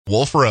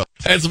Wolf Road.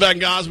 And it's Levac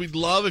and Goz. We'd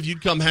love if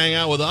you'd come hang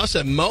out with us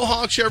at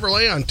Mohawk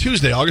Chevrolet on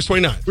Tuesday, August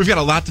 29th. We've got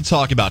a lot to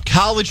talk about.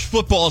 College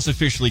football is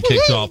officially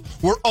kicked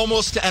off. We're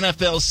almost to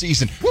NFL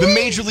season. The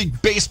Major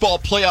League Baseball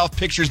playoff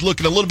picture is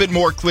looking a little bit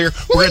more clear.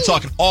 We're going to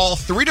talk it all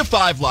 3 to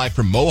 5 live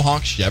from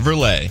Mohawk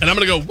Chevrolet. And I'm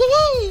going to go,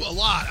 woo-woo, a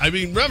lot. I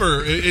mean,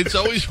 remember, it's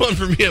always fun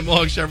for me at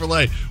Mohawk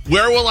Chevrolet.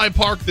 Where will I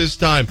park this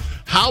time?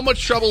 How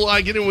much trouble will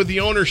I get in with the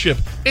ownership?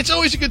 It's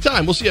always a good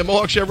time. We'll see you at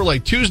Mohawk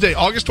Chevrolet Tuesday,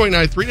 August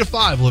 29th, 3 to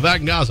 5. Levac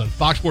and Goz on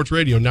Fox Sports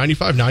Radio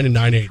 95.9 and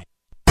 980.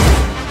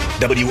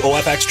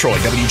 WOFX Troy,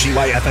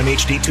 WGY-FM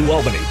HD2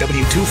 Albany,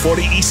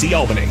 W240 EC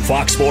Albany,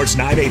 Fox Sports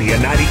 980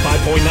 and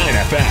 95.9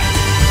 FM.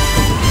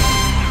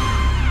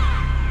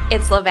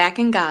 It's Levac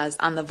and Goz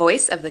on the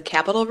voice of the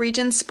Capital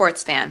Region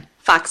sports fan,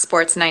 Fox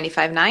Sports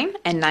 95.9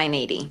 and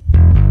 980.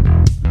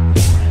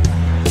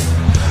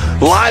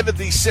 Live at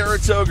the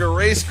Saratoga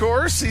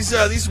Racecourse.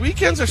 These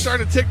weekends are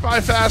starting to tick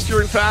by faster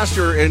and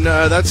faster, and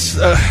that's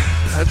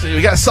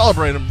you got to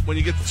celebrate them when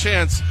you get the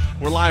chance.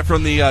 We're live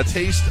from the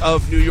Taste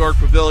of New York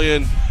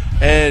Pavilion,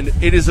 and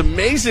it is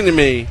amazing to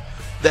me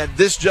that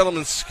this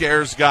gentleman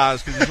scares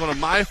guys because he's one of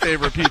my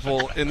favorite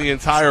people in the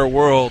entire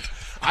world.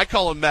 I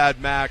call him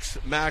Mad Max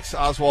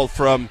Oswald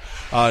from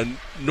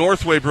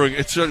Northway Brewing.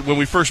 It's when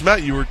we first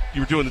met, you were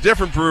doing a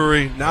different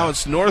brewery. Now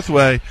it's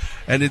Northway,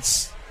 and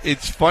it's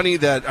funny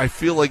that I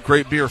feel like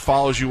great beer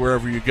follows you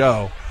wherever you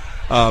go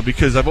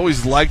because I've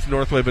always liked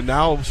Northway, but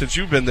now since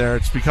you've been there,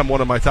 it's become one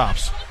of my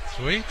tops.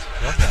 Sweet.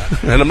 Love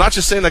that. And I'm not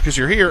just saying that because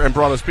you're here and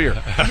brought us beer.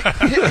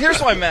 Here's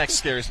why Max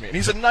scares me. And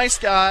he's a nice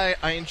guy.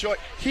 I enjoy.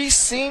 He's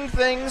seen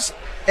things,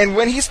 and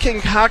when he's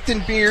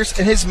concocting beers,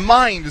 and his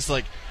mind is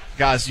like,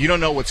 guys, you don't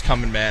know what's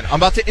coming, man. I'm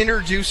about to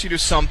introduce you to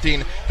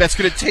something that's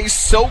going to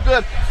taste so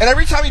good. And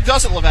every time he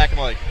does it, Levac, I'm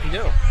like, he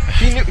knew.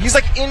 He's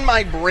like in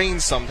my brain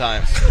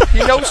sometimes. He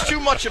knows too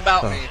much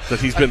about me. That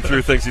he's been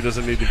through things he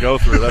doesn't need to go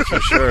through, that's for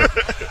sure.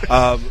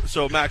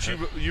 So, Max,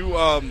 you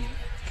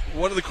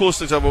one of the coolest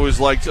things I've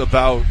always liked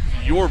about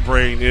your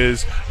brain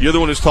is you're the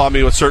one who's taught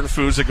me what certain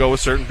foods that go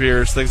with certain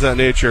beers, things of that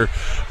nature.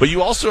 But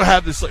you also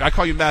have this, like, I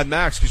call you Mad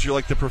Max because you're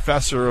like the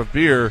professor of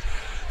beer.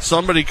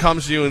 Somebody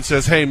comes to you and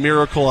says, hey,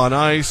 Miracle on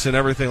Ice and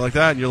everything like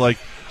that, and you're like,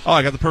 oh,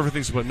 I got the perfect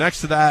things to put next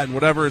to that and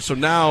whatever. So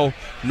now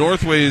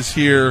Northway is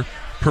here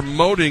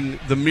promoting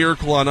the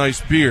Miracle on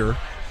Ice beer.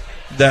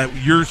 Are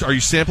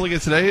you sampling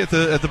it today at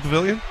the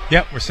pavilion?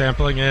 Yep, we're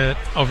sampling it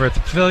over at the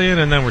pavilion,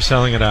 and then we're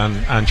selling it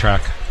on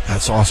track.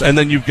 That's awesome. And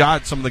then you've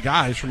got some of the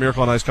guys from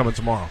Miracle on Ice coming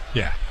tomorrow.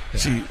 Yeah.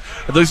 See,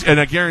 and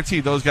I guarantee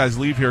those guys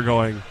leave here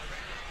going,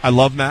 I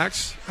love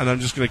Max, and I'm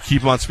just going to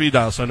keep him on speed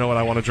dial so I know what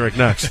I want to drink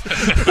next.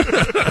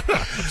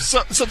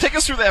 So take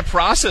us through that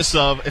process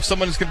of if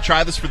someone is going to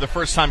try this for the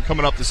first time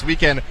coming up this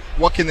weekend,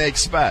 what can they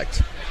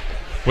expect?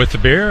 With the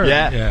beer?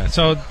 Yeah.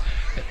 So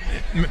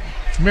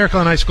Miracle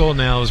on Ice Gold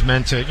Nail is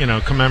meant to,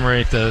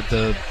 commemorate the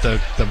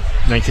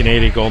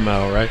 1980 gold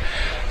medal, right?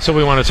 So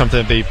we wanted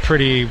something to be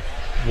pretty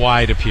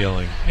wide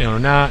appealing,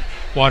 not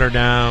watered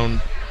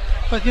down,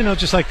 but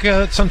just like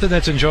something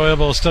that's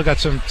enjoyable, still got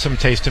some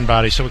taste and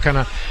body. So we kind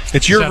of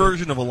it's your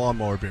version of a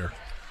lawnmower beer.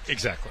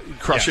 Exactly. You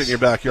crush it in your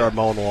backyard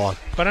mowing the lawn.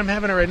 But I'm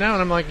having it right now,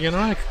 and I'm like,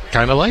 I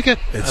kind of like it.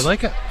 I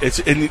like it.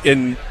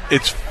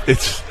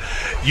 It's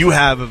you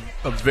have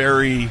a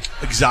very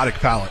exotic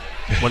palate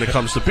when it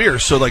comes to beer.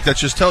 So like that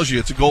just tells you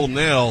it's a golden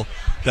ale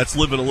that's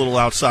living a little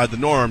outside the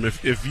norm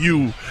if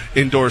you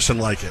endorse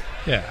and like it.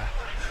 Yeah.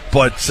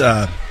 But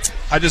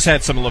I just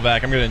had some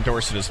Levac. I'm going to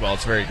endorse it as well.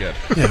 It's very good.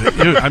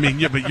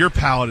 But your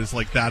palate is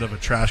like that of a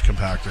trash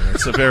compactor.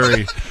 It's a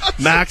very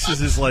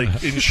Max's is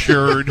like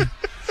insured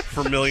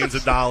for millions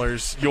of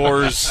dollars.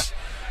 Yours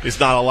is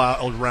not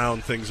allowed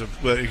around things.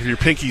 If your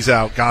pinky's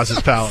out,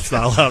 Goz's palate's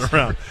not allowed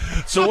around.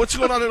 So what's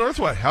going on in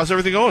Northway? How's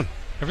everything going?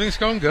 Everything's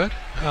going good.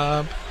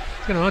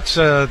 It's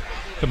the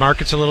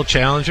market's a little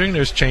challenging.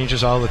 There's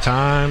changes all the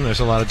time. There's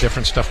a lot of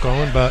different stuff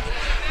going, but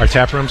our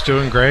tap room's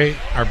doing great.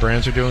 Our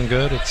brands are doing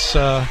good. It's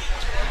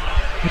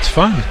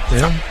fun.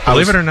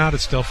 Believe it or not,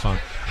 it's still fun.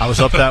 I was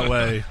up that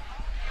way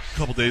a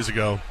couple days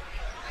ago.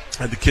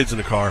 I had the kids in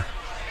the car.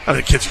 I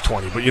mean, the kids are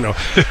 20, but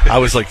I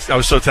was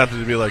so tempted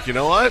to be like, you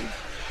know what?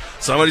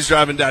 Somebody's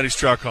driving Daddy's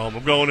truck home.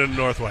 I'm going into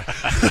Northway.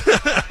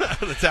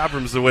 The tap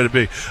room is the way to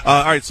be.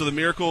 All right, so the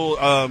Miracle,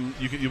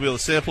 you'll be able to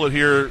sample it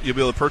here. You'll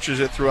be able to purchase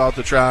it throughout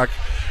the track,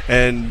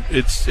 and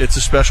it's a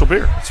special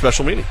beer, it's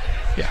special meaning.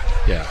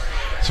 Yeah.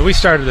 So we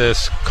started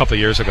this a couple of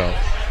years ago,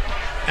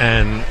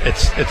 and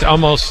it's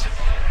almost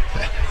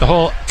the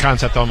whole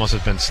concept almost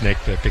has been snake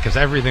bit because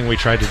everything we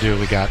tried to do,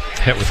 we got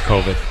hit with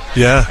COVID.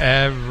 Yeah.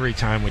 Every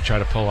time we try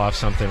to pull off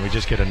something, we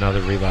just get another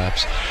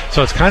relapse.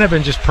 So it's kind of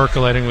been just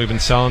percolating. We've been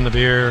selling the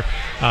beer,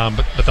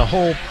 but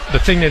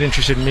the thing that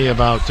interested me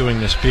about doing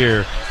this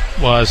beer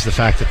was the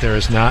fact that there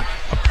is not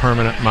a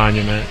permanent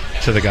monument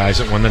to the guys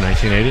that won the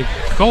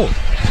 1980 gold.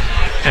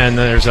 And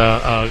there's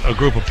a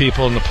group of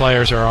people, and the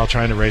players are all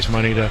trying to raise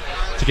money to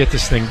get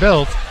this thing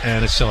built,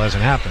 and it still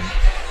hasn't happened.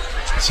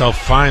 So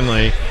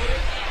finally,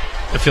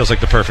 it feels like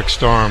the perfect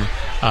storm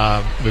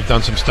We've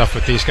done some stuff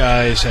with these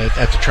guys at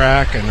the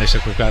track, and they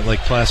said we've got Lake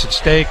Placid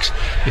Stakes.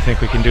 You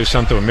think we can do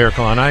something with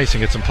Miracle on Ice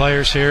and get some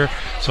players here?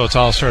 So it's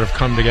all sort of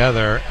come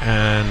together,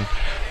 and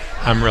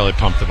I'm really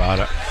pumped about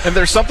it. And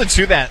there's something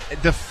to that,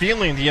 the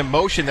feeling, the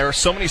emotion. There are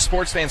so many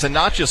sports fans, and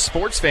not just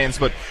sports fans,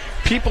 but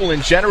people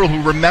in general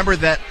who remember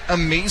that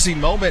amazing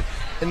moment.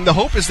 And the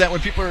hope is that when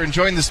people are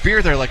enjoying this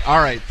beer, they're like, all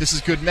right, this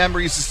is good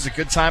memories, this is a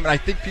good time. And I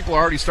think people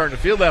are already starting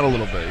to feel that a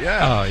little bit.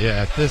 Yeah. Oh,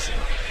 yeah.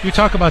 You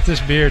talk about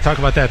this beer, talk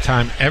about that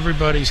time,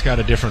 everybody's got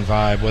a different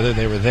vibe, whether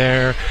they were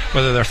there,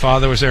 whether their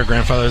father was there,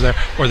 grandfather was there,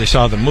 or they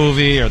saw the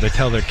movie, or they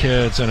tell their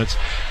kids. And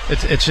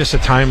it's just a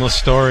timeless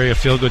story, a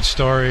feel-good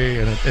story,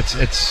 and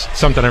it's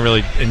something I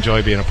really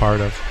enjoy being a part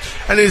of.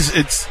 And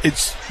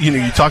it's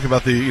you talk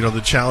about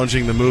the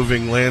challenging, the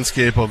moving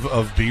landscape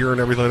of beer and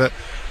everything like that.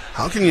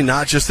 How can you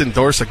not just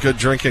endorse a good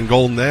drinking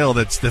golden ale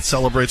that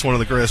celebrates one of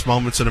the greatest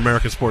moments in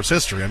American sports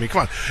history? I mean,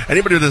 come on.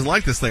 Anybody who doesn't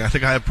like this thing, I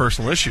think I have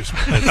personal issues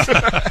with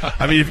it.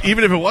 I mean,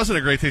 even if it wasn't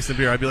a great tasting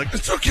beer, I'd be like,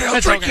 it's okay,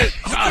 I'll drink it.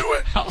 I'll do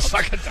it. I'll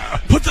suck it down.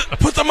 Put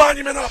the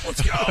monument up.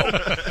 Let's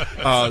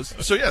go.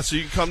 So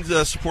you come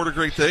to support a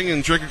great thing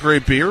and drink a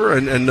great beer,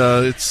 and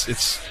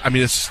it's. I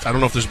don't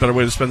know if there's a better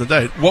way to spend the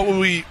day.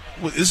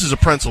 This is a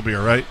pretzel beer,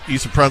 right? You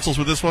eat some pretzels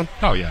with this one?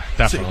 Oh, yeah,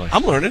 definitely. See,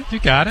 I'm learning. You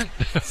got it.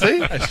 See?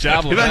 Nice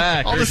job,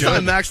 Mac. All this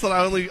time, Max thought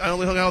I only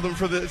hung out with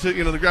them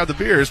to grab the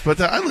beers,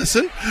 but I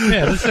listen.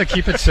 Yeah,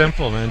 keep it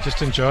simple, man.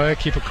 Just enjoy it,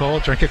 keep it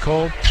cold, drink it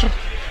cold.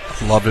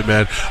 Love it,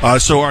 man. All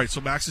right,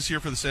 so Max is here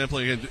for the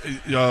sampling.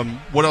 And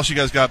what else you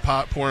guys got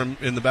pouring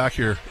in the back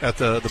here at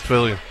the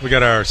pavilion? We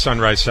got our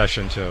sunrise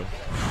session, too.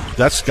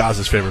 That's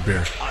Gaz's favorite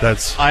beer.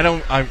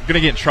 I'm going to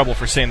get in trouble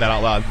for saying that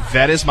out loud.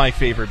 That is my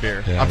favorite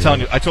beer. Yeah, I'm telling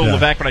you. I told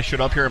Levac when I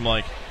showed up here, I'm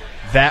like,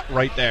 that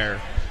right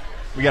there.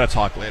 We got to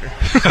talk later.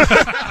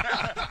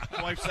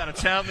 Wife's out of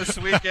town this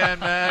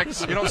weekend,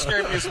 Max. You don't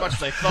scare me as much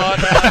as I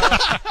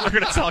thought. We're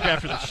going to talk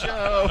after the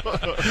show.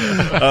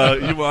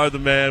 You are the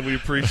man. We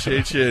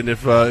appreciate you. And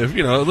if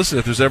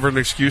there's ever an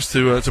excuse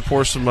to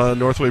pour some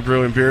Northway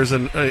Brewing beers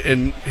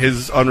in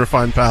his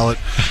unrefined palate,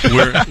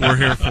 we're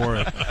here for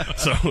it.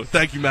 So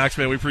thank you, Max,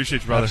 man. We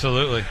appreciate you, brother.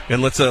 Absolutely.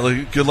 And let's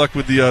good luck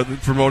with the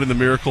promoting the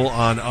Miracle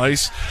on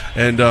Ice.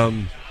 And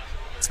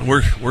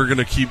we're going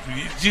to keep.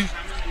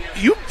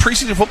 You a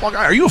preseason football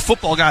guy? Are you a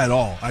football guy at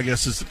all? I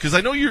guess because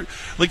I know you're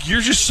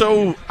just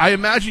so. I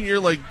imagine you're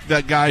like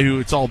that guy who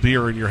it's all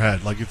beer in your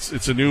head. Like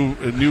it's a new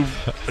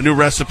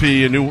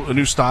recipe, a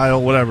new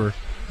style, whatever.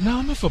 No,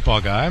 I'm a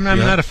football guy. I'm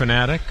not a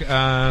fanatic.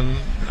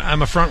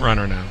 I'm a front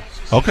runner now.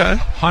 Okay.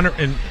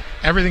 In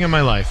everything in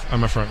my life,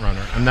 I'm a front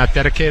runner. I'm not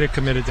dedicated,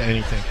 committed to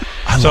anything.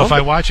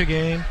 I watch a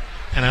game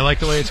and I like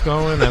the way it's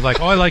going, I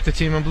like the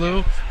team in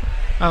blue.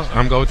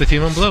 I'm going with the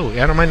team in blue.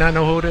 I might not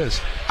know who it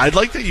is. I'd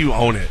like that you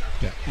own it.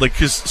 Yeah.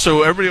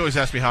 So everybody always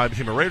asks me how I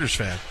became a Raiders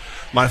fan.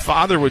 My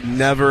father he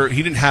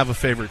didn't have a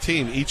favorite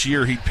team. Each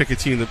year he'd pick a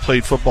team that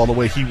played football the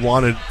way he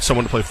wanted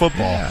someone to play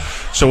football. Yeah.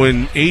 So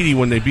in 80,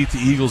 when they beat the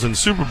Eagles in the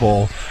Super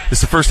Bowl,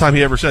 it's the first time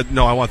he ever said,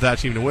 no, I want that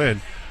team to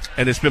win.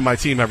 And it's been my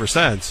team ever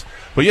since.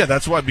 But yeah,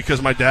 that's why,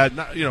 because my dad,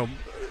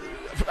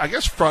 I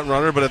guess front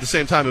runner, but at the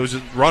same time, it was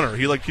a runner.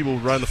 He liked people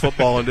who ran the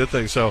football and did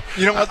things. So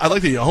I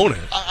like that you own it.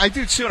 I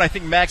do too, and I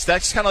think, Max,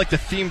 that's kind of like the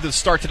theme to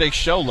start today's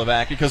show,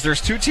 Levac, because there's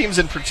two teams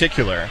in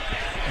particular,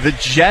 the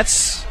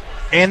Jets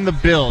and the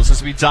Bills,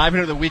 as we dive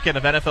into the weekend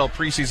of NFL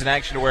preseason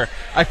action, where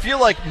I feel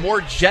like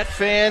more Jet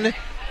fan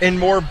and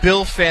more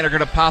Bill fan are going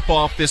to pop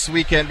off this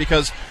weekend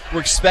because we're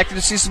expecting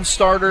to see some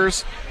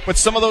starters, but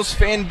some of those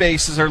fan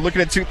bases are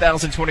looking at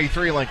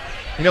 2023 like,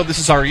 this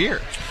is our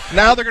year.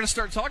 Now they're going to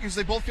start talking because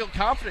they both feel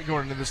confident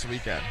going into this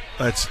weekend.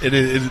 I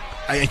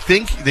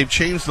think they've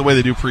changed the way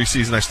they do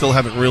preseason. I still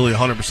haven't really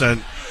 100%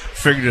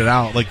 figured it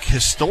out. Like,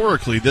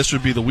 historically, this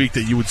would be the week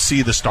that you would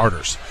see the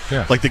starters.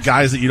 Yeah. Like the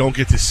guys that you don't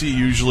get to see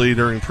usually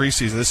during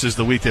preseason. This is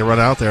the week they run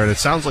out there, and it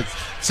sounds like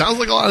a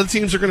lot of the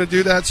teams are going to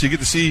do that. So you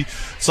get to see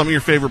some of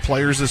your favorite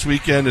players this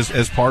weekend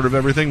as part of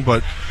everything.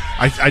 But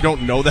I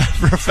don't know that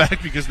for a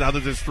fact because now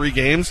that there's 3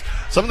 games,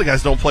 some of the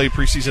guys don't play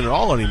preseason at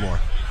all anymore.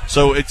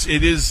 So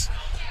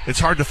it's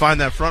hard to find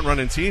that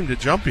front-running team to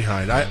jump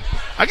behind.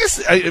 I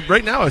guess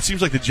right now it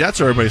seems like the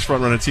Jets are everybody's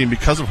front-running team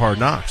because of Hard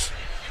Knocks.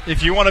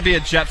 If you want to be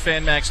a Jet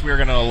fan, Max, we're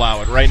going to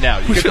allow it right now.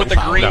 You can put the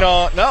green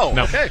on. No.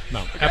 Okay.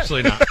 No,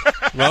 absolutely not.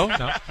 No?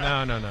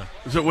 No.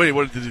 So wait,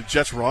 what, did the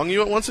Jets wrong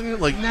you at once? So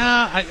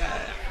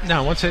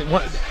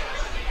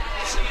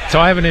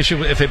I have an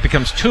issue if it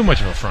becomes too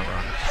much of a front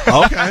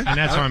runner. Okay. And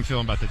that's how I'm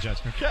feeling about the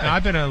Jets. Okay.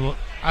 Now,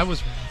 I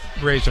was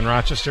raised in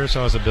Rochester,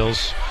 so I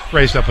was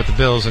raised up with the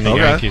Bills and the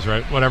Yankees,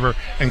 right? Whatever,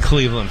 and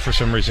Cleveland for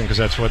some reason because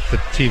that's what the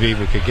TV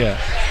we could get,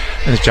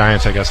 and the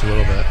Giants, I guess, a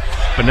little bit.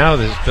 But now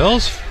this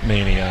Bills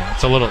mania,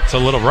 it's a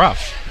little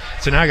rough.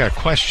 So now I got a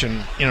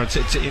question.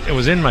 It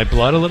was in my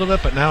blood a little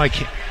bit, but now I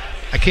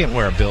can't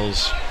wear a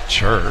Bills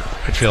shirt.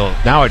 I'd feel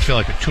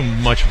like too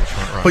much of a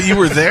front runner. But you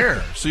were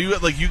there, so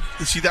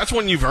that's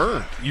one you've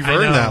earned. You've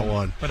earned that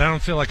one. But I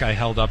don't feel like I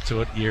held up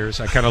to it years.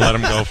 I kind of let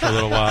them go for a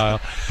little while,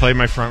 played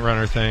my front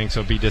runner thing,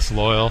 so be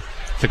disloyal.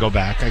 to go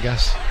back, I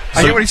guess.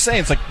 I hear what he's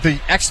saying. It's like the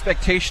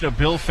expectation of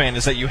Bill fan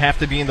is that you have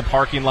to be in the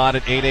parking lot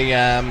at 8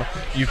 a.m.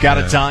 You've got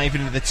to dive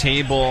into the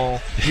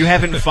table. You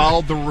haven't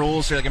followed the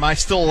rules. You're like, am I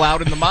still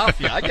allowed in the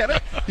Mafia? I get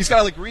it. He's got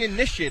to like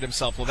reinitiate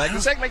himself with that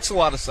because that makes a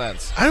lot of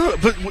sense. I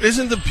don't know, but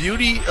isn't the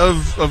beauty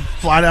of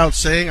flat out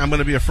saying I'm going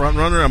to be a front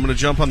runner, I'm going to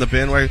jump on the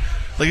bandwagon?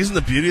 Like, isn't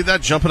the beauty of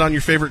that jumping on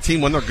your favorite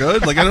team when they're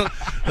good? Like, I don't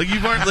like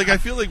you've already, like I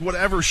feel like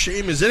whatever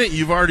shame is in it,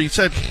 you've already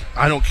said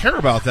I don't care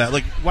about that.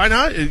 Like, why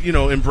not?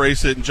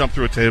 Embrace it and jump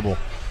through a table.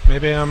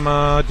 Maybe I'm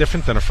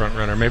different than a front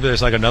runner. Maybe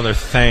there's like another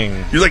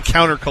thing. You're like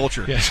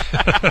counterculture. Yes.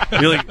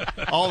 You're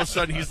like, all of a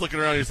sudden he's looking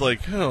around. He's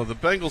like, oh, the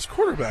Bengals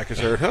quarterback is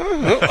hurt. Huh?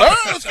 Oh,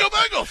 let's go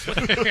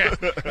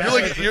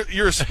Bengals.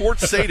 You're a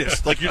sports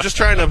sadist. Like you're just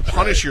trying to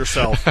punish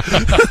yourself.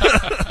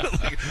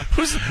 Like,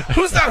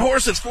 who's that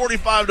horse that's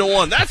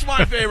 45-1? That's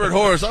my favorite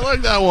horse. I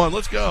like that one.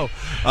 Let's go.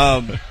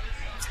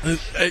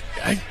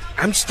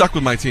 I'm stuck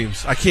with my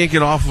teams. I can't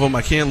get off of them.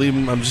 I can't leave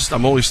them.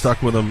 I'm always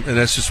stuck with them, and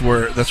that's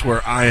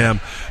where I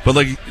am. But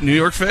like New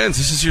York fans,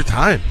 this is your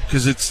time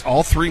because it's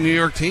all three New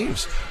York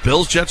teams: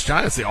 Bills, Jets,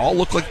 Giants. They all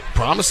look like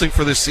promising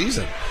for this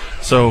season.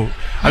 So,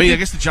 I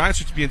guess the Giants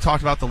are being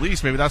talked about the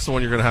least. Maybe that's the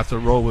one you're going to have to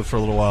roll with for a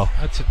little while.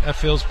 That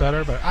feels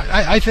better, but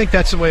I think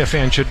that's the way a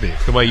fan should be.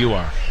 The way you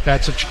are.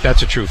 That's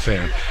a true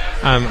fan.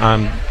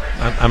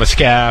 I'm a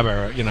scab,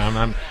 or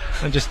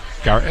I'm just.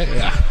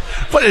 Yeah.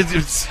 But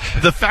it's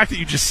the fact that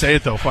you just say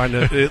it though.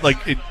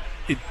 It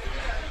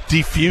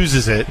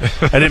defuses it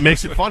and it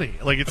makes it funny.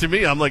 Like to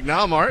me, I'm like,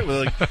 now I'm all right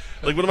with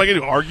like what am I going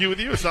to argue with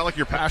you? It's not like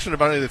you're passionate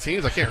about any of the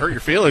teams. I can't hurt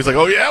your feelings. Like,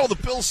 oh yeah, well the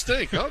Bills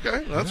stink.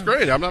 Okay, that's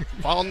great. I'm not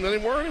following them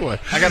anymore anyway.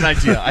 I got an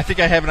idea. I think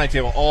I have an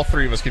idea what all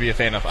three of us could be a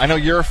fan of. I know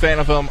you're a fan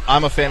of them.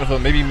 I'm a fan of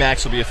them. Maybe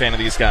Max will be a fan of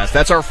these guys.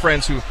 That's our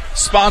friends who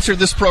sponsored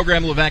this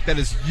program, Levac. That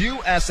is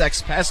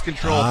USX Pest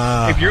Control.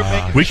 If you're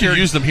making we could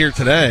use them here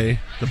today.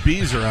 The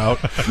bees are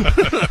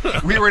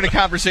out. We were in a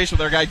conversation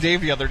with our guy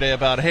Dave the other day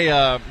about, hey,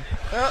 I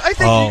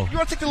think you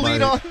want to take the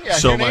lead on? Yeah,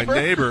 so my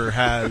neighbor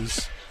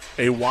has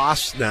a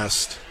wasp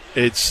nest.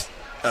 It's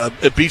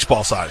a beach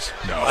ball size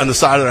on the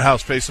side of their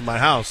house facing my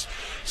house.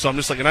 So I'm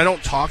just like, and I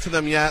don't talk to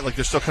them yet. Like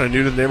they're still kind of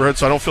new to the neighborhood,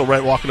 so I don't feel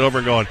right walking over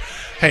and going,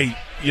 hey,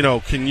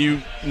 can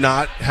you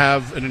not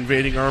have an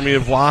invading army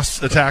of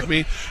wasps attack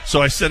me?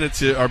 So I sent it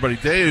to our buddy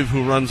Dave,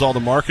 who runs all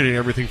the marketing and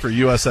everything for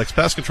USX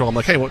Pest Control. I'm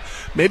like, hey,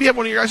 maybe have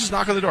one of your guys just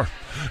knock on the door.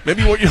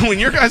 Maybe when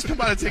your guys come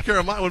by to take care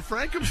of when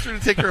Frank comes through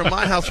to take care of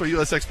my house for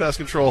USX Pest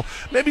Control,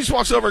 maybe he just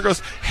walks over and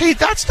goes, hey,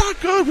 that's not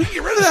good. We can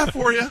get rid of that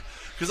for you.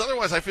 Because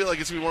otherwise I feel like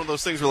it's going to be one of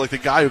those things where like the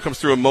guy who comes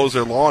through and mows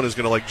their lawn is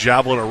going to like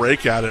javelin a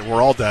rake at it and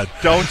we're all dead.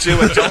 Don't do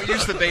it. Don't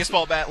use the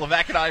baseball bat.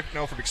 Levac and I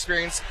know from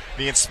experience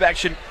the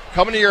inspection,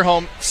 coming to your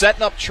home,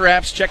 setting up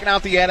traps, checking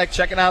out the attic,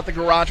 checking out the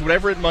garage,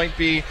 whatever it might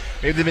be.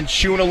 Maybe they've been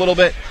chewing a little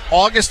bit.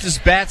 August is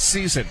bat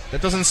season.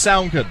 That doesn't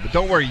sound good, but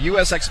don't worry.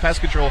 USX Pest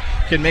Control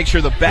can make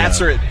sure the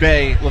bats are at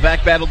bay.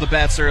 Levac battled the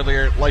bats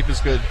earlier. Life is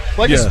good.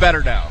 Life is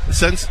better now.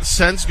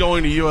 Since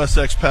going to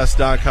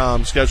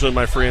USXPest.com, scheduling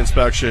my free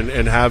inspection,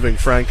 and having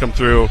Frank come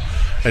through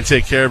and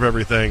take care of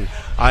everything,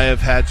 I have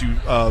had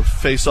to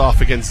face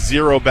off against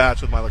 0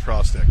 bats with my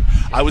lacrosse stick.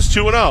 I was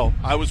 2-0.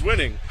 I was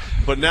winning,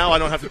 but now I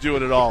don't have to do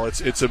it at all.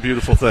 It's a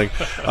beautiful thing.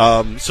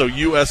 So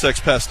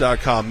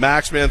USXPest.com.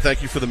 Max, man,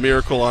 thank you for the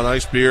Miracle on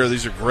Ice beer.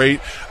 These are great.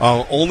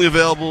 Only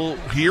available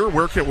here.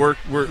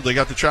 Where they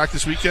got the track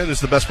this weekend? Is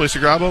the best place to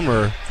grab them?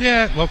 Or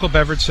yeah, local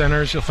beverage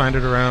centers. You'll find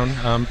it around.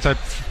 It's at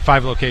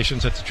 5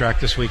 locations at the track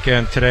this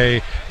weekend.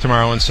 Today,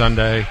 tomorrow, and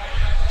Sunday.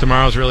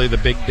 Tomorrow's really the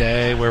big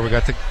day where we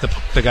got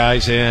the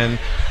guys in.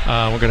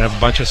 We're going to have a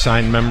bunch of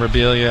signed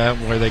memorabilia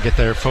where they get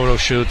their photo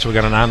shoots. We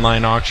got an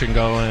online auction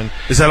going.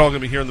 Is that all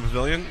going to be here in the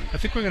pavilion? I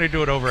think we're going to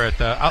do it over at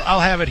the. I'll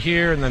have it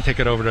here and then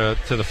take it over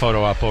to the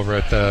photo op over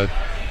at the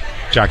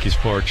Jockey's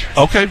Porch.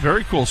 Okay,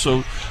 very cool.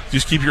 So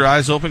just keep your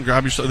eyes open,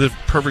 grab your the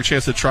perfect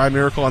chance to try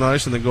Miracle on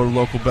Ice, and then go to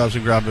local bevs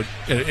and grab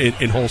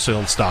it in wholesale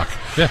and stock.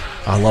 Yeah,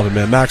 I love it,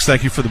 man. Max,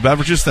 thank you for the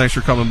beverages. Thanks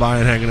for coming by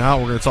and hanging out.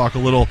 We're going to talk a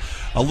little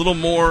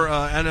more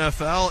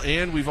NFL,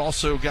 and we've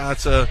also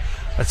got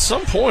at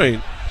some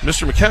point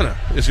Mr. McKenna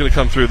is going to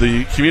come through,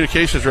 the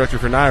communications director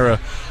for NYRA,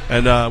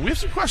 and we have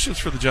some questions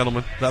for the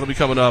gentleman. That'll be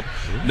coming up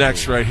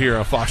next right here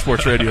on Fox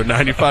Sports Radio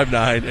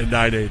 95.9 and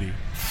 980.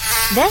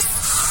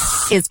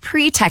 This is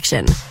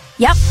Pretection.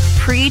 Yep,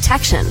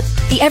 Pretection.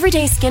 The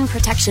everyday skin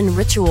protection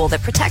ritual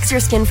that protects your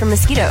skin from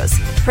mosquitoes.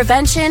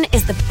 Prevention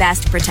is the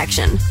best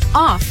protection.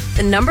 Off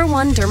the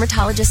 #1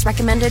 dermatologist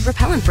recommended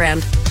repellent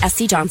brand,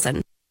 SC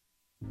Johnson.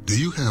 Do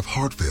you have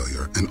heart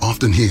failure and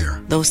often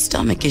hear, "Those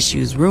stomach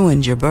issues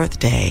ruined your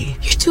birthday"?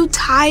 "You're too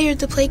tired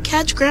to play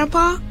catch,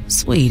 Grandpa."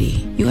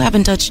 Sweetie, you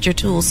haven't touched your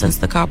tools since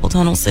the carpal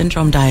tunnel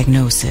syndrome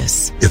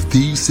diagnosis. If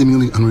these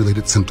seemingly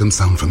unrelated symptoms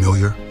sound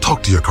familiar,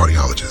 talk to your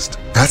cardiologist.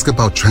 Ask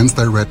about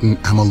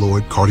transthyretin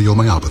amyloid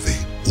cardiomyopathy,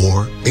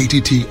 or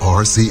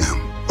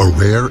ATTR-CM, a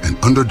rare and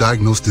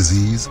underdiagnosed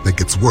disease that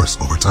gets worse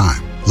over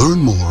time. Learn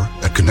more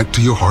at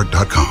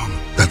connecttoyourheart.com.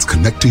 That's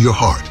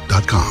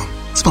connecttoyourheart.com.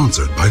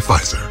 Sponsored by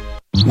Pfizer.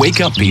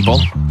 Wake up, people.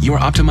 You are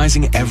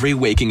optimizing every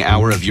waking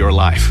hour of your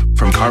life.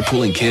 From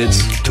carpooling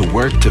kids, to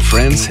work, to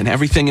friends, and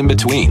everything in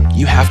between.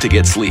 You have to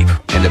get sleep.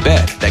 And a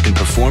bed that can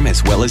perform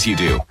as well as you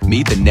do.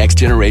 Meet the next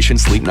generation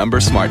Sleep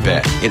Number Smart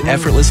Bed. It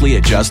effortlessly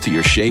adjusts to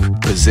your shape,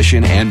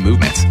 position, and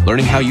movements.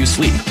 Learning how you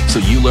sleep, so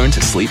you learn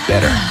to sleep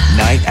better.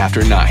 Night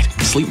after night.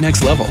 Sleep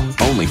next level.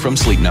 Only from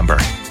Sleep Number.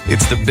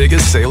 It's the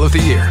biggest sale of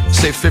the year.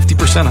 Save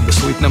 50% on the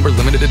Sleep Number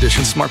Limited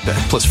Edition Smart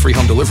Bed, plus free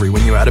home delivery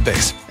when you add a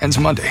base. Ends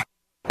Monday.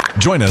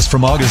 Join us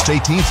from August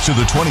 18th to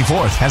the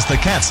 24th as the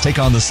Cats take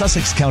on the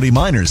Sussex County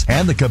Miners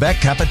and the Quebec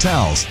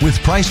Capitals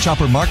with Price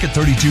Chopper Market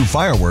 32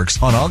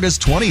 fireworks on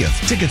August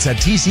 20th. Tickets at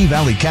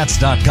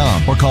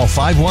tcvalleycats.com or call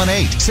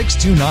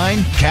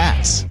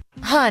 518-629-CATS.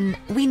 Hun,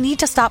 we need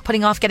to stop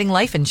putting off getting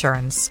life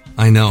insurance.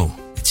 I know.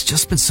 It's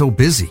just been so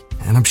busy,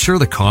 and I'm sure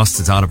the cost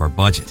is out of our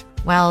budget.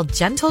 Well,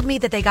 Jen told me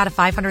that they got a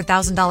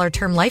 $500,000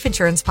 term life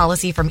insurance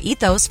policy from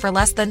Ethos for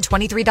less than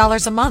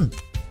 $23 a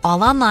month.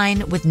 All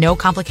online with no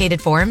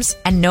complicated forms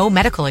and no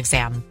medical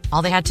exam.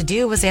 All they had to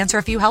do was answer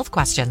a few health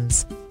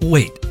questions.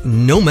 Wait,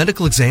 no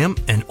medical exam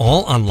and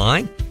all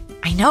online?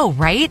 I know,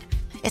 right?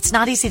 It's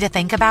not easy to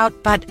think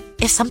about, but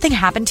if something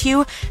happened to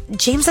you,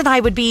 James and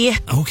I would be...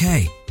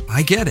 Okay,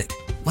 I get it.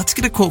 Let's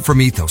get a quote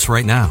from Ethos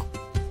right now.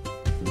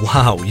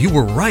 Wow, you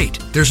were right.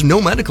 There's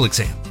no medical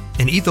exam.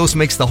 And Ethos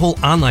makes the whole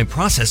online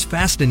process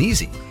fast and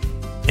easy.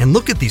 And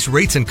look at these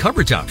rates and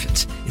coverage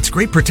options. It's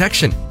great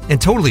protection and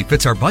totally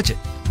fits our budget.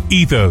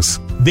 Ethos.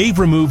 They've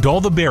removed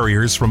all the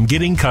barriers from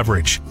getting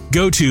coverage.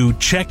 Go to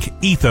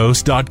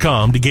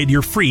checkethos.com to get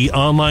your free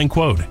online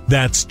quote.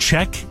 That's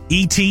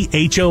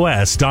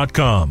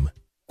checkethos.com.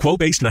 Quote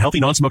based on a healthy,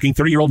 non-smoking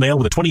 30-year-old male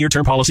with a 20-year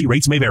term policy.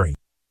 Rates may vary.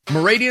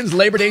 Meridian's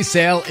Labor Day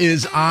sale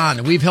is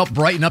on. We've helped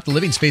brighten up the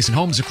living space in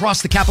homes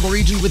across the capital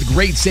region with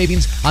great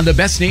savings on the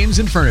best names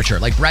in furniture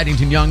like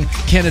Bradington Young,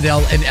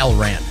 Canadell, and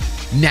Elran.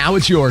 Now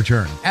it's your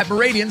turn. At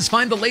Meridian's,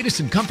 find the latest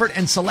in comfort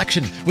and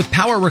selection with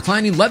power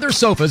reclining leather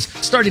sofas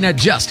starting at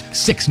just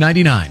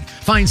 $6.99.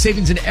 Find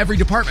savings in every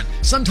department,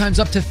 sometimes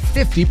up to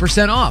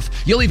 50% off.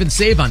 You'll even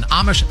save on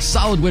Amish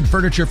solid wood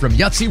furniture from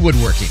Yahtzee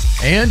Woodworking.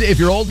 And if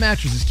your old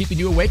mattress is keeping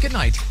you awake at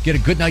night, get a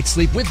good night's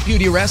sleep with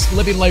Beauty Rest,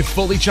 living life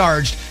fully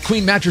charged.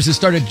 Queen mattresses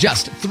start at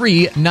just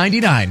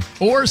 $3.99.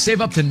 Or save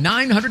up to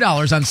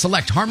 $900 on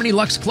select Harmony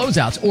Luxe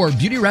closeouts or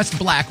Beauty Rest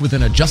Black with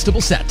an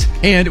adjustable set.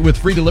 And with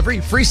free delivery,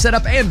 free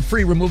setup, and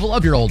free removal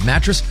of your old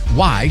mattress,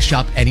 why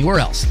shop anywhere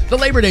else? The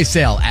Labor Day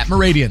sale at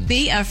Meridian.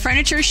 Be a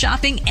furniture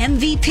shopping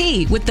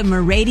MVP with the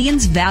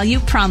Meridian's Value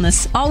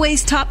Promise.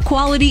 Always top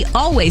quality,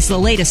 always the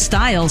latest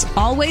styles,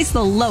 always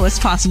the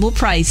lowest possible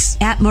price.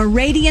 At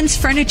Meridian's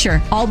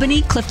Furniture,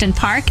 Albany, Clifton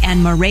Park,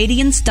 and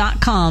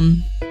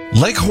Meridians.com.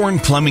 Leghorn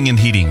Plumbing and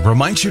Heating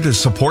reminds you to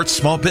support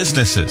small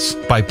businesses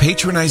by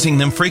patronizing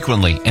them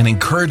frequently and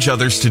encourage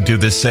others to do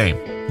the same.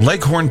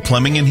 Leghorn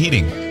Plumbing and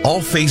Heating.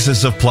 All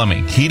phases of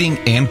plumbing, heating,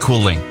 and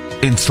cooling.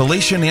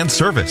 Installation and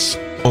service.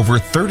 Over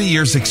 30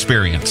 years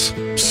experience.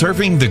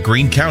 Serving the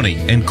Greene County,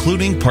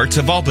 including parts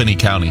of Albany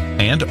County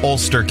and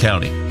Ulster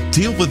County.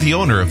 Deal with the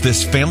owner of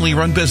this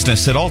family-run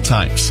business at all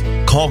times.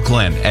 Call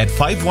Glenn at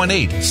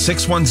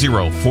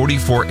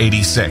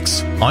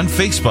 518-610-4486. On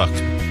Facebook.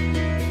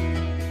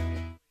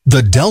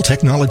 The Dell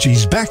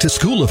Technologies Back to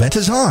School event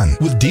is on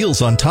with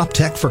deals on top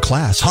tech for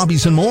class,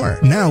 hobbies, and more.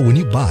 Now, when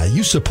you buy,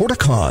 you support a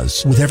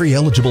cause. With every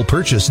eligible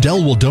purchase,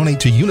 Dell will donate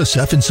to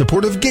UNICEF in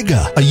support of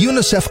GIGA, a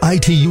UNICEF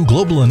ITU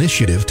global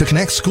initiative to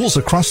connect schools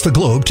across the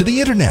globe to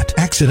the internet.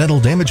 Accidental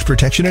damage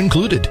protection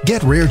included.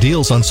 Get rare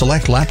deals on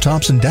select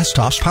laptops and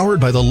desktops powered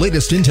by the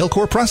latest Intel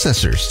Core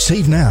processors.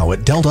 Save now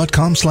at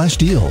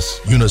Dell.com/deals.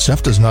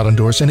 UNICEF does not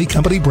endorse any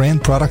company,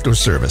 brand, product, or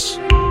service.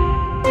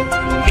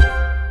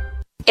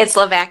 It's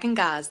Levac and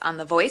Gaz on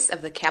the voice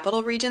of the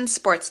Capital Region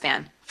sports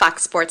fan,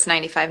 Fox Sports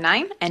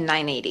 95.9 and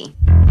 980.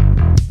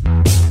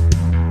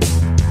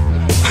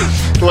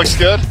 Looks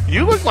good.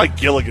 You look like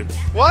Gilligan.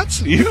 What?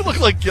 You look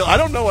like Gilligan. I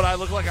don't know what I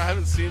look like. I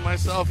haven't seen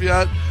myself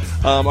yet.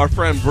 Our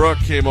friend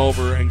Brooke came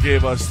over and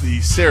gave us the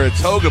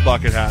Saratoga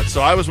bucket hat.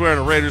 So I was wearing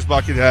a Raiders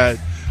bucket hat.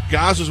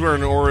 Gaz was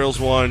wearing an Orioles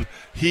one.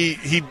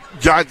 He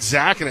got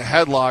Zach in a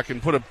headlock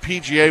and put a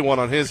PGA one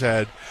on his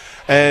head.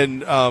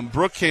 And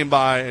Brooke came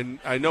by, and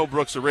I know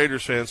Brooke's a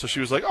Raiders fan, so she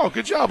was like, "Oh,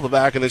 good job,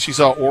 Levac." And then she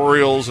saw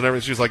Orioles and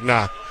everything. She was like,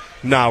 "Nah,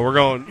 we're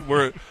gonna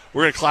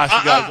class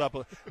you guys up.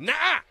 We're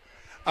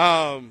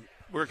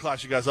gonna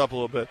class you guys up a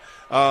little bit."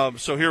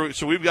 So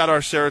we've got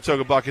our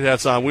Saratoga bucket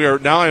hats on.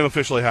 I am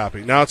officially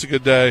happy. Now it's a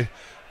good day.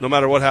 No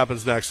matter what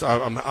happens next,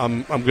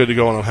 I'm good to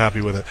go, and I'm happy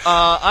with it.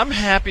 I'm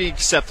happy,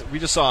 except we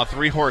just saw a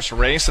 3-horse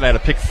race, and I had to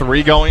pick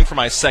 3 going for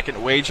my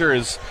second wager.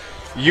 Is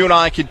you and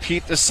I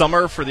compete this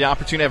summer for the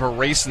opportunity to have a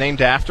race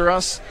named after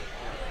us.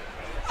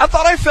 I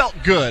thought I felt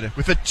good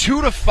with a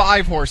 2 to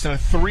 5 horse in a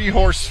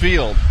 3-horse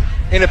field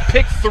in a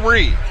pick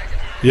 3.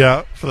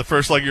 Yeah, for the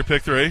first leg, your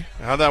pick 3.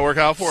 How'd that work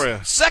out for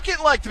you?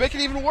 Second leg to make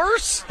it even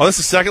worse. Oh, this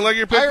is the second leg of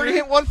your pick 3? I already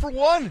hit 1 for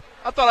 1.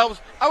 I thought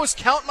I was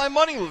counting my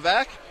money,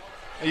 Levac.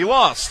 You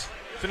lost.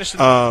 Finished in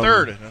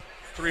third in a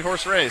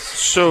 3-horse race.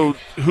 So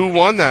who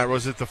won that?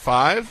 Was it the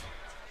 5?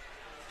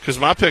 Because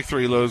my pick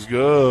 3 looks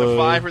good. The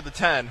 5 or the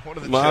 10? What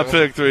are the My two?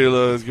 pick 3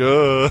 looks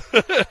good.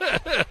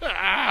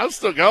 I'm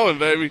still going,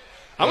 baby.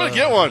 I'm going to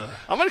get one.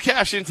 I'm going to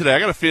cash in today. I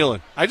got a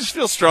feeling. I just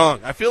feel strong.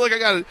 I feel like I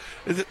got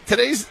it.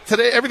 Today,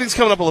 everything's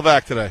coming up a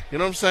Levac today. You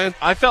know what I'm saying?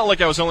 I felt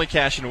like I was only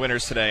cashing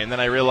winners today, and then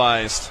I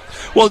realized.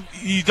 Well,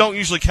 you don't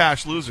usually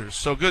cash losers,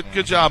 so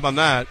good job on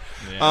that.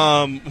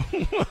 Yeah.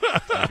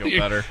 Go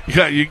better.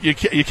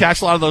 You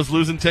cash a lot of those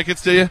losing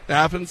tickets, do you? It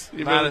happens?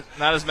 Not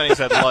as many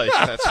as I'd like,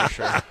 that's for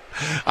sure.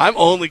 I'm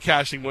only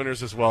cashing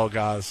winners as well,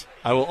 guys.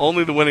 I will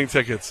only the winning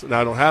tickets.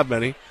 Now, I don't have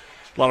many.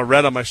 A lot of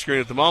red on my screen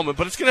at the moment,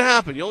 but it's going to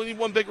happen. You only need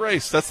one big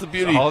race. That's the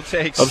beauty all it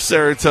takes. of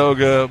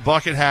Saratoga.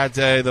 Bucket hat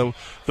day. The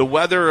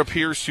weather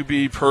appears to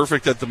be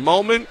perfect at the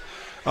moment.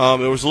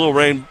 There was a little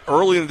rain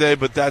early in the day,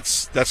 but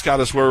that's got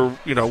us where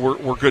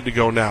we're good to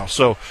go now.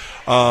 So,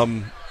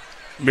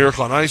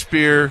 Miracle on Ice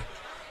beer,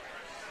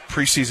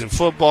 preseason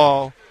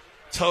football,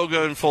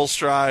 toga in full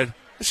stride.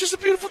 It's just a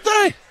beautiful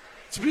day.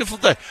 It's a beautiful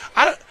day.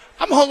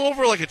 I'm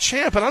hungover like a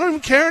champ, and I don't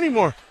even care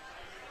anymore.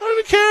 I don't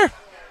even care.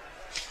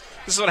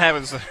 This is what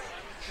happens.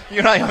 You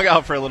and I hung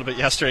out for a little bit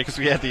yesterday because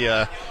we had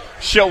the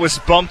show was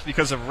bumped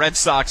because of Red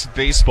Sox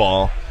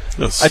baseball.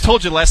 Yes. I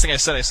told you the last thing I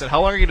said,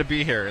 how long are you going to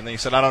be here? And then you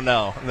said, I don't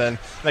know. And then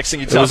next thing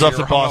you tell me, it was up you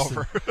to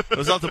Boston. It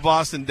was up to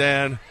Boston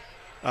Dan.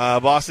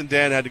 Boston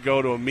Dan had to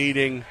go to a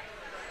meeting,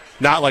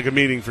 not like a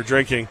meeting for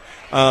drinking,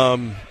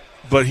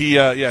 but he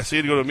so he had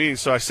to go to a meeting.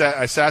 So I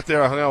sat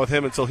there, I hung out with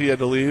him until he had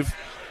to leave,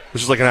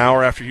 which is like an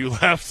hour after you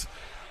left,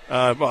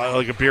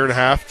 like a beer and a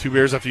half, 2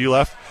 beers after you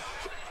left.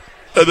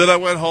 And then I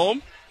went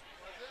home,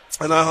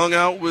 and I hung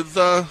out with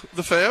the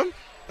fam,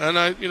 and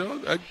I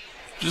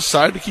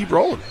decided to keep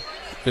rolling,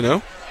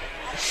 It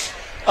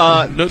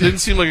didn't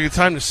seem like a good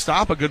time to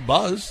stop a good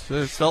buzz.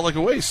 It felt like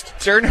a waste.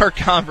 During our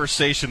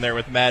conversation there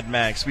with Mad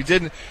Max, we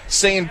did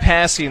say in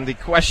passing the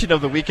question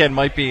of the weekend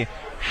might be,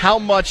 how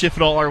much, if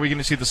at all, are we going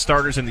to see the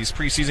starters in these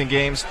preseason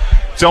games?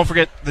 Don't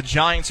forget the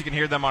Giants. You can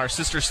hear them on our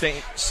sister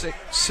station,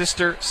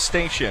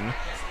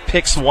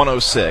 Picks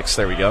 106.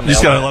 There we go. You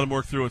just got to let them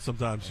work through it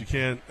sometimes.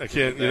 Can't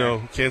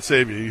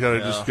save you. You got to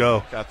just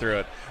go. Got through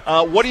it.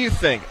 What do you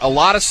think? A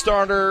lot of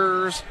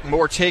starters,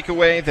 more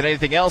takeaway than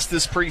anything else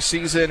this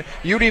preseason.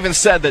 You'd even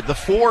said that the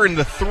 4 and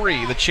the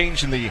 3, the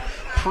change in the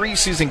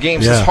preseason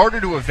games, is harder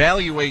to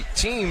evaluate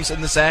teams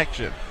in this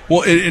action.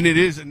 Well, and it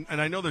is, and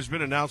I know there's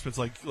been announcements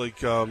like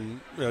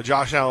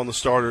Josh Allen, the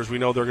starters. We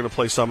know they're going to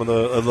play some of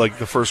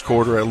the first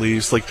quarter at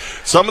least. Like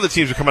some of the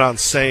teams are coming out and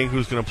saying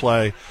who's going to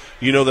play.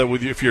 You know that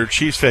if you're a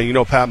Chiefs fan,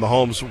 Pat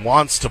Mahomes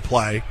wants to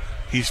play.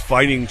 He's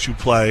fighting to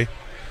play.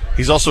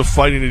 He's also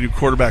fighting to do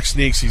quarterback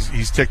sneaks.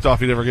 He's ticked off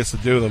he never gets to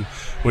do them,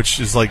 which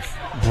is like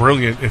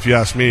brilliant if you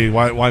ask me.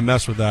 Why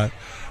mess with that?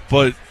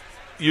 But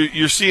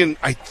you're seeing.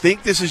 I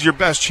think this is your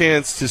best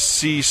chance to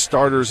see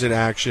starters in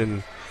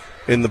action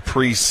in the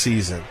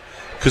preseason,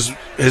 because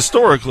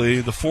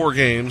historically the 4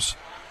 games,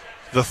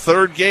 the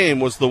third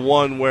game was the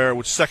one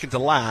which second to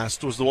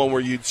last was the one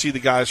where you'd see the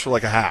guys for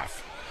like a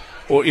half,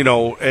 or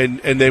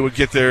and they would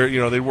get there,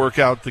 they'd work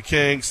out the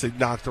kinks, they'd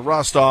knock the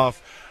rust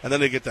off, and then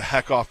they get the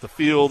heck off the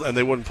field, and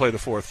they wouldn't play the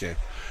 4th game.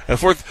 And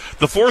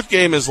the fourth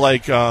game is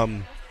like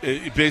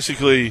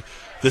basically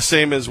the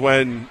same as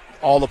when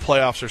all the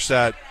playoffs are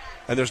set,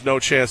 and there's no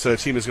chance that a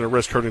team is going to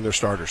risk hurting their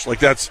starters.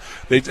 Like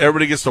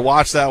everybody gets to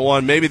watch that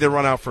one. Maybe they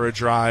run out for a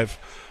drive,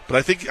 but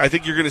I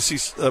think you're going to see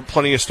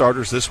plenty of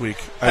starters this week.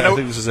 I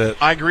think this is it.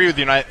 I agree with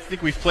you, and I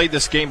think we've played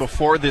this game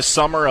before this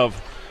summer of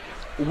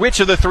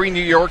which of the 3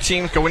 New York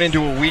teams going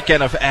into a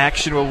weekend of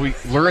action will we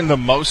learn the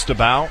most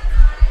about.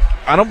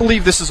 I don't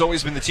believe this has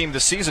always been the team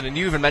this season, and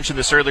you even mentioned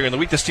this earlier in the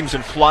week. This team's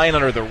been flying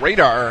under the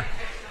radar.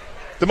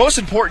 The most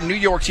important New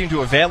York team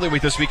to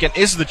evaluate this weekend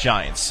is the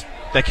Giants.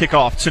 That kick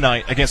off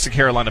tonight against the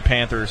Carolina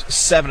Panthers,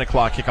 7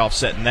 o'clock kickoff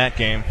set in that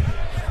game.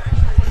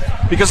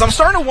 Because I'm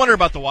starting to wonder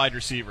about the wide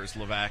receivers,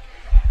 Levac.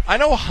 I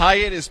know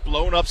Hyatt has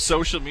blown up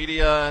social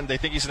media, and they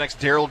think he's the next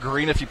Darryl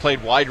Green if he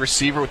played wide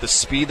receiver with the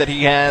speed that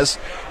he has,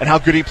 and how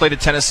good he played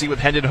at Tennessee with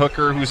Hendon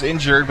Hooker, who's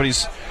injured, but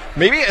he's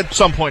maybe at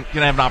some point going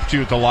to have an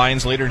opportunity with the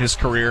Lions later in his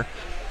career.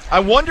 I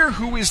wonder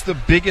who is the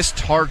biggest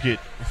target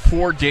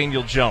for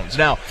Daniel Jones.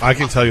 Now, I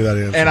can tell you that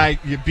answer. And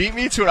you beat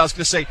me to it. I was going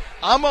to say,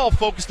 I'm all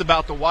focused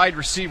about the wide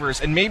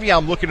receivers, and maybe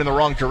I'm looking in the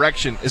wrong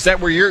direction. Is that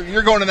where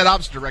you're going in that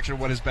opposite direction of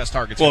what his best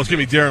targets are? Well, it's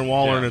going to be Darren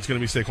Waller, and it's going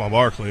to be Saquon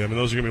Barkley. I mean,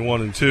 those are going to be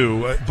 1 and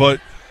 2. But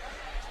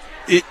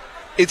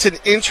it's an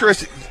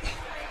interesting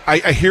 –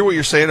 I hear what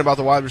you're saying about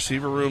the wide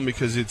receiver room,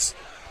 because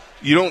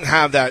you don't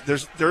have that.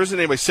 There isn't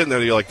anybody sitting there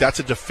that you're like, that's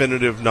a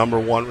definitive number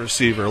 1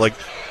 receiver. Like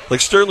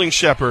Sterling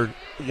Shepard,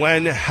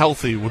 when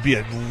healthy, would be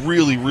a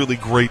really, really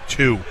great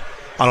 2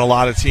 on a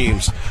lot of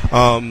teams.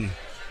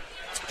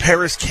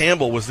 Paris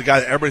Campbell was the guy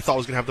that everybody thought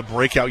was going to have the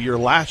breakout year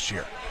last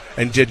year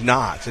and did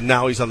not, and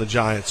now he's on the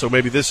Giants. So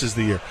maybe this is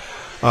the year.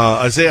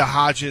 Isaiah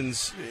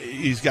Hodgins,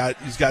 he's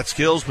got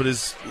skills, but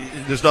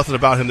there's nothing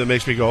about him that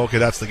makes me go, okay,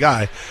 that's the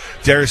guy.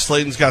 Darius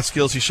Slayton's got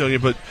skills he's shown you,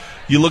 but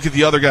you look at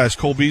the other guys.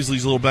 Cole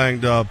Beasley's a little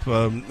banged up.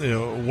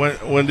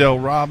 Wendell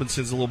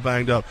Robinson's a little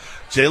banged up.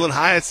 Jalen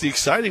Hyatt's the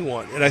exciting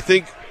one, and I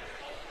think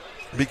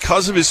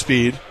because of his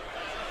speed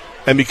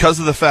and because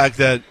of the fact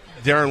that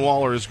Darren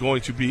Waller is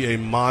going to be a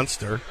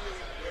monster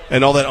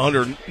and all that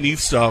underneath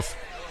stuff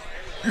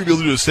you're going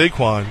to be able to do to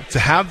Saquon, to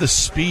have the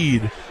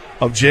speed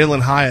of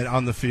Jalen Hyatt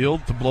on the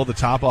field to blow the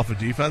top off of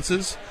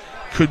defenses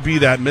could be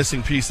that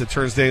missing piece that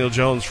turns Daniel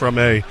Jones from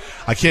I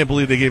can't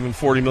believe they gave him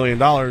 $40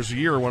 million a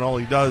year when all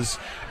he does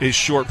is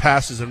short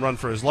passes and run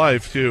for his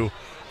life to,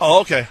 oh,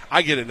 okay,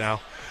 I get it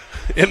now.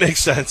 It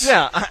makes sense.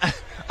 Yeah,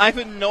 I've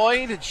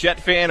annoyed Jet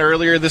fan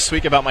earlier this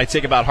week about my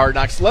take about Hard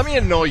Knocks. Let me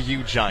annoy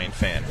you, Giant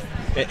fan.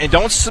 And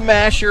don't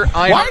smash your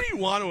eye. Why do you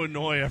want to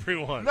annoy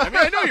everyone? I mean,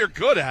 I know you're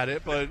good at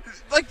it, but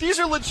these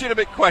are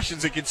legitimate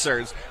questions and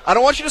concerns. I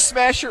don't want you to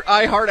smash your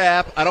iHeart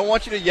app. I don't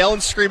want you to yell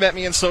and scream at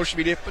me on social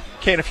media, but you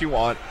can if you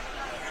want.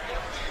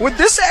 Would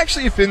this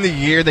actually have been the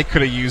year they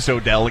could have used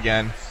Odell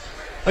again?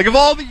 Like, of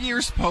all the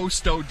years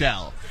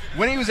post-Odell,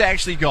 when he was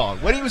actually gone,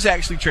 when he was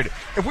actually traded,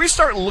 if we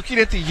start looking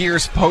at the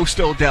years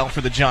post-Odell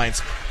for the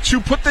Giants to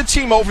put the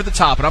team over the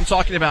top, and I'm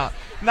talking about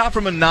not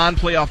from a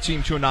non-playoff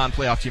team to a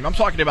non-playoff team, I'm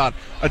talking about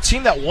a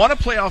team that won a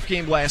playoff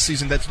game last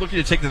season that's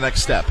looking to take the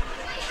next step,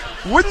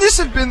 wouldn't this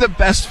have been the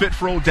best fit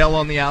for Odell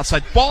on the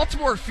outside?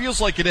 Baltimore feels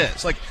like it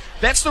is. Like,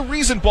 that's the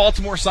reason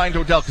Baltimore signed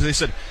Odell, because they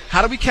said,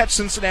 how do we catch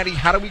Cincinnati?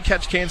 How do we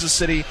catch Kansas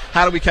City?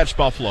 How do we catch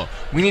Buffalo?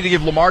 We need to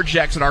give Lamar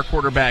Jackson, our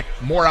quarterback,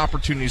 more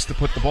opportunities to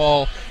put the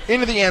ball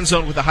into the end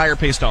zone with a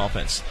higher-paced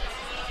offense.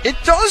 It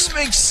does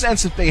make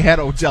sense if they had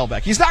Odell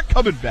back. He's not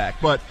coming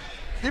back, but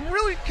it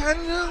really kind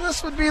of,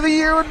 this would be the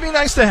year. It would be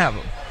nice to have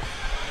him.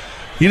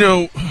 You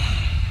know,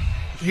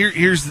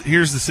 here's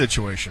the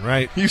situation,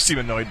 right? You seem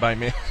annoyed by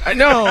me. I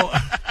know.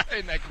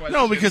 In that question.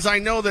 No, because I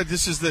know that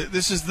this is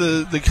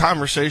the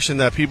conversation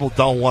that people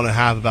don't want to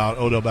have about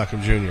Odell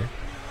Beckham Jr.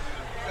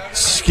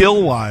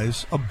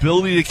 Skill-wise,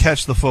 ability to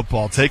catch the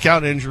football, take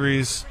out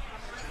injuries,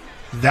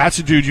 that's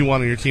a dude you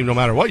want on your team no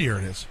matter what year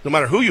it is, no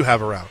matter who you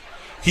have around.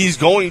 He's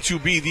going to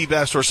be the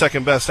best or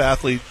second best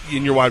athlete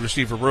in your wide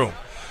receiver room.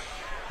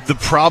 The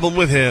problem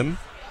with him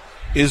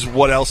is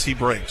what else he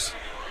brings.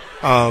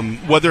 Even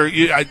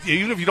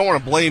if you don't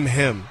want to blame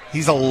him,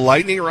 he's a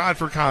lightning rod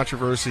for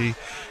controversy.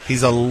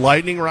 He's a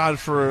lightning rod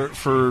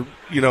for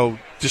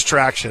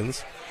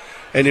distractions.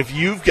 And if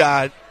you've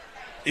got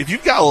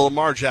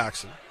Lamar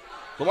Jackson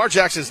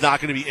is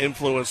not going to be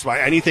influenced by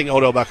anything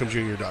Odell Beckham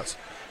Jr. does.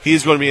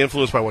 He's going to be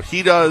influenced by what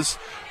he does,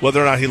 whether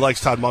or not he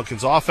likes Todd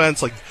Monken's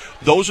offense. Like,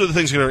 those are the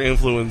things that are going to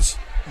influence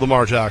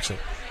Lamar Jackson.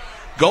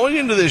 Going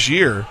into this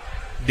year,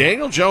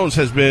 Daniel Jones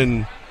has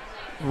been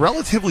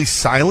relatively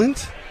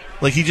silent.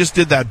 Like, he just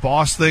did that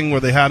Boss thing where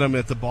they had him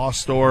at the Boss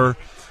store,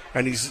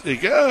 and he's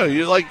like, "Yeah,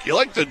 you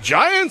like the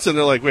Giants?" And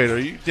they're like, "Wait, are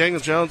you Daniel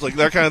Jones?" Like,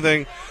 that kind of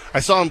thing. I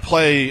saw him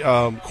play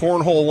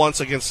cornhole once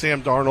against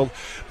Sam Darnold,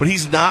 but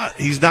he's not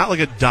like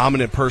a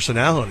dominant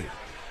personality.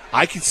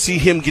 I could see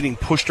him getting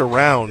pushed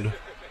around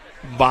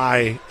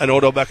by an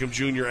Odell Beckham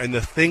Jr. and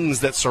the things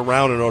that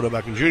surround an Odell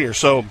Beckham Jr.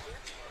 So,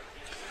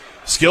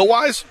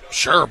 skill-wise,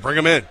 sure, bring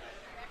him in.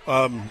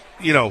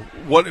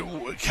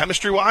 What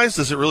chemistry-wise,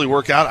 does it really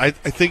work out? I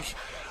think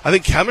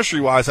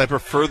chemistry-wise, I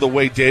prefer the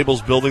way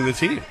Dable's building the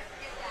team.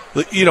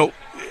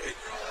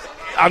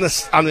 On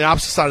the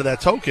opposite side of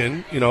that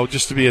token,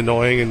 just to be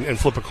annoying and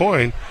flip a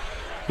coin,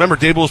 remember,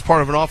 Dable was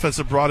part of an offense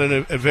that brought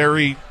in a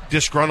very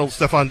disgruntled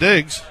Stephon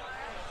Diggs,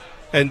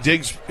 and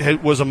Diggs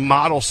was a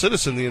model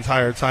citizen the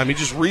entire time. He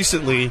just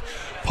recently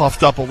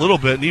puffed up a little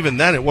bit, and even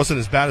then it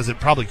wasn't as bad as it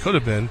probably could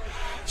have been.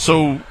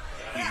 So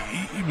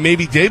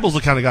maybe Dable's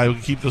the kind of guy who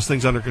can keep those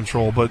things under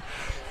control, but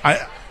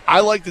I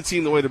like the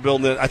team the way they're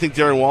building it. I think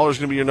Darren Waller's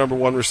going to be your number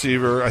one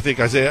receiver. I think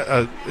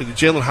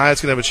Jalen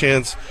Hyatt's going to have a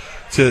chance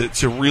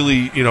to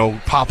really,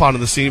 pop onto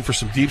the scene for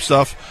some deep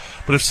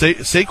stuff. But if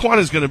Saquon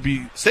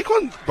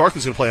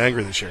Barkley's going to play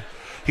angry this year.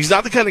 He's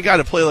not the kind of guy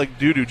to play like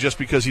doo-doo just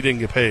because he didn't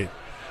get paid.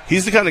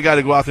 He's the kind of guy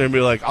to go out there and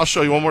be like, I'll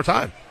show you one more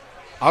time.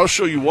 I'll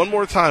show you one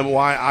more time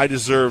why I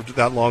deserved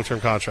that long-term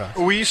contract.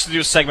 We used to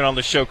do a segment on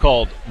the show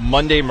called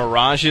Monday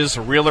Mirages,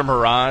 Real or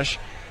Mirage.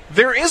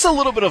 There is a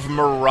little bit of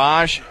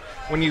mirage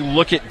when you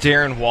look at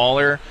Darren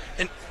Waller.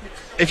 And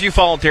if you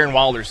follow Darren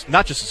Waller's,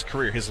 not just his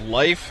career, his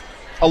life,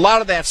 a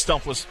lot of that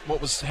stuff was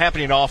what was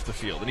happening off the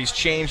field. And he's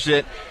changed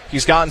it.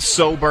 He's gotten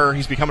sober.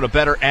 He's becoming a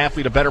better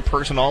athlete, a better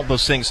person, all of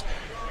those things.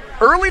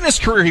 Early in his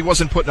career, he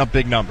wasn't putting up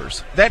big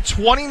numbers. That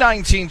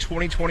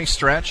 2019-2020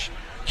 stretch,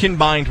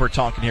 combined, we're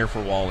talking here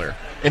for Waller.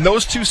 In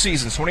those 2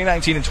 seasons,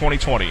 2019 and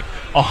 2020,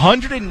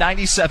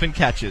 197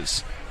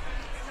 catches,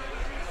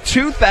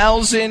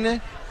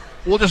 2,000,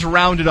 we'll just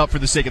round it up for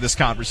the sake of this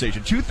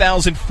conversation,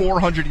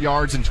 2,400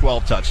 yards and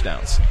 12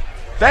 touchdowns.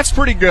 That's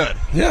pretty good.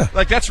 Yeah.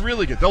 Like, that's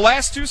really good. The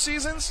last 2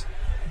 seasons,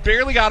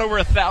 barely got over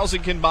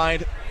 1,000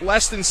 combined,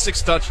 less than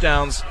 6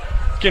 touchdowns,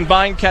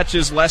 combined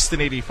catches less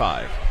than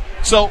 85.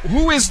 So,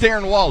 who is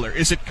Darren Waller?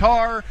 Is it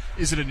Carr?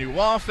 Is it a new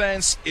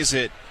offense? Is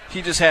it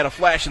he just had a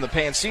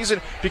flash-in-the-pan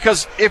season?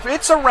 Because if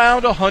it's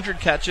around 100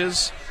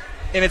 catches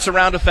and it's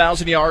around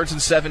 1,000 yards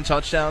and 7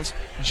 touchdowns,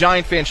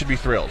 Giant fans should be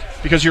thrilled.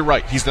 Because you're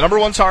right. He's the number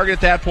one target at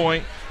that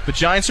point. The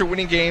Giants are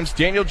winning games.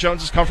 Daniel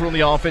Jones is comfortable in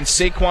the offense.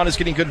 Saquon is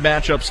getting good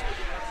matchups.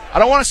 I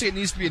don't want to say it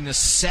needs to be a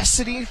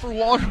necessity for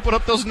Waller to put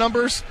up those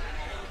numbers,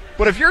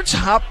 but if your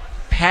top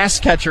pass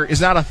catcher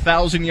is not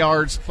 1,000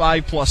 yards,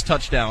 5+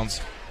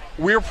 touchdowns,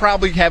 we're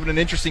probably having an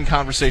interesting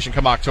conversation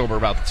come October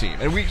about the team,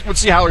 and we would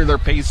see how they're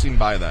pacing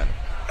by then.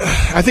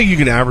 I think you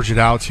can average it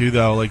out too,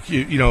 though. Like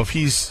you know, if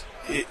he's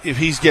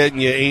getting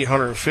you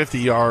 850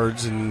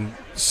 yards and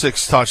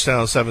 6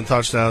 touchdowns, 7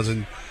 touchdowns,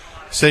 and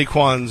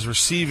Saquon's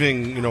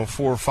receiving 400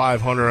 or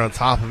 500 on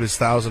top of his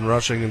 1,000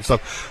 rushing and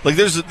stuff. Like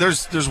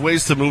there's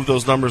ways to move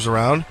those numbers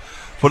around.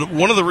 But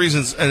one of the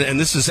reasons, and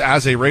this is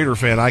as a Raider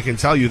fan, I can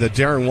tell you that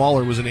Darren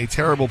Waller was in a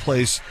terrible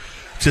place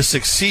to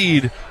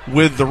succeed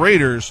with the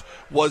Raiders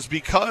was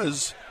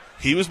because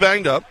he was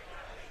banged up,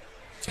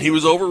 he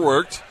was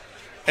overworked,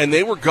 and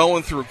they were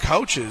going through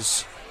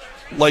coaches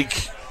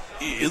like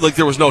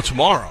there was no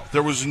tomorrow.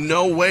 There was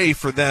no way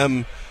for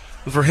him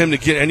to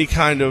get any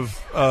kind of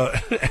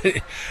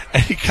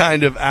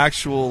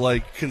actual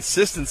like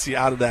consistency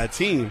out of that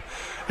team.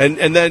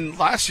 And then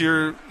last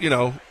year,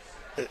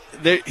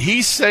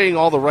 he's saying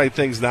all the right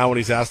things now when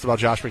he's asked about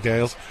Josh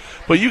McDaniels,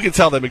 but you can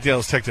tell that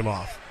McDaniels ticked him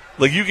off.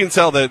 Like you can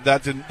tell that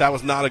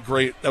was not a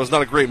great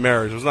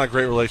marriage. It was not a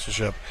great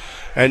relationship,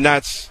 and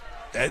that's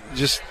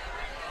just.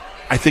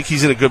 I think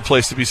he's in a good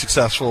place to be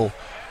successful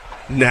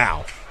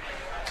now.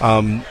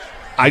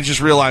 I just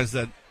realized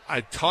that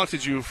I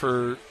taunted you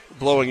for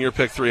blowing your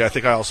pick 3. I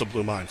think I also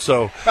blew mine.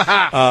 So,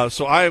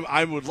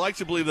 I would like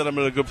to believe that I'm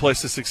in a good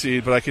place to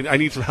succeed, but I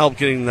need some help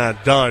getting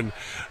that done.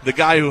 The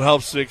guy who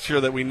helps make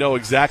sure that we know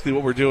exactly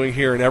what we're doing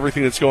here and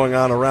everything that's going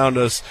on around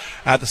us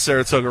at the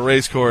Saratoga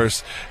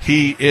Racecourse,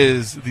 he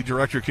is the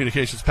Director of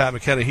Communications, Pat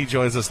McKenna. He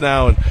joins us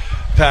now. And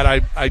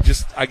Pat,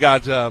 I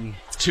got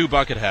 2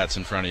 bucket hats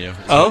in front of you.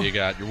 What you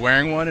got. You're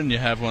wearing one and you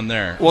have one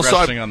there. Well,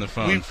 resting on the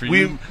phone.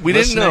 We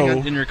didn't know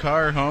in your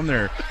car or home.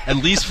 There are at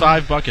least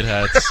 5 bucket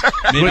hats,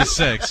 maybe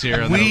 6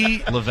 here on the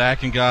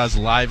Levac and Gaz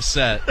live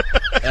set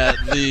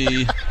at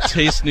the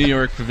Taste New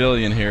York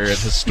Pavilion here at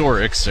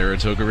historic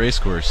Saratoga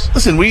Racecourse.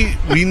 Listen, we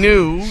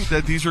knew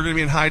that these were going to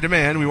be in high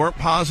demand. We weren't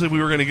positive we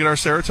were going to get our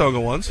Saratoga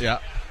ones. Yeah.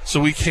 So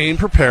we came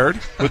prepared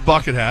with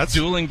bucket hats.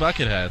 Dueling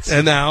bucket hats.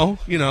 And now,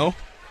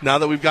 now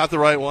that we've got the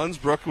right ones,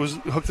 Brooke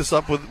hooked us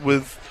up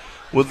with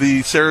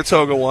the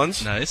Saratoga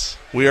ones. Nice.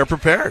 We are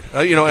prepared.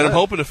 And I'm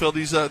hoping to fill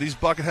these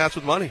bucket hats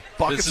with money.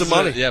 Buckets of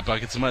money.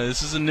 Buckets of money.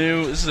 This is a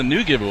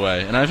new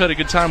giveaway, and I've had a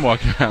good time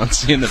walking around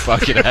seeing the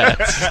bucket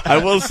hats.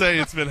 I will say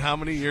it's been how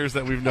many years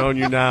that we've known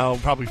you now?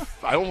 Probably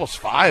almost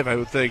 5, I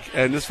would think.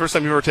 And this is the first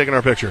time you've ever taken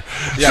our picture.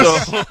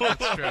 Yes. So,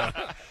 that's true.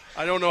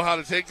 I don't know how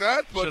to take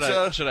that,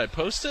 but should I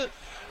post it?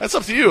 That's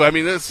up to you. I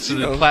mean, that's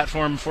the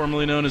platform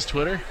formerly known as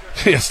Twitter.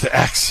 Yes, the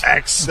X.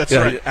 That's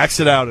right. X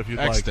it out if you'd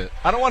X'd like. It.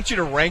 I don't want you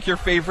to rank your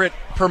favorite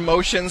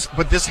promotions,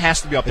 but this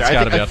has to be up there. It's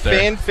got to be up there.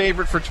 Fan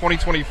favorite for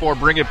 2024.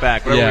 Bring it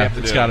back. Whatever we have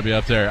to do. It's got to be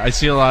up there. I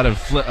see a lot of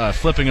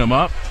flipping them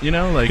up.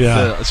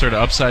 The sort of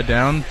upside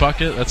down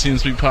bucket. That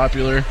seems to be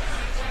popular.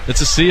 It's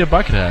a sea of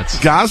bucket hats.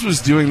 Gaz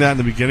was doing that in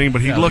the beginning,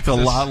 but he looked a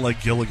lot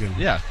like Gilligan.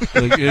 Yeah.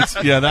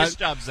 Nice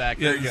job, Zach.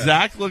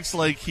 Zach looks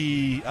like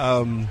he's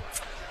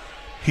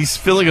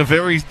feeling a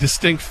very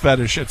distinct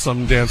fetish at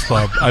some dance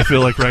club, I feel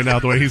like right now,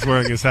 the way he's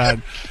wearing his hat.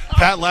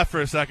 Pat left for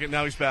a second.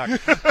 Now he's back.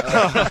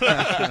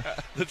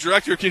 The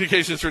Director of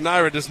Communications for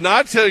NYRA does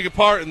not take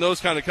part in those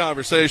kind of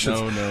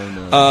conversations.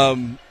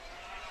 No.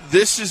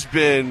 This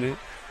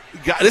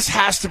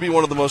has to be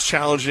one of the most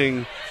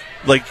challenging,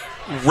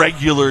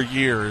 regular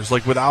years,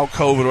 without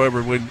COVID or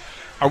whatever. When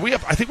are we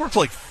up? I think we're up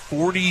to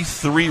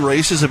 43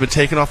 races have been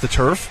taken off the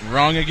turf.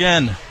 Wrong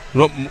again.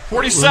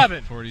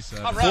 47.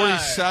 47. All right.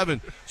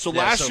 47. So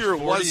last year it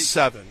was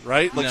 7,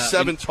 right?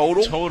 7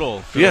 total? Total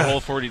for the whole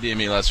 40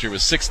 DME last year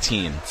was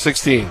 16.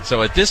 16.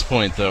 So at this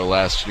point, though,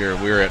 last year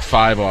we were at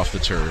 5 off the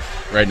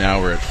turf. Right now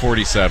we're at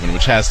 47,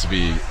 which has to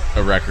be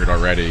a record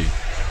already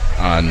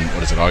on,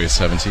 August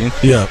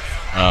 17th? Yeah.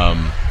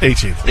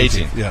 18th.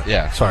 18th.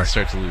 Yeah. Sorry. I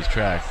start to lose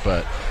track.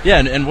 But, yeah,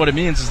 and what it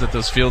means is that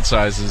those field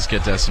sizes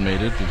get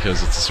decimated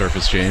because it's a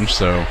surface change.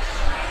 So,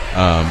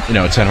 a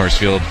 10-horse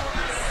field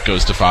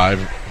goes to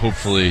 5,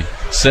 hopefully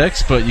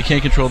 6, but you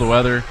can't control the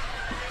weather.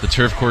 The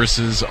turf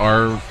courses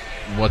are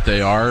what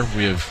they are.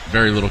 We have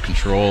very little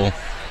control.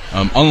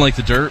 Unlike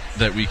the dirt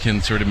that we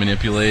can sort of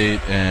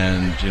manipulate,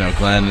 and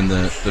Glenn and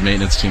the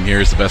maintenance team here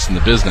is the best in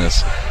the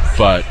business,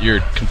 but you're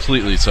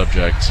completely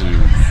subject to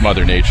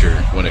Mother Nature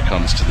when it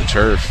comes to the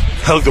turf.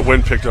 I think the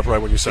wind picked up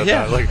right when you said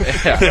that.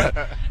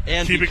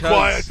 And keep it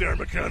quiet there,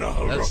 McKenna.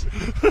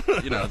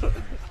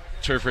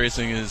 Turf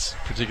racing is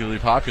particularly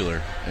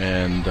popular,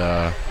 and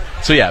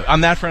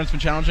on that front it's been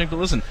challenging. But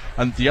listen,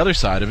 on the other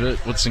side of it,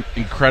 what's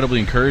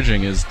incredibly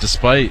encouraging is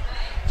despite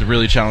the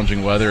really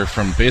challenging weather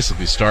from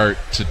basically start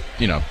to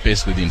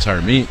basically the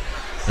entire meet,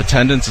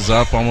 attendance is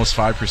up almost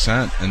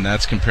 5%, and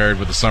that's compared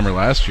with the summer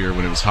last year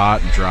when it was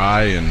hot and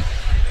dry, and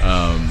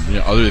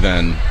other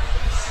than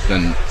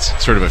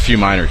sort of a few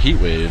minor heat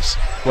waves,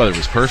 weather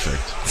was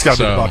perfect. It's got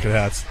to be the bucket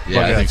hats.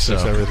 Yeah, I think so.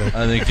 Everything.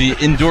 I think the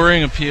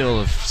enduring appeal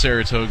of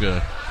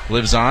Saratoga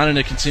lives on, and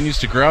it continues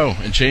to grow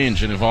and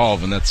change and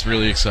evolve, and that's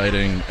really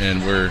exciting.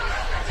 And we're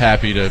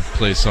happy to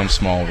play some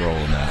small role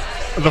in that.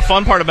 The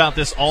fun part about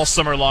this all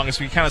summer long is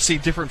we kind of see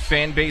different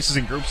fan bases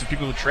and groups of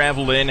people who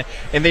travel in,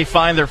 and they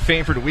find their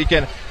favorite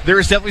weekend. There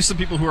is definitely some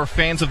people who are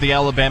fans of the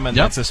Alabama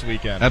Nets this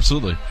weekend.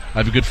 Absolutely. I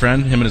have a good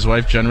friend. Him and his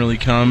wife generally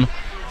come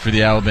for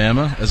the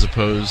Alabama as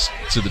opposed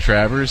to the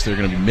Travers. They're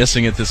going to be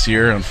missing it this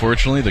year,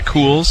 unfortunately. The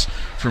Cools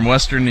from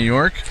Western New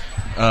York.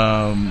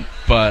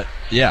 But,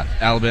 yeah,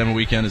 Alabama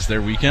weekend is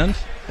their weekend.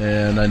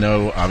 And I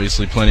know,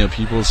 obviously, plenty of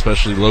people,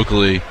 especially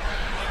locally,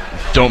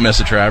 don't miss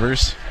a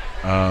Travers.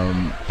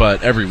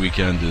 But every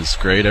weekend is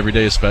great. Every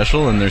day is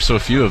special, and there's so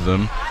few of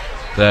them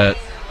that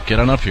get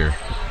on up here.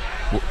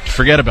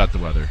 Forget about the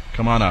weather.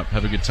 Come on up.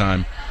 Have a good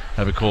time.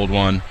 Have a cold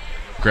one.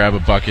 Grab a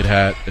bucket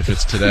hat if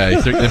it's today.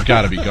 They've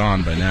got to be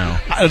gone by now.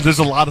 There's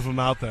a lot of them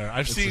out there.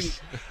 I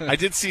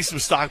did see some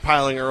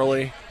stockpiling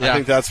early. Yeah. I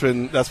think that's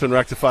been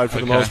rectified for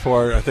the most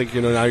part. I think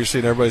now you're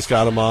seeing everybody's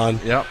got them on.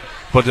 Yep.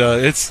 But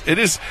it's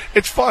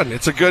fun.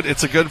 It's a good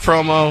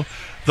promo.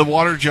 The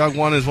water jug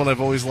one is one I've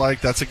always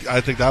liked. I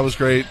think that was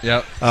great.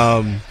 Yep.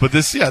 But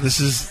this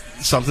is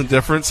something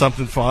different,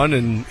 something fun,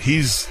 and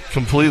he's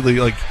completely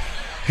like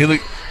he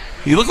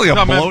looked like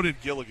a bloated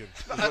Gilligan.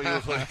 I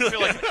feel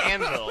like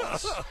an anvil.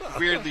 It's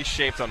weirdly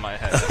shaped on my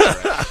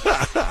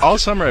head. All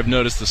summer I've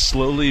noticed the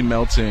slowly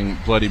melting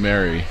Bloody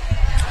Mary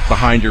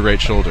behind your right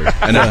shoulder,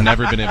 and I've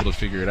never been able to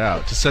figure it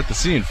out. To set the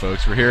scene,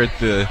 folks, we're here at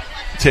the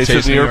Taste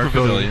of New York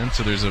Pavilion.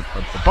 So there's a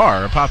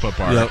bar, a pop-up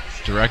bar,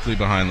 directly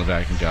behind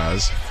Levac and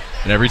Gaz.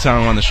 And every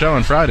time I'm on the show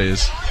on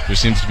Fridays, there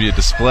seems to be a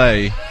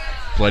display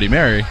Bloody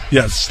Mary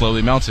that's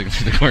slowly melting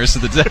through the course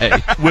of the day.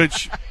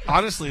 Which,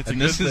 honestly, it's a good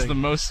thing. And this is the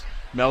most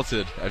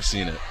melted I've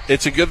seen it.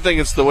 It's a good thing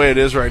it's the way it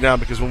is right now,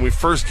 because when we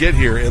first get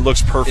here, it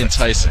looks perfect.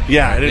 Enticing.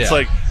 Yeah, and it's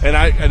like, and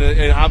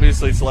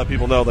obviously to let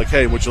people know, like,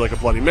 hey, would you like a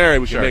Bloody Mary?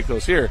 We can make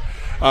those here.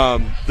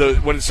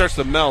 When it starts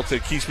to melt,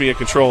 it keeps me in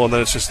control, and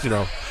then it's just,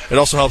 it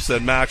also helps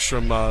that Max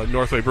from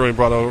Northway Brewing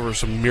brought over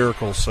some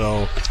miracles.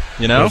 So,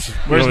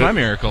 where's my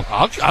miracle?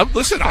 I'll call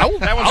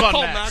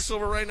Max. Max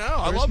over right now.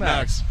 I love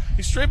Max.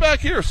 He's straight back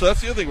here, so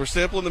that's the other thing. We're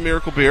sampling the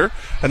Miracle beer,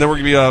 and then we're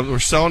gonna be we're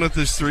selling it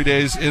these 3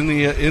 days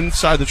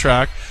inside the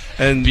track,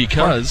 and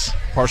because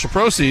partial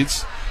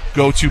proceeds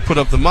go to put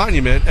up the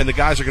monument, and the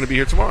guys are going to be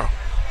here tomorrow.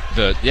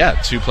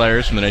 Two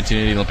players from the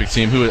 1980 Olympic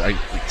team who I've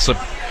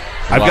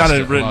got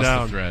it written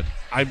down. Thread.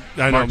 I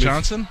know. Mark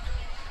Johnson?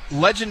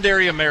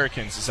 Legendary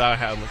Americans is how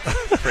I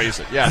phrase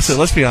it. Yes. So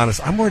let's be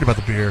honest. I'm worried about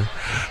the beer.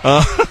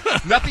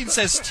 Nothing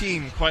says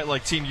team quite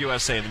like Team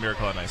USA and the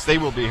Miracle on Ice. They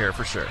will be here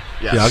for sure.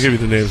 Yes. Yeah, I'll give you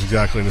the names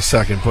exactly in a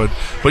second. But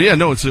yeah,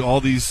 no, it's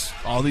all these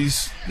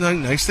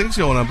nice things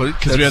going on. But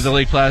because we have the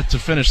Lake Placid to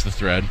finish the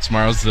thread.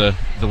 Tomorrow's the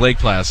Lake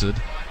Placid.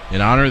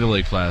 In honor of the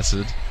Lake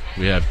Placid,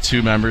 we have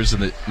two members of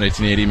the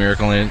 1980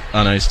 Miracle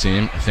on Ice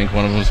team. I think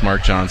one of them was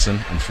Mark Johnson.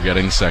 I'm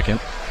forgetting the second.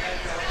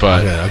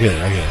 But I get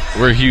it.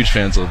 We're huge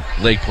fans of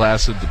Lake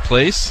Placid, the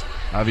place.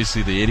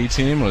 Obviously, the 80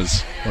 team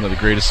was one of the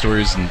greatest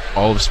stories in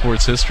all of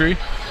sports history.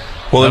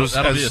 Well,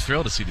 that'll be a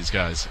thrill to see these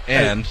guys.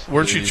 And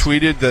weren't you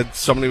tweeted that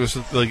somebody was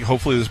like,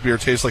 hopefully this beer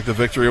tastes like the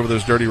victory over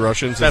those dirty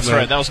Russians? That's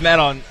right. That was Matt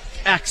on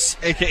X,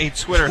 a.k.a.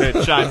 Twitter,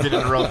 had chimed in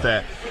and wrote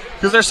that.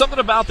 Because there's something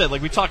about that.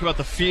 Like, we talk about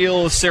the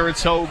feel of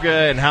Saratoga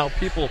and how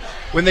people,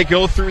 when they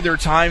go through their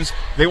times,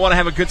 they want to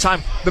have a good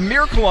time. The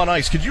Miracle on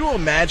Ice, could you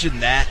imagine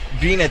that,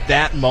 being at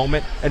that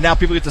moment, and now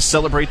people get to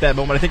celebrate that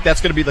moment? I think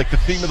that's going to be like the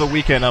theme of the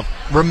weekend of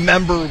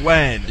remember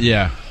when.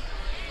 Yeah.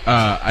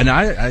 And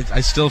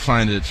I still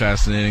find it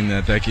fascinating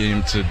that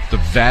game, to the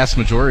vast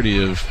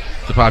majority of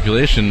the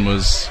population,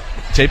 was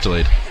tape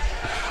delayed.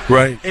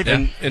 Right,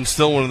 and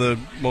still one of the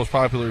most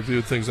popular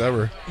viewed things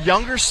ever.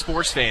 Younger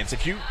sports fans,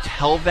 if you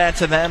tell that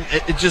to them,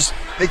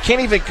 they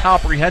can't even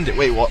comprehend it.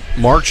 Wait, what?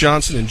 Mark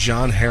Johnson and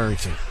John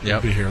Harrington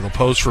will be here. They'll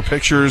pose for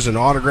pictures and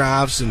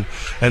autographs and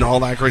all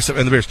that great stuff.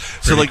 And the Bears.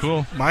 So, like,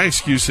 cool. My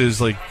excuse is,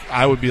 like,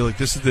 I would be like,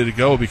 this is the way to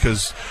go,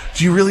 because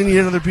do you really need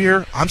another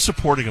beer? I'm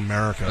supporting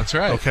America. That's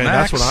right. Okay,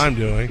 Max. that's what I'm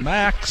doing.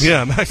 Max.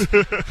 Yeah, Max.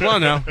 Come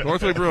on now,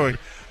 Northway Brewing.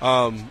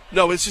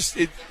 No, it's just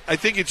I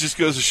think it just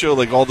goes to show,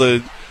 like,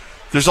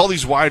 there's all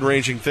these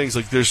wide-ranging things.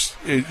 Like,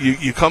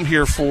 you come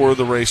here for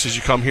the races,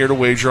 you come here to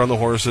wager on the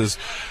horses,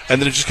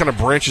 and then it just kind of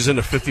branches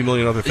into 50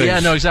 million other things.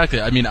 Yeah, no,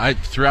 exactly. I mean,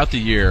 throughout the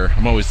year,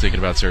 I'm always thinking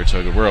about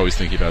Saratoga. We're always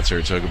thinking about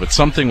Saratoga, but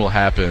something will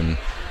happen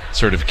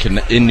sort of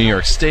in New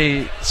York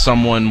State.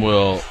 Someone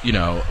will,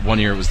 one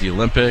year it was the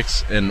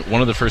Olympics, and one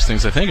of the first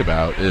things I think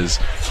about is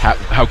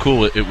how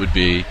cool it would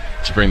be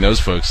to bring those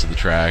folks to the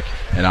track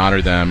and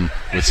honor them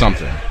with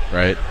something,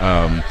 right?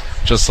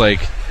 Just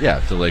like,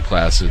 the Lake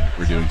Placid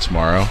we're doing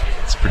tomorrow.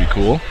 It's pretty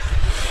cool.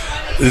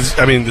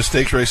 The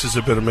stakes races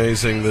have been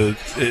amazing.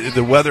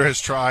 The weather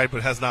has tried,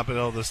 but has not been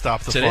able to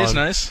stop the Today's fun.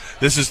 nice.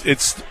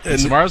 And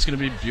tomorrow's going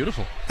to be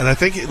beautiful. And I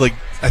think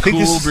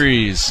cool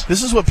breeze.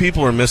 This is what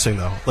people are missing,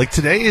 though. Like,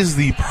 today is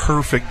the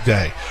perfect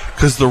day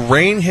because the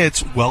rain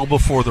hits well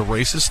before the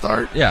races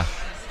start. Yeah.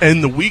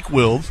 And the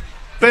weak-willed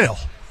fail.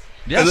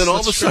 Yes, and then all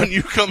of a that's sudden true.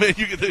 you come in,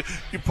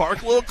 you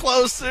park a little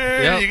closer,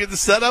 Yep. you get to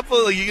set up,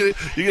 you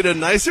get a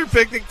nicer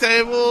picnic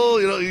table,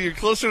 you're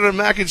closer to a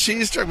mac and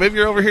cheese truck. Maybe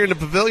you're over here in the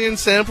pavilion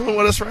sampling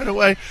with us right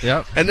away.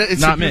 Yep. And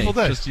it's Not a beautiful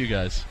me, day. just you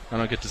guys. I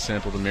don't get to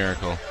sample the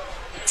miracle.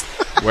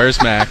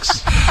 Where's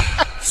Max?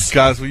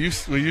 Guys, will you?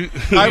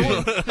 I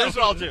will. Here's what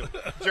I'll do.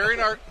 During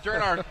our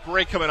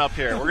break coming up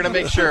here, we're going to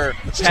make sure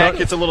Pat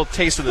gets a little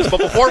taste of this. But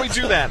before we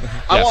do that,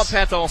 I want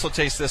Pat to also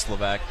taste this,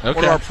 Levac. Okay.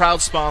 One of our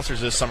proud sponsors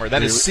this summer.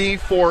 That is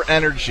C4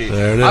 Energy.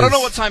 There it I don't is. know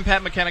what time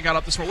Pat McKenna got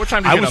up this morning. What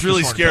time did you I get was up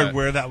really this morning, scared Pat?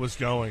 where that was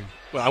going.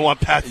 Well, I want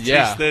Pat to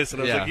taste this,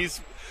 and I was like, he's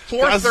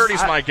 4:30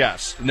 is my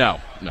guess. No,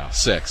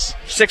 6.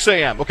 6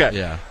 a.m. Okay.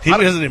 Yeah. He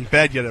isn't in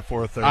bed yet at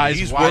 4:30. Eyes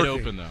He's wide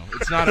working. open, though.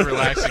 It's not a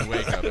relaxing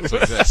wake-up. It's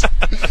like this.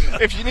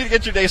 If you need to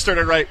get your day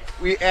started right,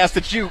 we ask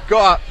that you go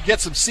out,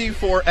 get some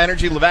C4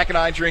 Energy. Levac and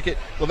I drink it.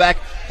 Levac,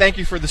 thank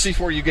you for the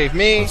C4 you gave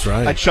me. That's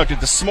right. I chugged it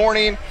this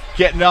morning,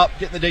 getting up,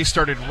 getting the day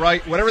started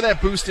right. Whatever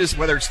that boost is,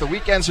 whether it's the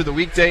weekends or the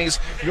weekdays,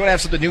 you want to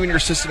have something new in your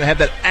system and have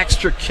that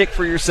extra kick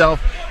for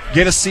yourself,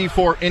 get a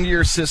C4 into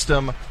your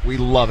system. We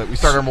love it. We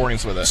start our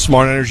mornings with it.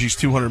 Smart Energy's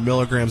 200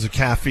 milligrams of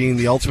caffeine.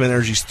 The Ultimate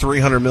Energy's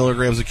 300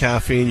 milligrams of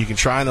caffeine. You can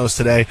try those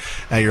today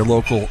at your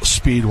local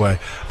Speedway.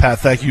 Pat,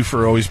 thank you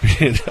for always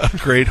being a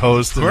great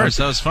host. Of course,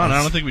 that was fun.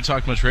 I don't think we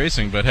talked much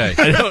racing, but hey.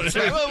 I know. It's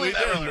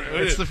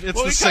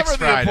the we sixth covered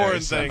Friday. the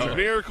important so- things.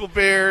 Miracle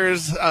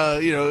Bears,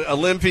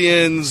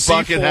 Olympians, C4,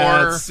 bucket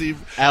hats.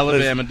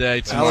 Alabama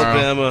Day tomorrow.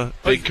 Alabama.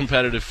 Big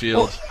competitive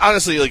field. Well,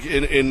 honestly,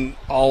 in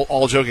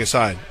all joking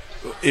aside,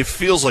 it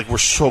feels like we're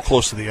so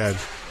close to the end.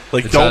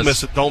 Like, It don't does.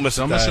 miss it. Don't miss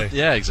it.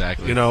 Yeah,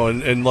 exactly.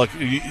 And look,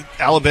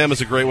 Alabama's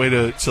a great way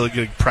to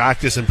get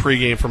practice and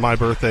pregame for my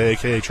birthday,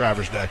 a.k.a.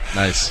 Travers Day.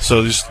 Nice.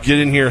 So just get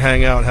in here,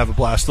 hang out, and have a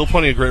blast. Still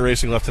plenty of great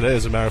racing left today,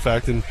 as a matter of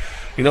fact. And,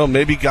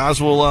 maybe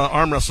Gaz will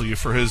arm wrestle you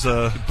for his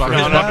Bucket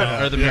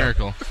hat. or the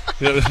miracle.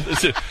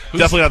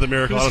 Definitely not the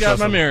miracle. Who's I don't got trust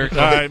my him. miracle?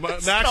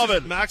 All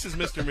right, Max is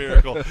Mr.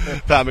 Miracle.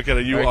 Pat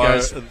McKenna, you All right, are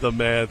guys. the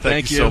man. Thank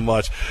Thank you so you.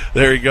 much.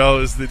 There he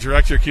goes, the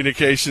director of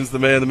communications, the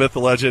man, the myth, the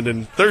legend,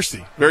 and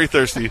thirsty, very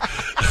thirsty.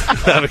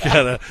 Pat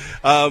McKenna.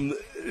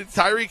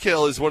 Tyreek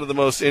Hill is one of the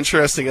most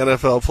interesting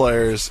NFL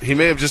players. He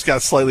may have just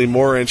got slightly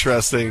more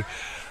interesting.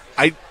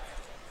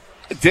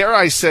 Dare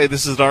I say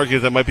this is an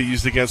argument that might be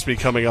used against me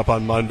coming up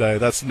on Monday.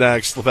 That's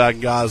next. Levac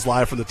and Gaz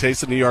live from the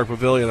Taste of New York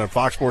Pavilion on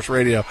Fox Sports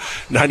Radio,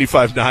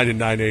 95.9 and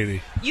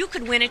 980. You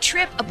could win a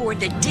trip aboard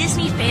the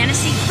Disney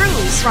Fantasy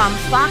Cruise from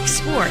Fox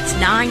Sports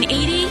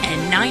 980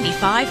 and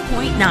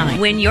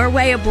 95.9. Win your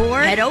way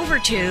aboard, head over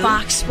to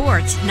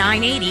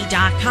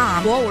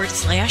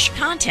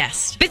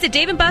foxsports980.com/contest. Visit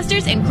Dave &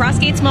 Buster's in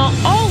Crossgates Mall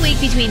all week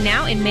between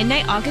now and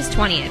midnight August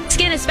 20th.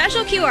 Scan a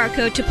special QR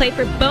code to play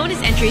for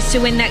bonus entries to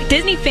win that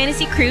Disney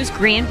Fantasy Cruise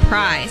grand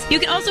prize. You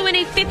can also win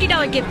a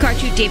 $50 gift card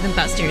to Dave &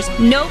 Buster's.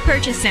 No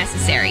purchase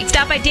necessary.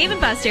 Stop by Dave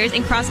 & Buster's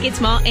in Crossgates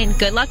Mall and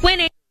good luck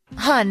winning.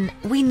 Hun,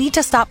 we need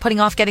to stop putting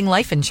off getting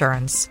life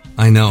insurance.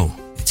 I know.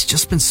 It's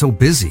just been so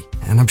busy,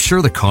 and I'm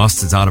sure the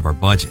cost is out of our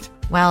budget.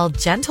 Well,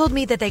 Jen told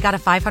me that they got a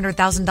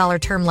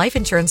 $500,000 term life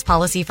insurance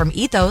policy from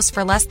Ethos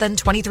for less than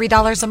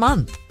 $23 a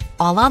month.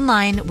 All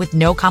online with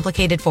no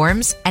complicated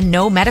forms and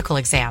no medical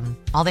exam.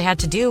 All they had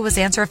to do was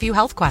answer a few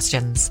health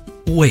questions.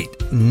 Wait,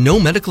 no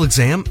medical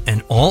exam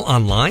and all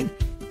online?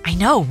 I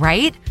know,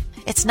 right?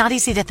 It's not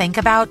easy to think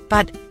about,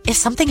 but if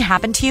something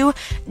happened to you,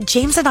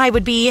 James and I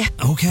would be...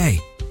 Okay,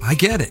 I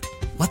get it.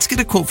 Let's get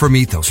a quote from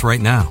Ethos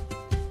right now.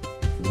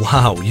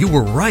 Wow, you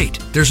were right.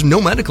 There's no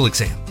medical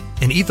exam.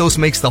 And Ethos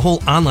makes the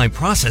whole online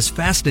process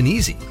fast and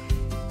easy.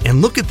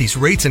 And look at these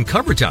rates and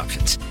coverage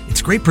options.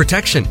 It's great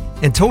protection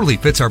and totally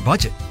fits our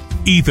budget.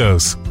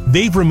 Ethos.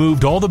 They've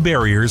removed all the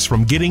barriers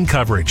from getting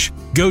coverage.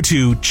 Go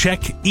to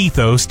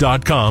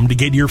checkethos.com to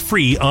get your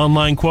free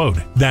online quote.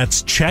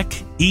 That's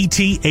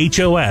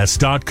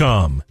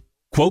checkethos.com.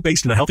 Quote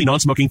based on a healthy,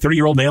 non-smoking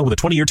 30-year-old male with a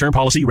 20-year term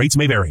policy. Rates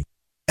may vary.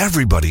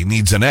 Everybody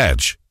needs an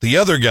edge. The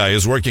other guy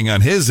is working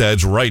on his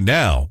edge right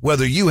now,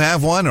 whether you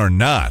have one or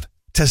not.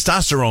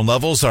 Testosterone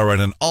levels are at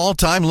an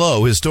all-time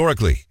low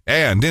historically,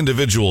 and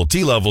individual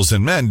T levels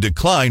in men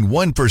decline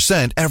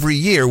 1% every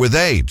year with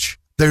age.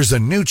 There's a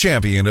new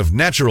champion of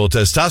natural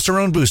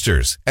testosterone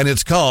boosters, and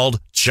it's called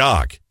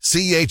CHOQ,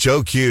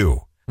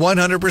 C-H-O-Q.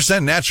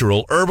 100%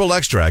 natural herbal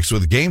extracts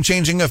with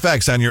game-changing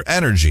effects on your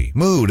energy,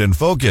 mood, and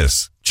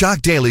focus.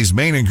 CHOQ Daily's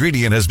main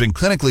ingredient has been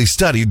clinically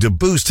studied to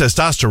boost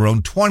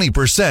testosterone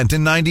 20%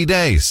 in 90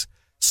 days.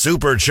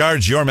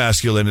 Supercharge your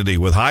masculinity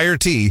with higher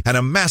T and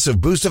a massive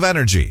boost of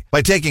energy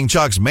by taking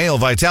CHOQ's Male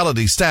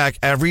Vitality Stack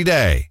every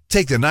day.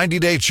 Take the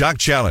 90-day CHOQ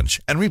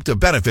Challenge and reap the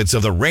benefits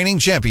of the reigning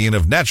champion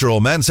of natural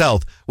men's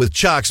health with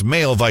CHOQ's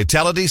Male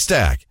Vitality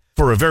Stack.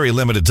 For a very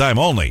limited time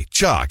only,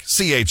 CHOQ,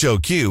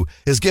 C-H-O-Q,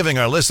 is giving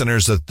our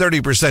listeners a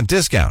 30%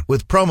 discount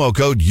with promo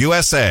code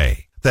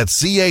USA.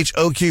 That's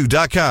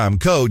CHOQ.com,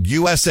 code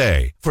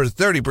USA, for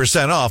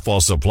 30% off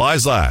while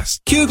supplies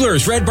last.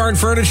 Kugler's Red Barn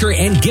Furniture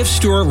and Gift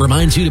Store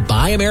reminds you to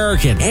buy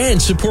American and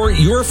support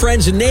your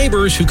friends and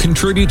neighbors who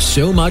contribute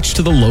so much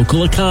to the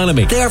local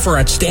economy. They offer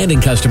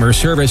outstanding customer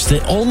service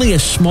that only a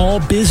small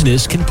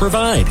business can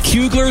provide.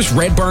 Kugler's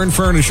Red Barn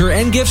Furniture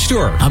and Gift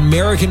Store.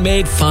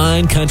 American-made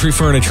fine country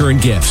furniture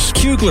and gifts.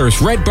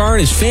 Kugler's Red Barn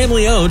is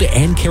family-owned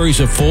and carries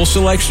a full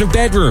selection of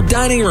bedroom,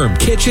 dining room,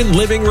 kitchen,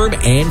 living room,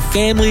 and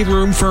family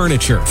room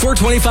furniture.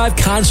 425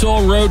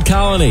 Console Road,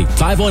 Colony.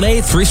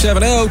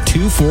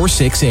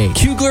 518-370-2468.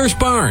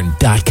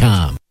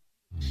 KuglersBarn.com.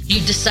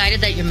 You've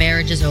decided that your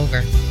marriage is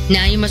over.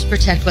 Now you must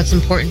protect what's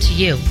important to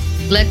you.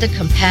 Let the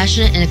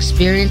compassionate and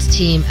experienced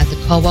team at the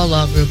Caldwell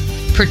Law Group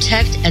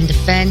protect and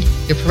defend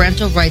your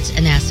parental rights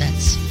and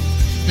assets.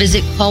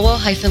 Visit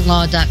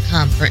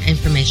Caldwell-Law.com for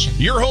information.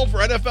 Your home for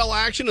NFL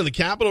action in the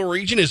Capital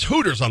Region is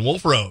Hooters on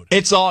Wolf Road.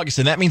 It's August,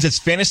 and that means it's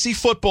fantasy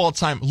football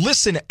time.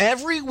 Listen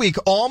every week,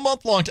 all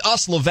month long, to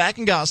us, Levac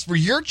and Goss, for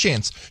your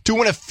chance to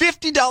win a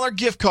 $50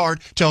 gift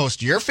card to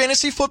host your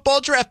fantasy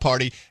football draft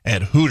party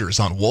at Hooters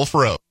on Wolf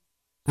Road.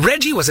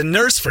 Reggie was a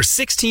nurse for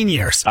 16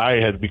 years. I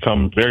had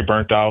become very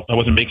burnt out. I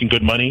wasn't making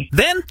good money.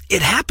 Then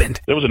it happened.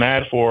 There was an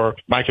ad for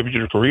My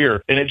Computer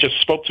Career, and it just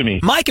spoke to me.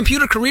 My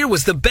Computer Career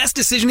was the best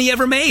decision he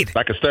ever made.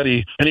 I could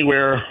study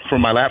anywhere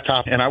from my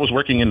laptop, and I was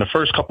working in the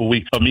first couple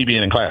weeks of me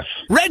being in class.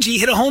 Reggie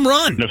hit a home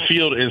run. The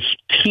field is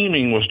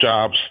teeming with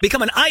jobs.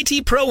 Become an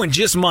IT pro in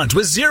just months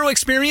with zero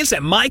experience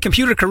at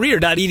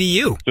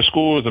mycomputercareer.edu. The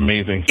school is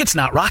amazing. It's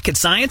not rocket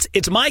science.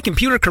 It's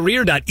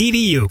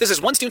mycomputercareer.edu. This is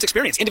one student's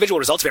experience. Individual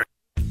results vary.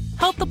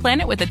 Help the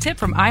planet with a tip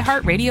from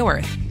iHeartRadio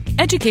Earth.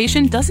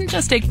 Education doesn't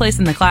just take place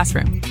in the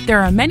classroom. There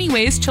are many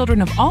ways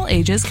children of all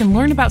ages can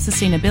learn about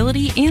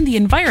sustainability and the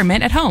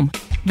environment at home.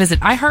 Visit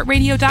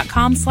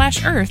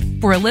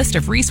iHeartRadio.com/Earth for a list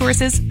of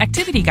resources,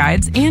 activity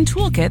guides, and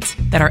toolkits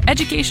that are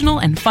educational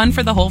and fun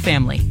for the whole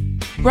family.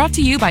 Brought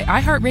to you by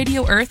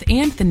iHeartRadio Earth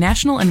and the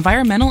National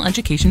Environmental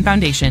Education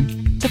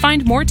Foundation. To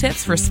find more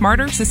tips for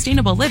smarter,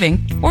 sustainable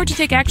living, or to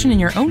take action in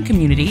your own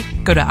community,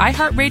 go to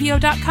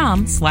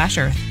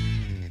iHeartRadio.com/Earth.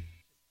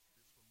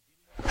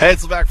 Hey,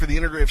 it's back for the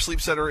Integrative Sleep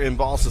Center in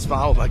Ballston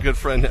Spa with my good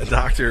friend,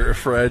 Dr.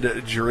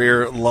 Fred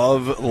Dreer.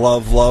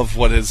 Love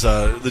what is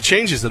the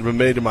changes that have been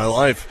made in my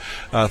life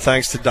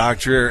thanks to Dr.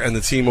 Dreer and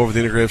the team over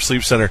the Integrative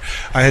Sleep Center.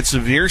 I had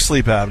severe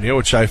sleep apnea,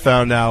 which I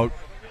found out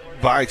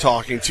by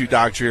talking to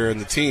Dr. Dreer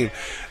and the team.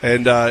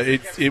 And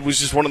it was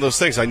just one of those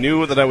things. I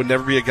knew that I would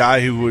never be a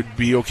guy who would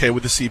be okay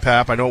with the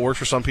CPAP. I know it works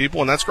for some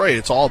people, and that's great.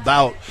 It's all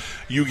about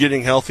you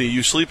getting healthy,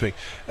 you sleeping.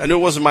 I knew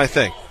it wasn't my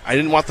thing. I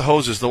didn't want the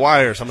hoses, the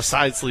wires. I'm a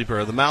side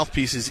sleeper. The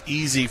mouthpiece is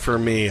easy for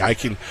me. It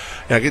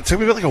took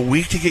me about like a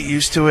week to get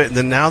used to it, and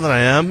then now that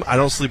I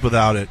don't sleep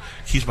without it.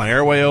 Keeps my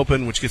airway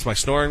open, which gets my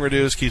snoring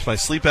reduced, keeps my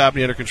sleep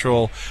apnea under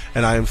control,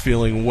 and I am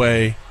feeling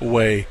way,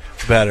 way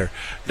better.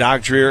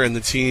 Doc Dreer and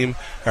the team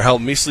are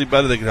helping me sleep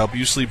better. They can help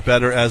you sleep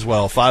better as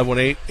well.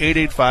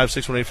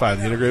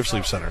 518-885-6185, the Integrative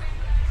Sleep Center.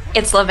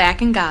 It's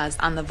Levac and Gaz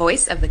on the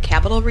voice of the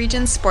Capital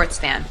Region Sports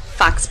Fan,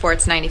 Fox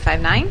Sports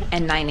 95.9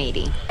 and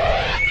 980.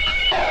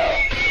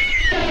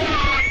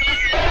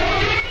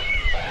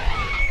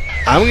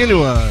 I'm going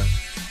to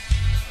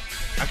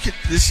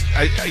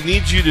I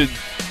need you to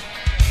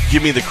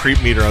give me the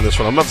creep meter on this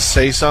one. I'm about to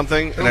say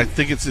something, and I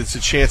think it's a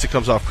chance it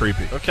comes off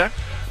creepy. Okay.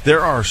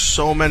 There are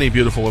so many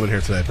beautiful women here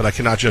today, but I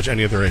cannot judge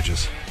any of their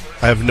ages.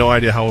 I have no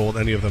idea how old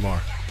any of them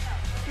are.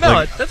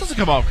 No, that doesn't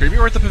come off creepy.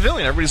 We're at the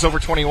pavilion. Everybody's over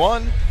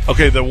 21.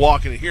 Okay, they're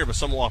walking in here, but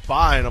someone walk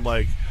by, and I'm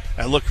like,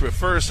 I look at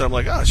first, and I'm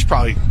like, oh, she's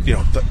probably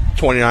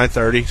 29,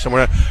 30,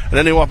 somewhere. And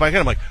then they walk back in.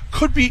 I'm like,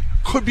 could be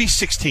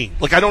 16.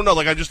 Like I don't know.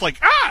 Like I just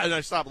and I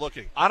stop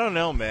looking. I don't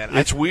know, man.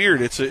 It's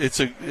weird.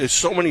 It's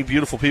so many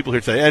beautiful people here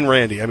today, and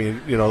Randy. I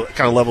mean,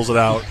 kind of levels it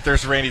out.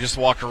 There's Randy just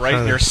walked right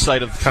in their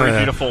sight of three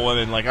beautiful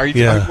women. Like,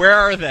 where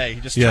are they?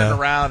 He just turned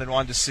around and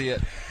wanted to see it.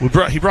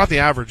 He brought the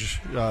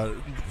average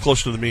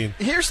closer to the mean.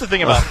 Here's the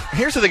thing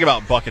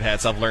about bucket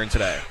hats I've learned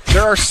today.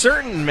 There are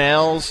certain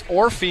males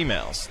or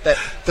females that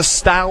the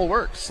style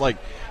works. Like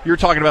you were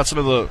talking about some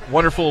of the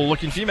wonderful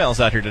looking females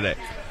out here today.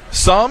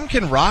 Some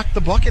can rock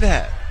the bucket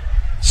hat.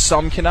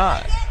 Some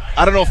cannot.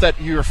 I don't know if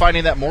you're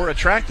finding that more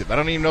attractive. I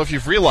don't even know if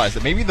you've realized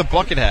that maybe the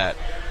bucket hat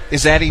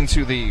is adding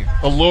to the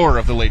allure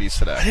of the ladies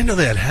today. I didn't know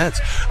they had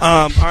heads.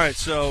 All right,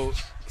 so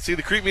see,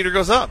 the creep meter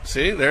goes up.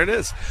 See, there it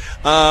is.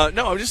 No,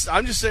 I'm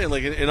just saying,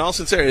 like, in all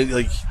sincerity,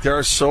 like, there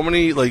are so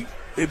many, like,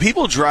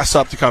 people dress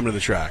up to come to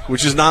the track,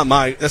 which is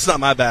that's not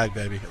my bag,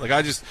 baby. Like,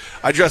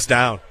 I dress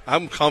down.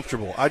 I'm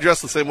comfortable. I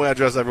dress the same way I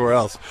dress everywhere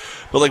else.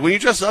 But like, when you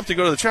dress up to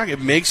go to the track,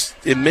 it makes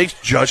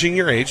judging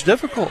your age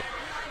difficult.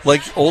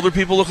 Like, older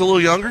people look a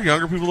little younger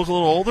people look a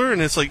little older,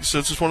 and it's like, so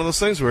it's just one of those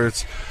things where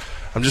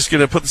I'm just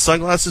going to put the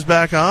sunglasses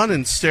back on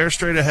and stare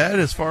straight ahead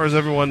as far as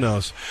everyone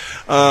knows.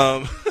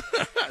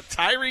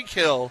 Tyreek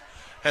Hill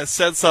has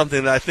said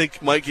something that I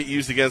think might get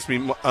used against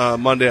me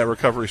Monday at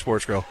Recovery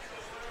Sports Grill.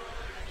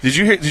 Did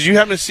you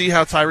happen to see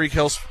how Tyreek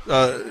Hill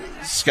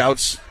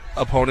scouts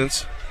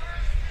opponents?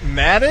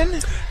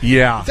 Madden?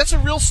 Yeah. That's a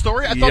real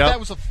story? I thought that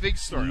was a fake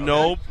story.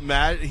 Nope.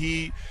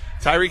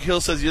 Tyreek Hill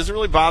says he doesn't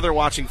really bother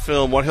watching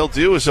film. What he'll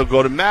do is he'll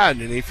go to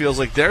Madden, and he feels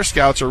like their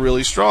scouts are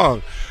really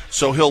strong.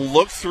 So he'll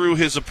look through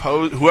his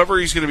whoever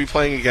he's going to be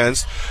playing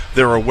against,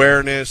 their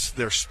awareness,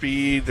 their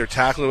speed, their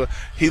tackling.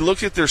 He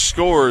looked at their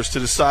scores to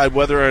decide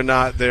whether or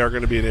not they are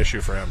going to be an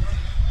issue for him.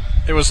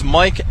 It was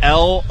Mike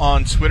L.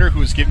 on Twitter who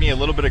was giving me a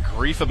little bit of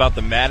grief about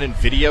the Madden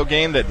video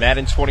game, that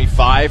Madden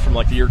 25 from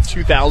like the year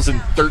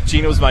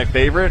 2013 was my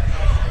favorite.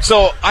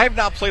 So I have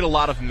not played a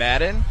lot of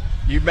Madden.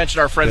 You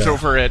mentioned our friends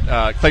over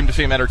at Claim to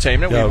Fame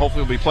Entertainment. Yeah. We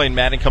hopefully will be playing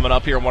Madden coming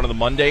up here on one of the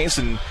Mondays,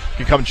 and you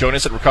can come join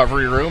us at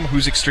Recovery Room,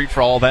 Hoosick Street,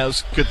 for all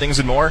those good things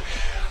and more.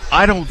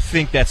 I don't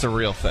think that's a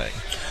real thing.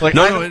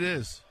 No, it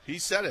is. He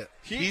said it.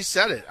 He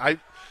said it.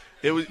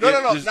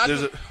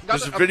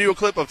 There's a video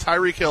clip of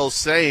Tyreek Hill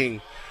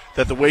saying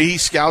that the way he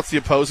scouts the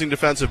opposing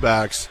defensive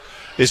backs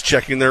is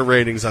checking their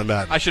ratings on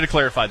Madden. I should have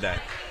clarified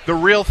that. The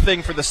real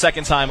thing for the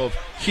second time of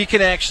he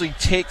can actually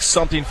take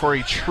something for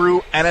a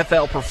true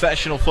NFL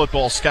professional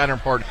football scouting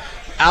report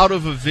out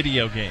of a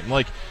video game.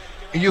 Like,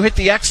 you hit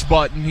the X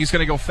button, he's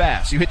going to go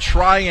fast. You hit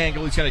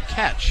triangle, he's going to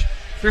catch.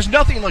 There's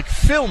nothing like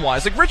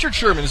film-wise. Like, Richard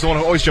Sherman is the one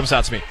who always jumps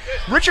out to me.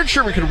 Richard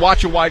Sherman could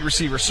watch a wide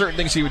receiver, certain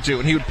things he would do,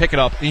 and he would pick it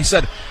up. And he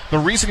said the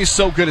reason he's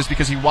so good is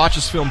because he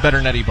watches film better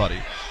than anybody.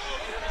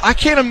 I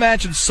can't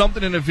imagine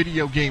something in a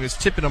video game is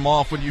tipping him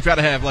off when you've got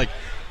to have, like,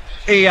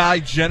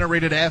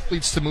 AI-generated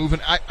athletes to move,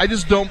 and I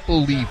just don't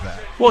believe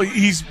that. Well,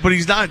 he's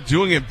not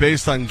doing it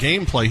based on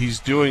gameplay. He's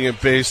doing it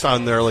based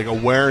on their like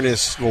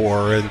awareness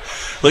score, and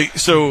like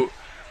so.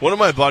 One of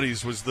my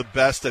buddies was the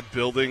best at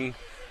building.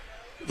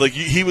 Like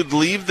he would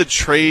leave the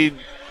trade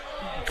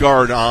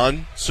guard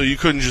on, so you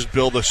couldn't just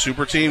build a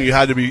super team. You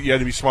had to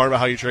be smart about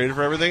how you traded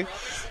for everything.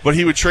 But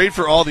he would trade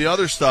for all the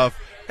other stuff,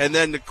 and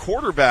then the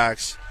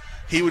quarterbacks.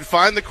 He would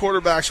find the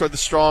quarterbacks who had the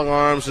strong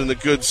arms and the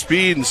good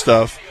speed and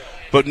stuff,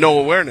 but no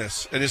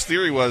awareness. And his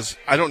theory was,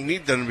 I don't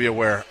need them to be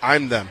aware.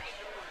 I'm them.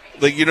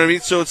 Like, you know what I mean?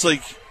 So it's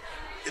like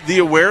the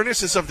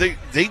awareness and stuff,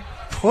 they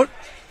put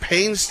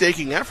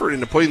painstaking effort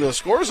into putting those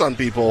scores on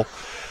people.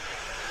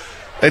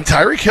 And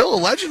Tyreek Hill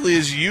allegedly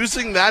is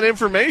using that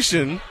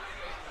information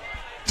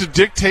to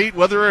dictate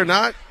whether or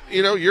not,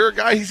 you're a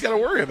guy he's got to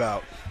worry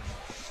about.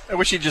 I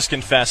wish he'd just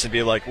confess and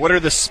be like, what are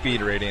the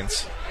speed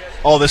ratings?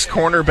 Oh, this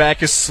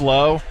cornerback is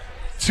slow.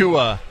 To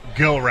a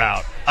go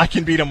route. I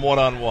can beat him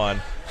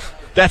one-on-one.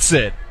 That's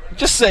it.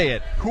 Just say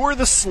it. Who are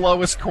the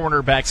slowest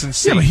cornerbacks in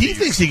safeties? Yeah, but he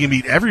thinks he can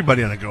beat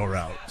everybody on a go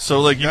route. So,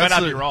 like, you might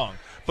not be wrong.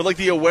 But, like,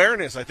 the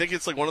awareness, I think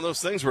it's, like, one of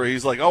those things where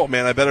he's like, oh,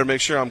 man, I better make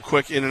sure I'm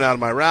quick in and out of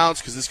my routes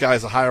because this guy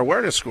has a higher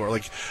awareness score.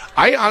 Like,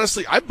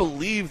 I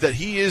believe that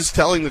he is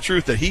telling the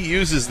truth, that he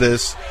uses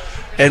this,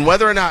 and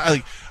whether or not,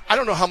 like, I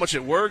don't know how much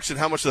it works and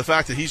how much of the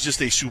fact that he's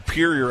just a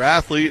superior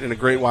athlete and a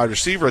great wide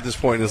receiver at this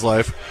point in his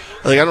life.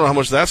 Like, I don't know how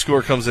much that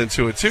score comes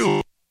into it,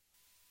 too.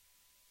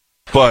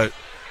 But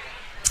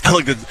I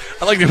like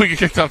that we get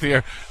kicked off the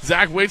air.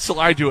 Zach waits till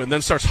I do it and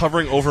then starts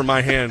hovering over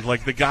my hand.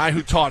 Like the guy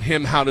who taught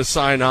him how to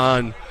sign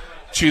on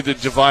to the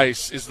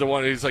device is the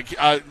one who's like,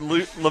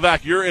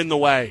 Levac, you're in the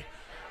way.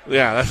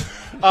 Yeah.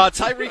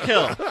 Tyreek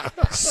Hill,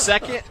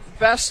 second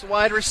best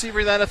wide receiver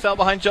in the NFL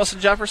behind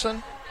Justin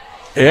Jefferson.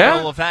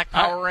 Yeah. Levac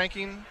power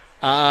ranking.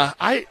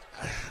 I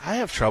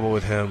have trouble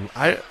with him.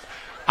 I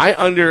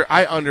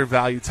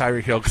undervalue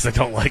Tyreek Hill because I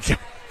don't like him.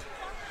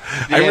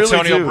 The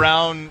Antonio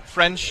Brown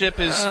friendship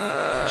is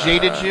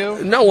jaded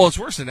you? No, well, it's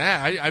worse than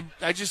that.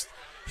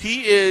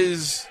 He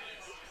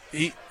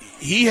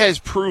has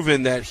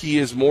proven that he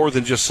is more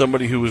than just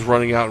somebody who was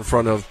running out in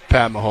front of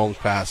Pat Mahomes'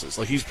 passes.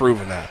 Like, he's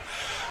proven that.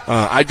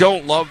 I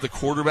don't love the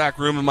quarterback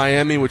room in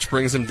Miami, which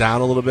brings him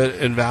down a little bit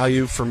in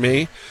value for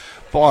me.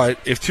 But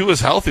if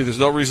Tua's healthy, there's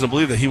no reason to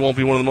believe that he won't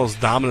be one of the most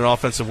dominant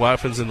offensive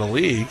weapons in the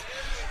league.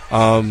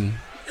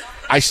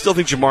 I still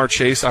think Jamar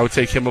Chase, I would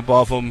take him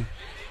above him.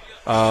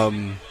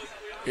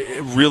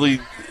 Really,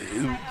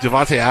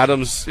 Devontae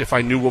Adams, if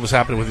I knew what was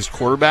happening with his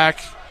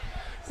quarterback,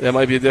 that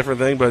might be a different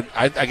thing. But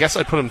I guess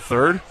I'd put him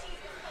third.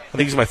 I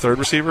think he's my third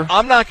receiver.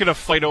 I'm not going to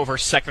fight over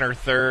second or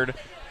third.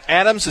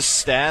 Adams'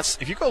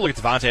 stats, if you go look at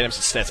Devontae Adams'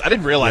 stats, I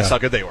didn't realize how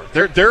good they were.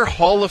 They're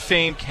Hall of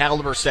Fame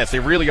caliber stats. They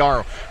really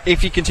are.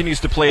 If he continues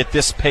to play at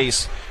this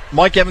pace,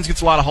 Mike Evans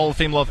gets a lot of Hall of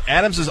Fame love.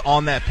 Adams is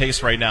on that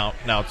pace right now.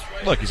 Now,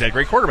 look, he's had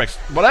great quarterbacks.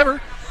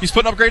 Whatever. He's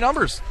putting up great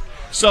numbers.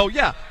 So,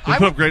 yeah. He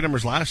put up great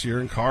numbers last year,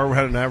 and Carr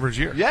had an average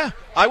year. Yeah.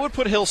 I would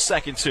put Hill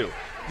second, too.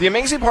 The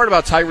amazing part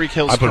about Tyreek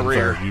Hill's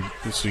career. You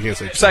can't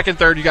say second,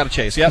 third, you got to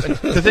Chase. Yeah.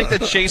 To think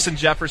that Chase and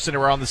Jefferson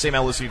were on the same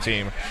LSU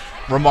team,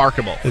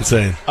 remarkable.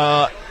 Insane.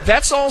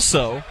 That's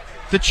also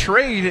the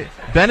trade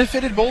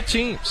benefited both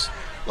teams.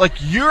 Like,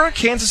 you're a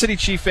Kansas City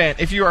Chief fan.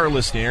 If you are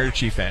listening, you're a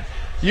Chief fan.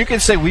 You can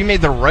say we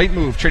made the right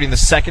move trading the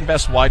second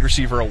best wide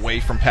receiver away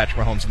from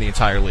Patrick Mahomes in the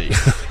entire league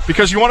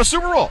because you won a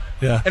Super Bowl.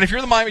 Yeah. And if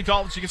you're the Miami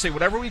Dolphins, you can say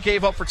whatever we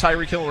gave up for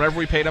Tyreek Hill, whatever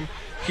we paid him,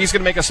 he's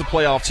going to make us a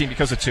playoff team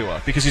because of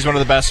Tua, because he's one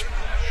of the best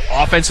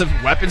offensive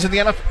weapons in the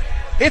NFL.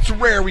 It's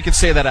rare we can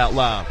say that out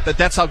loud,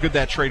 that's how good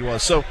that trade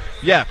was. So,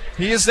 yeah,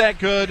 he is that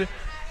good.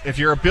 If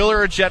you're a Bill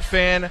or a Jet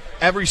fan,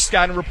 every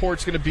scouting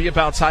report's going to be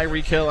about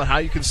Tyreek Hill and how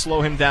you can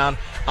slow him down.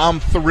 I'm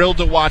thrilled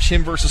to watch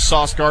him versus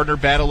Sauce Gardner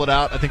battle it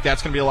out. I think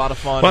that's going to be a lot of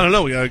fun. Well, I don't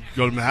know. We got to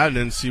go to Madden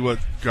and see what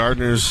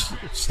Gardner's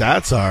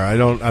stats are. I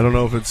don't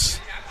know if it's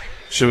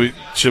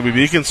should we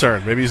be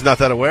concerned? Maybe he's not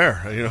that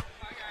aware. You know.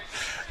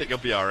 I think he'll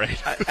be all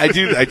right. I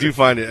do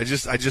find it.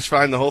 I just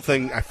find the whole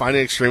thing. I find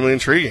it extremely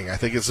intriguing. I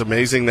think it's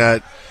amazing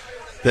that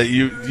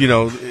you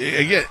know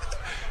again.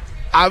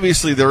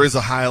 Obviously, there is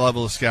a high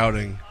level of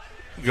scouting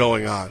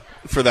going on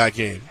for that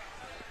game,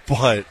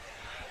 but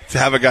to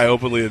have a guy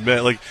openly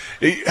admit, like,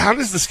 how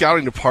does the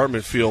scouting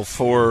department feel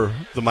for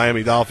the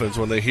Miami Dolphins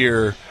when they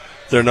hear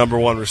their number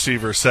one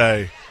receiver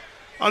say,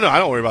 "Oh no, I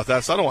don't worry about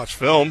that. So I don't watch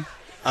film.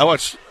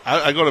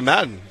 I go to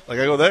Madden. Like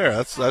I go there.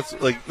 That's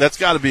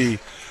got to be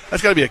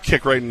a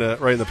kick right in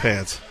the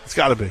pants. It's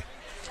got to be."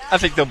 I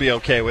think they'll be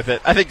okay with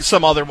it. I think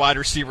some other wide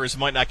receivers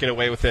might not get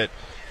away with it.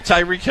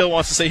 Tyreek Hill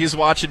wants to say he's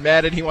watching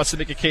Madden. He wants to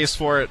make a case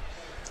for it.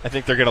 I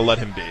think they're going to let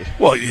him be.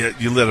 Well,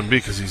 you let him be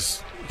because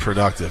he's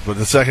productive. But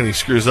the second he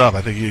screws up,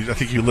 I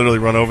think you literally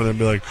run over there and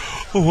be like,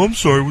 "Oh, I'm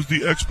sorry. Was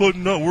the X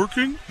button not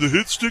working? The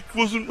hit stick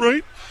wasn't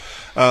right."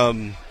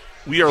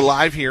 We are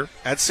live here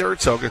at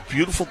Saratoga.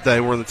 Beautiful day.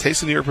 We're in the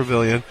Taste of New York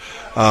Pavilion.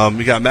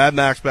 We got Mad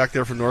Max back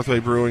there from Northway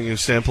Brewing who's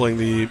sampling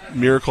the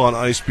Miracle on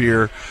Ice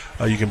beer.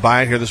 You can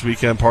buy it here this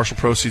weekend. Partial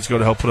proceeds go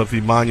to help put up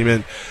the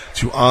monument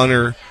to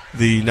honor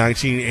the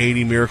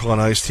 1980 Miracle on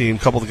Ice team. A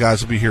couple of the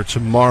guys will be here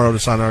tomorrow to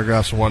sign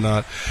autographs and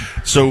whatnot.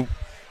 So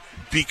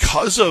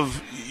because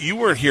of you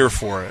weren't here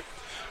for it,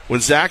 when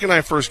Zach and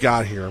I first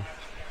got here,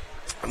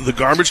 the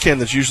garbage can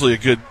that's usually a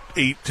good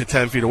 8 to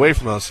 10 feet away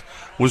from us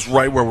was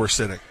right where we're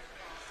sitting.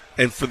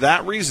 And for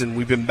that reason,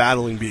 we've been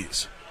battling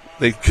bees.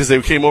 Because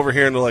they came over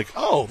here and they're like,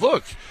 "Oh,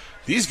 look,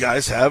 these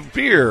guys have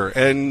beer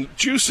and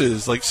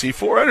juices like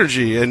C4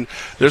 Energy, and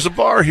there's a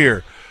bar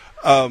here."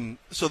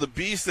 So the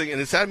bees thing,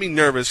 and it's had me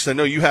nervous because I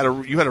know you had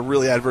a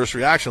really adverse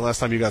reaction last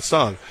time you got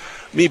stung.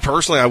 Me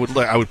personally, I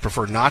would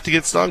prefer not to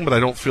get stung, but I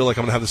don't feel like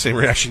I'm going to have the same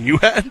reaction you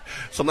had,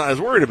 so I'm not as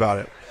worried about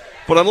it.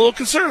 But I'm a little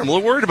concerned. I'm a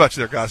little worried about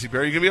you there, Gossy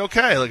Bear. You're going to be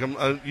okay. Like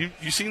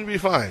you seem to be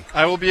fine.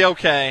 I will be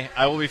okay.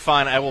 I will be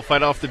fine. I will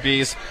fight off the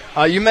bees.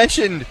 You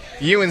mentioned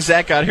you and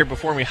Zach got here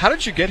before me. How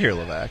did you get here,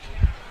 Levac?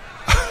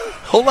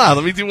 Hold on.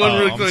 Let me do one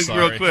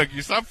real quick.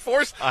 You stop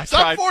force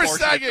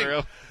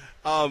sagging.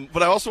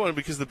 But I also wanted,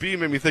 because the bee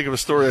made me think of a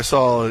story I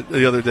saw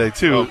the other day,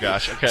 too. Oh,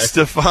 gosh. Okay.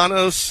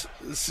 Stefanos,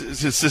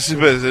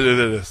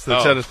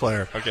 the tennis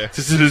player. Okay.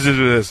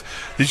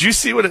 Did you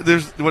see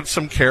what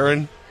some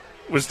Karen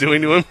was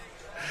doing to him?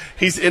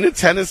 He's in a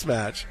tennis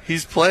match.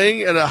 He's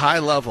playing at a high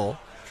level,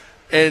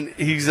 and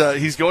he's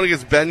going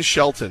against Ben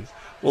Shelton.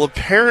 Well,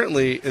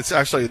 apparently, it's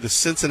actually the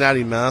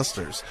Cincinnati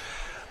Masters.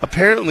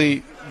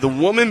 Apparently, the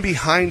woman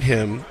behind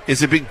him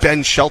is a big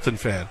Ben Shelton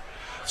fan.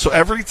 So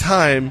every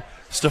time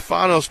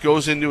Stefanos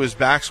goes into his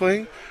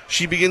backswing,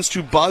 she begins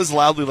to buzz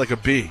loudly like a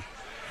bee.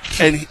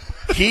 And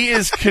he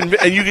is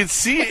and you can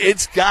see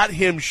it's got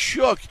him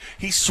shook.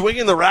 He's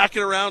swinging the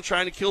racket around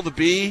trying to kill the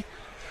bee.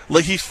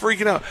 Like, he's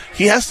freaking out.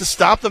 He has to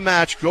stop the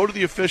match, go to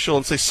the official,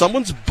 and say,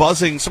 "Someone's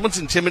buzzing, someone's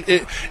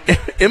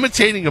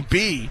imitating a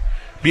bee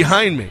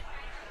behind me."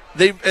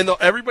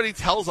 Everybody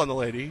tells on the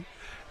lady,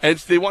 and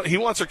he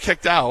wants her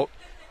kicked out.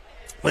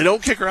 They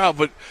don't kick her out,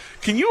 but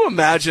can you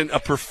imagine a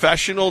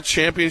professional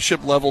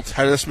championship-level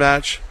tennis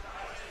match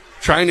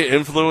trying to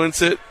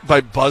influence it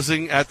by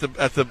buzzing at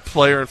the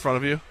player in front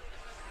of you?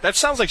 That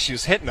sounds like she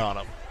was hitting on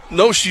him.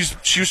 No, she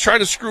was trying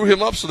to screw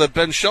him up so that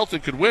Ben Shelton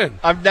could win.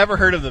 I've never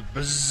heard of the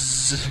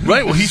buzz.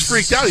 Right, well, he's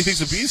freaked out. He thinks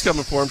the bee's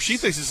coming for him. She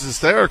thinks it's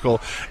hysterical.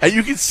 And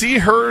you can see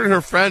her and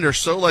her friend are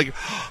so, like,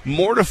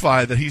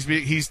 mortified that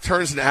he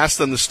turns and asks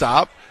them to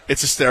stop. It's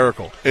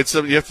hysterical.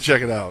 You have to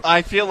check it out.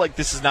 I feel like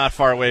this is not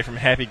far away from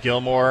Happy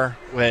Gilmore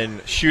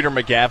when Shooter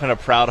McGavin, a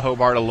proud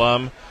Hobart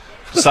alum,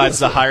 decides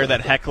to hire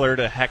that heckler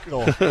to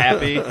heckle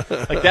Happy.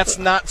 Like, that's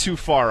not too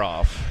far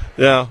off.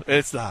 No,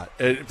 it's not.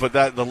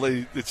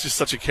 It's just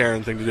such a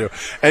Karen thing to do.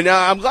 And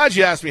I'm glad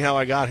you asked me how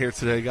I got here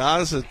today,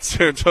 guys, at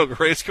Saratoga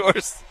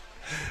Racecourse.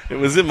 It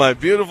was in my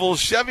beautiful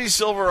Chevy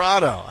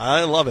Silverado.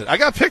 I love it. I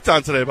got picked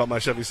on today about my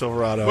Chevy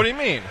Silverado. What do you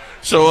mean?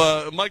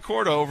 So Mike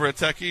Cordo over at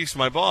Tech East,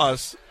 my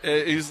boss,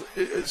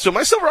 so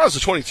my Silverado is a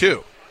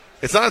 22.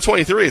 It's not a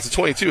 23. It's a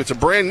 22. It's a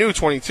brand new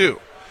 22.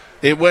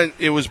 It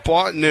was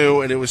bought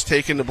new, and it was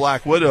taken to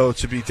Black Widow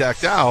to be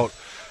decked out.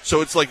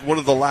 So it's like one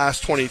of the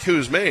last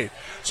 22s made.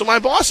 So my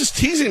boss is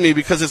teasing me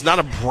because it's not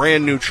a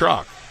brand new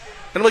truck.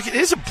 And I'm like, it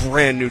is a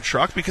brand new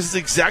truck because it's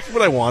exactly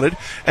what I wanted.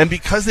 And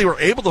because they were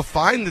able to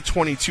find the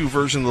 22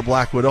 version of the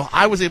Black Widow,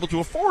 I was able to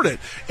afford it.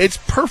 It's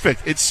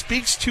perfect. It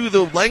speaks to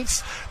the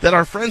lengths that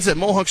our friends at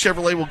Mohawk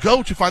Chevrolet will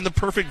go to find the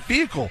perfect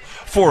vehicle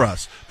for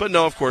us. But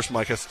no, of course,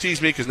 Mike has to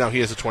tease me because now he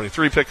has a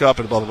 23 pickup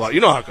and blah, blah, blah.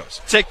 You know how it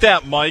goes. Take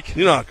that, Mike.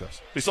 You know how it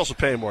goes. He's also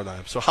paying more than I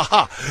am. So,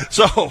 haha.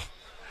 So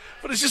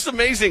But it's just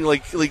amazing,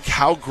 like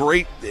how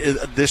great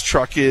this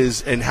truck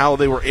is and how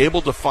they were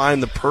able to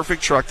find the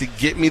perfect truck to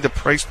get me the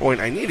price point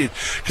I needed.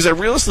 Because I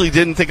realistically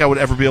didn't think I would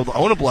ever be able to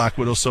own a Black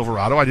Widow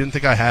Silverado. I didn't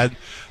think I had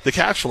the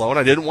cash flow, and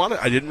I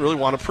didn't really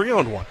want a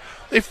pre-owned one.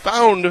 They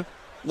found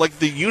like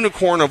the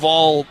unicorn of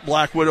all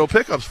Black Widow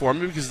pickups for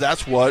me, because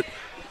that's what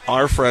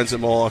our friends at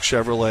Mohawk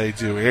Chevrolet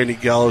do. Andy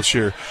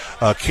Gallagher,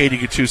 Katie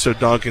Gattuso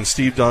Duncan,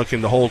 Steve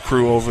Duncan, the whole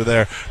crew over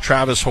there,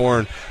 Travis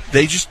Horn.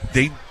 They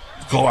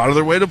go out of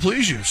their way to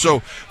please you.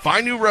 So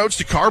find new roads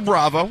to Car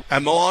Bravo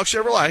at Mohawk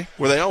Chevrolet,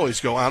 where they always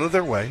go out of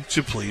their way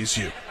to please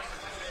you.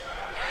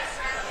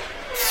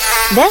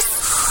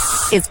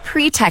 This is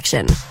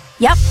Pretection.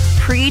 Yep,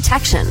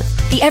 Pretection.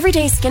 The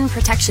everyday skin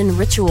protection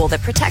ritual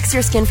that protects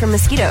your skin from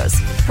mosquitoes.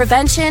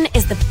 Prevention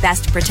is the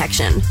best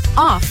protection.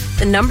 Off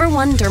the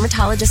 #1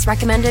 dermatologist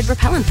recommended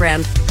repellent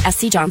brand,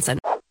 SC Johnson.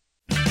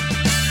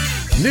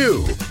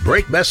 New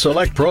Brake Best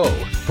Select Pro.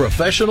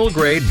 Professional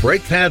grade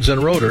brake pads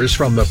and rotors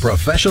from the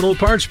professional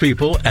parts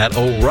people at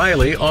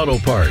O'Reilly Auto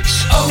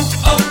Parts.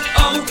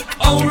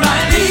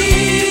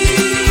 O'Reilly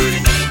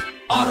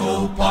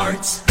Auto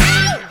Parts.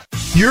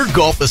 Your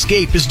golf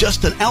escape is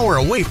just an hour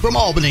away from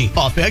Albany,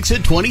 off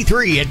exit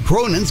 23 at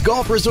Cronin's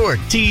Golf Resort.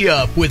 Tee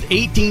up with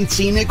 18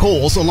 scenic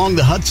holes along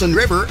the Hudson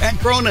River at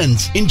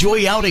Cronin's.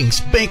 Enjoy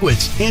outings,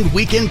 banquets, and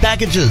weekend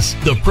packages.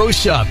 The Pro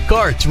Shop,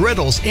 carts,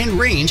 rentals, and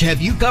range have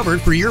you covered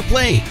for your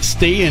play.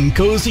 Stay in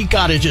cozy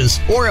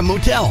cottages or a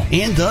motel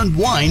and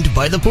unwind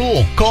by the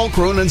pool. Call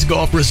Cronin's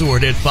Golf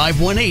Resort at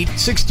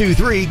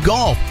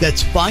 518-623-GOLF.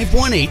 That's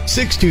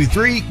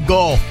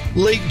 518-623-GOLF.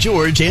 Lake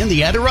George and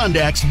the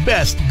Adirondacks'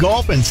 best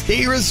golf and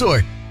stay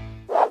resort.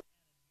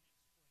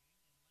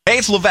 Hey,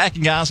 it's Levac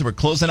and guys, and we're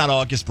closing out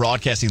August,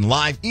 broadcasting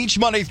live each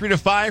Monday 3 to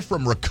 5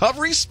 from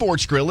Recovery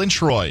Sports Grill in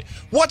Troy.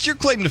 What's your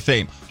claim to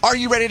fame? Are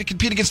you ready to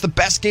compete against the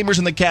best gamers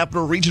in the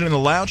Capital Region and the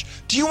Lounge?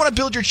 Do you want to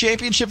build your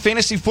championship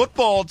fantasy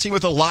football team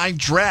with a live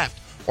draft?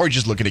 Or are you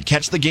just looking to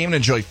catch the game and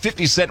enjoy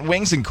 50-cent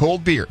wings and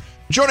cold beer?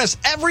 Join us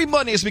every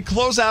Monday as we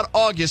close out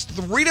August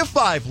 3 to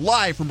 5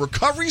 live from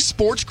Recovery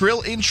Sports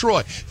Grill in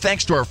Troy.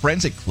 Thanks to our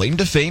friends at Claim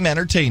to Fame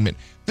Entertainment.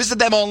 Visit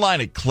them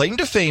online at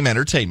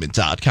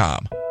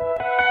claimtofameentertainment.com.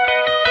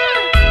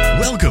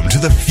 Welcome to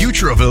the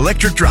future of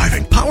electric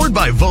driving, powered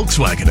by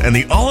Volkswagen and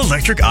the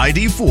all-electric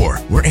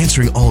ID4. We're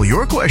answering all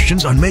your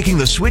questions on making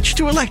the switch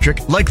to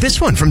electric, like this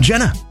one from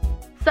Jenna.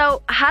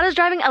 So, how does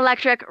driving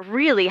electric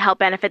really help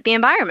benefit the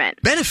environment?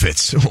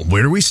 Benefits? Well,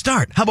 where do we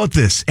start? How about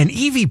this? An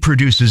EV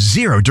produces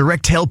 0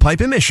 direct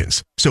tailpipe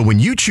emissions. So when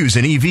you choose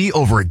an EV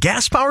over a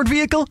gas-powered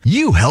vehicle,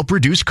 you help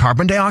reduce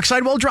carbon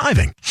dioxide while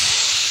driving.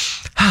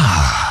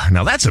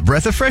 Now that's a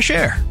breath of fresh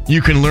air.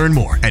 You can learn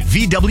more at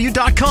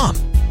VW.com.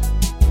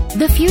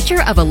 The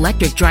future of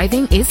electric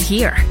driving is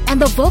here, and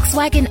the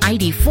Volkswagen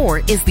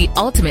ID4 is the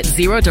ultimate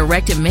zero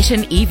direct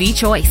emission EV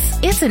choice.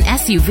 It's an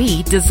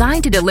SUV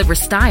designed to deliver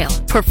style,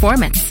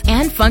 performance,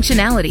 and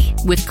functionality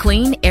with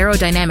clean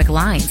aerodynamic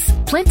lines,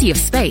 plenty of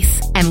space,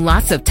 and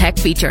lots of tech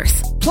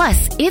features.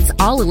 Plus, it's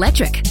all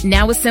electric,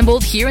 now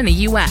assembled here in the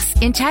U.S.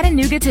 in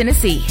Chattanooga,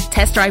 Tennessee.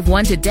 Test drive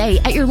one today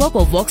at your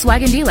local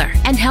Volkswagen dealer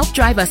and help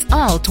drive us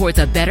all towards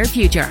a better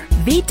future.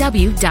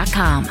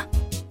 VW.com.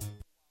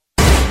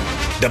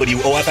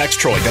 WOFX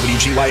Troy,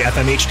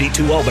 WGY-FM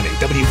HD2 Albany,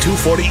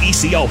 W240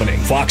 EC Albany,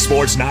 Fox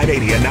Sports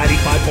 980 and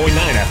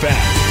 95.9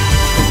 FM.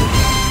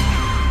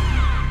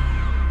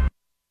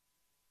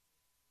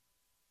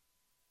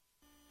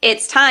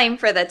 It's time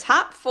for the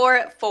Top 4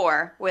 at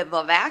 4 with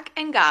Levac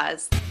and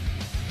Gaz.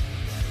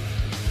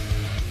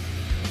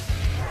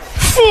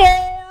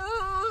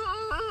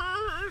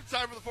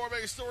 Time for the 4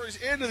 biggest stories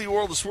into the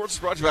world of sports. Is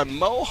brought to you by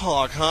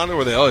Mohawk Honda,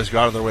 where they always go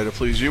out of their way to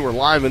please you. We're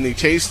live in the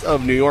Taste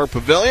of New York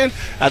Pavilion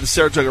at the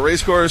Saratoga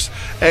Racecourse,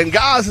 and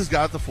Gaz has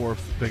got the 4th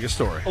biggest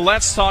story.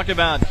 Let's talk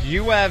about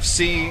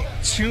UFC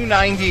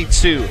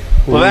 292.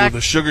 Ooh,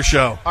 the Sugar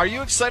Show. Are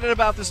you excited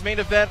about this main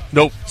event?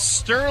 Nope.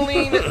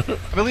 Sterling, I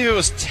believe it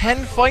was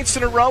 10 fights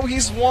in a row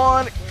he's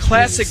won.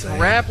 Classic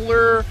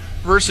grappler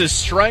versus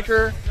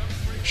striker.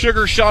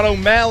 Sugar Sean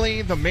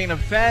O'Malley, the main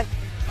event.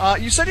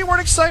 You said you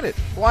weren't excited.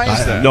 Why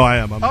is that? No, I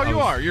am.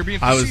 You are. You're being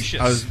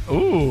facetious.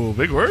 Ooh,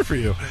 big word for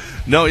you.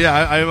 No,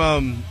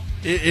 yeah,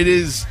 it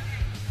is.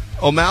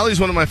 O'Malley's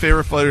one of my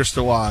favorite fighters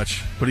to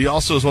watch, but he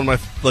also is one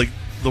of my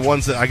the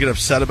ones that I get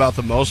upset about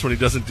the most when he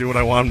doesn't do what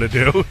I want him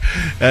to do.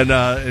 And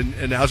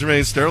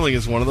Aljamain Sterling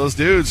is one of those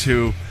dudes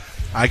who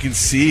I can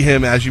see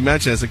him, as you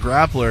mentioned, as a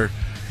grappler,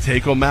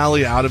 take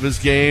O'Malley out of his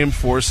game,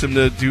 force him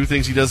to do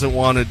things he doesn't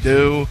want to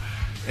do.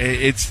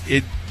 It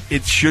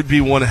should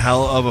be one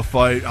hell of a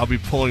fight. I'll be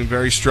pulling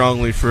very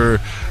strongly for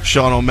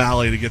Sean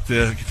O'Malley to get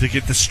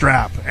the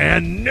strap.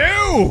 And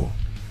no!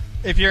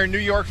 If you're a New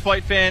York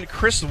fight fan,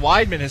 Chris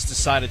Weidman has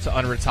decided to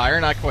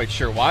unretire. Not quite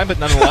sure why, but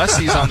nonetheless,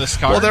 he's on this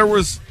card. Well, there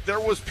was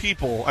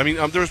people. I mean,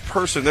 there was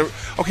person.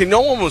 Okay,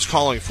 no one was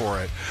calling for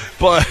it,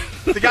 but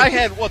the guy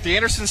had the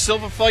Anderson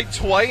Silva fight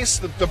twice,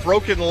 the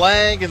broken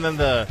leg, and then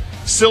the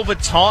Silva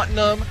taunting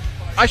him.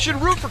 I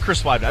should root for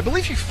Chris Weidman. I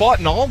believe he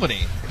fought in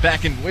Albany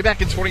way back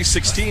in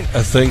 2016.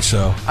 I think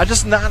so. I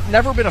just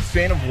never been a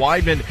fan of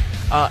Weidman.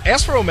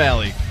 As for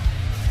O'Malley,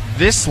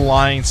 this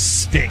line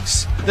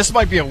stinks. This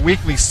might be a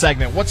weekly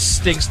segment. What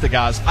stinks to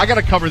guys? I got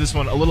to cover this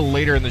one a little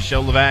later in the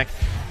show, Levac,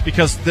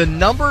 because the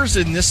numbers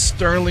in this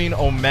Sterling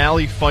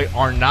O'Malley fight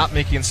are not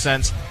making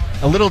sense.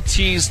 A little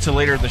tease to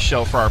later in the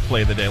show for our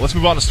play of the day. Let's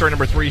move on to story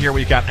number 3 here.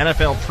 We've got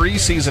NFL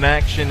preseason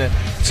action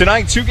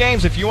tonight. 2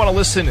 games. If you want to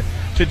listen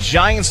to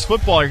Giants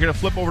football, you're going to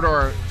flip over to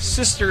our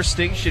sister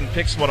station,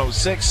 Picks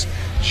 106.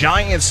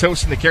 Giants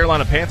hosting the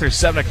Carolina Panthers,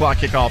 7 o'clock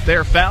kickoff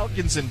there.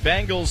 Falcons and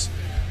Bengals,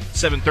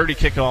 7:30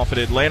 kickoff in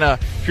Atlanta.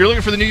 If you're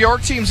looking for the New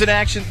York teams in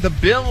action, the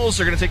Bills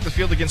are going to take the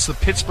field against the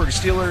Pittsburgh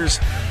Steelers,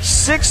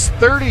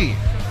 6:30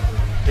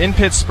 in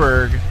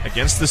Pittsburgh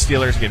against the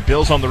Steelers. Again,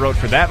 Bills on the road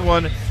for that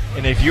one.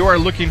 And if you are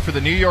looking for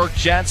the New York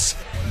Jets,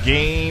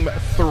 Game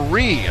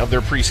 3 of their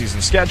preseason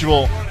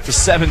schedule, it's a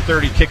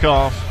 7:30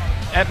 kickoff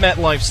at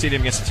MetLife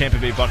Stadium against the Tampa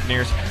Bay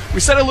Buccaneers. We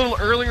said a little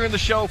earlier in the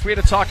show, if we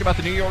had to talk about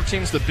the New York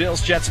teams, the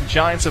Bills, Jets, and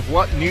Giants, of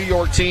what New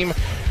York team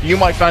you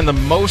might find the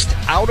most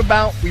out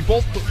about, we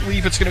both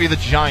believe it's going to be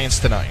the Giants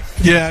tonight.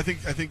 Yeah, I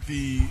think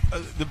the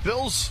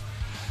Bills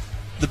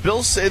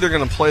say they're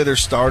going to play their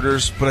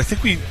starters, but I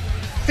think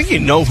you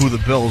know who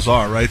the Bills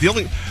are, right? The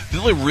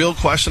only real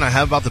question I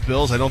have about the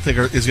Bills, I don't think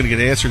is going to get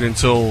answered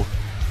until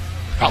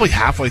probably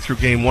halfway through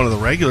game 1 of the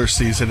regular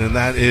season, and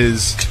that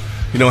is,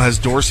 has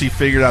Dorsey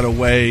figured out a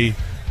way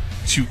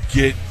to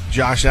get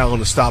Josh Allen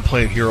to stop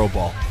playing hero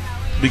ball?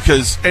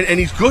 Because and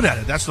he's good at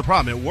it. That's the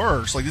problem. It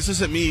works. Like, this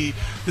isn't me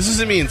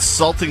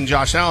insulting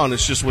Josh Allen.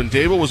 It's just when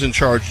Dable was in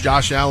charge,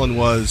 Josh Allen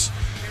was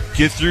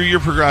get through your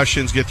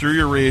progressions, get through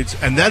your reads,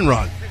 and then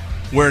run.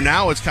 Where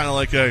now it's kind of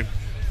like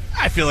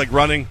I feel like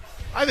running.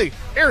 I think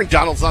Aaron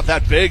Donald's not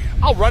that big.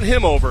 I'll run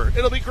him over.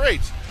 It'll be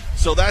great.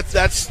 So that's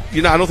I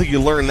don't think you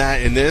learn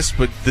that in this,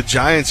 but the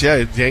Giants,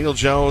 Daniel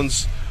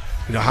Jones,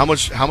 how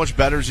much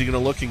better is he going to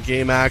look in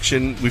game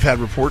action? We've had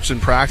reports in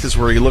practice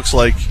where he looks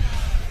like,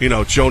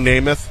 Joe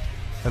Namath,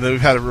 and then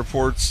we've had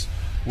reports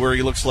where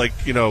he looks like,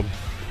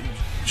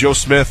 Joe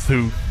Smith,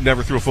 who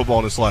never threw a football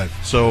in his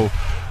life. So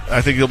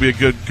I think it'll be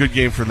a good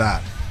game for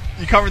that.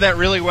 You covered that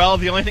really well.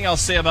 The only thing I'll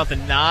say about the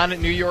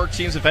non-New York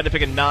teams, if I had to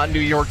pick a non-New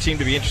York team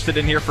to be interested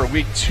in here for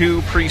Week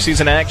 2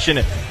 preseason action,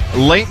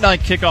 late night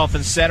kickoff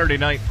on Saturday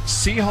night,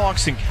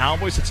 Seahawks and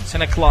Cowboys. It's a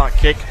 10 o'clock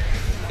kick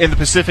in the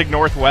Pacific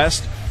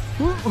Northwest.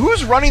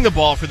 Who's running the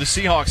ball for the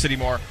Seahawks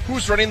anymore?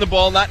 Who's running the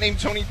ball, not named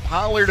Tony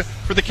Pollard,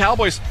 for the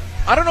Cowboys?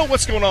 I don't know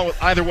what's going on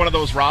with either one of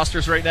those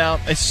rosters right now.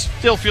 I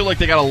still feel like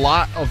they got a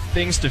lot of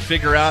things to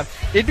figure out.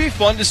 It'd be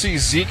fun to see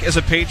Zeke as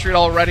a Patriot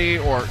already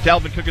or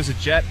Dalvin Cook as a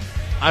Jet.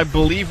 I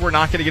believe we're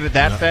not going to get it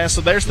that fast.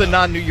 So there's the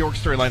non-New York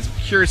storylines. I'm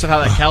curious of how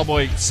that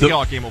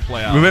Cowboy-Seahawks game will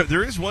play out. Remember,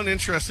 there is one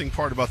interesting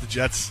part about the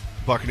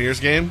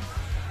Jets-Buccaneers game.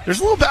 There's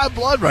a little bad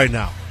blood right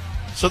now.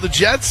 So the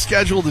Jets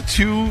scheduled the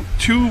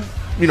two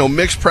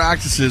mixed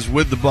practices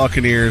with the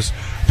Buccaneers.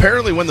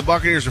 Apparently, when the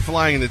Buccaneers are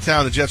flying into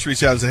town, the Jets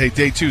reach out and say, "Hey,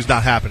 day 2's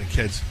not happening,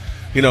 kids."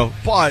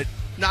 But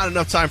not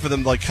enough time for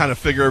them to kind of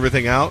figure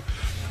everything out.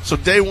 So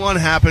day 1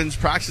 happens.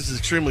 Practice is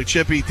extremely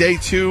chippy. Day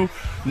 2,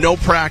 no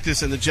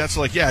practice, and the Jets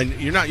are like, "Yeah,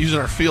 you're not using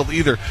our field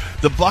either."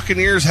 The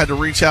Buccaneers had to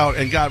reach out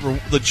and got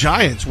the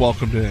Giants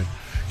welcomed in. Can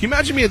you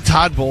imagine me and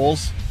Todd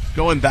Bowles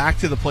going back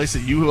to the place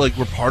that you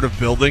were part of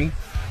building,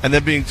 and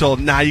then being told,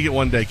 "Nah, you get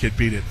 1 day, kid,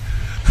 beat it."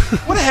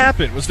 What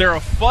happened? Was there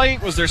a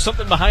fight? Was there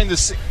something behind the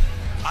scenes?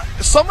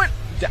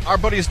 Our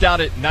buddies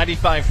down at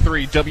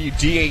 95.3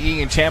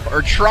 WDAE in Tampa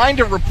are trying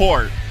to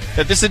report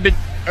that this had been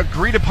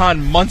agreed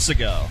upon months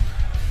ago.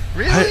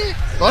 Really?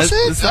 Was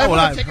it? That's not what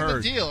I've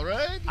heard. The deal,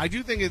 right? I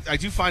do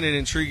find it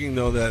intriguing,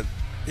 though, that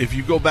if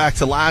you go back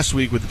to last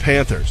week with the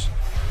Panthers,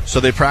 so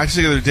they practice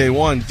together day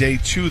 1, day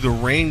 2, the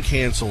rain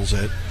cancels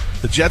it.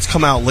 The Jets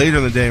come out later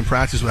in the day and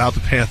practice without the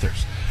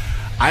Panthers.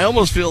 I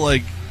almost feel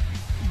like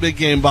big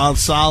game Bob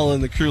Sala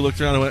and the crew looked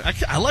around and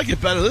went, I like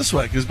it better this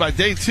way, because by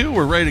day 2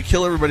 we're ready to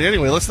kill everybody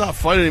anyway. Let's not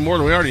fight any more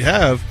than we already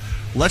have.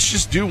 Let's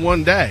just do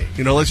 1 day.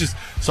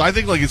 So I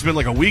think it's been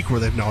a week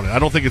where they've known it. I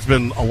don't think it's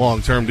been a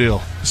long-term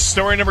deal.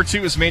 Story number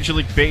 2 is Major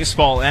League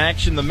Baseball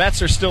action. The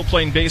Mets are still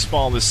playing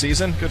baseball this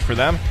season. Good for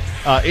them.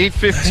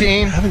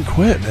 8:15. I haven't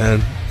quit,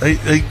 man.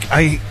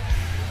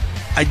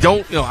 I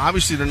don't,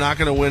 obviously they're not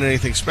going to win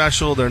anything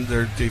special.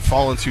 They've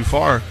fallen too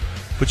far.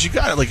 But you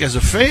got it, as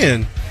a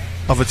fan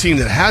of a team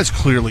that has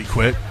clearly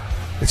quit,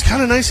 it's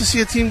kind of nice to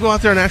see a team go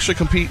out there and actually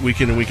compete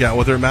week in and week out,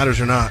 whether it matters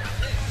or not.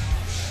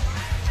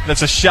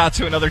 That's a shot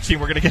to another team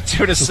we're going to get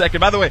to in a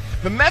second. By the way,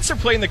 the Mets are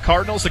playing the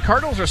Cardinals. The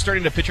Cardinals are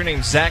starting a pitcher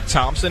named Zach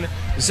Thompson.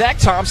 Zach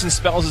Thompson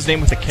spells his name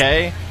with a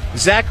K.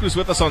 Zach, who's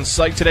with us on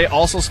site today,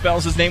 also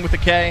spells his name with a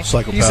K.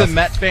 Psychopath. He's a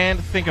Met fan.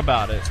 Think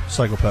about it.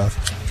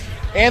 Psychopath.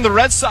 And the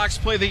Red Sox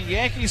play the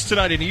Yankees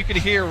tonight, and you can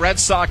hear Red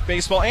Sox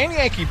baseball and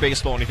Yankee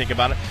baseball when you think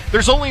about it.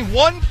 There's only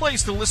one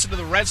place to listen to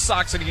the Red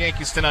Sox and the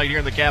Yankees tonight here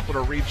in the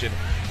Capital Region,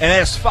 and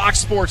that's Fox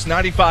Sports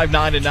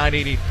 95.9 and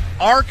 980.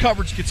 Our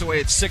coverage gets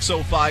away at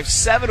 6:05,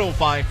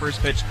 7:05 first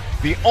pitch.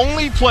 The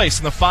only place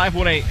in the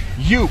 518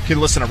 you can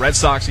listen to Red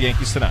Sox and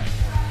Yankees tonight.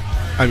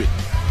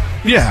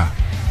 Yeah.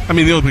 The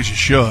only place you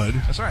should,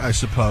 that's right, I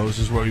suppose,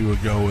 is what you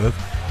would go with.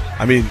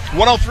 I mean,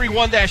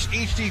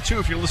 1031-HD2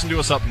 if you're listening to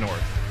us up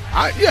north.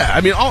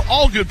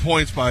 All good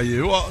points by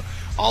you.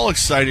 All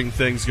exciting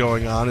things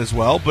going on as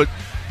well. But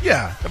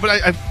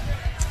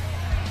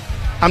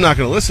I'm not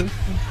going to listen.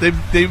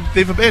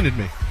 They've abandoned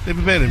me. They've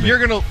abandoned me. You're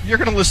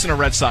gonna listen to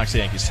Red Sox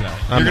Yankees tonight.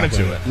 You're gonna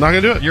do it. I'm not gonna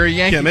do it. You're a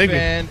Yankee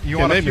fan. You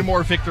want a few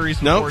more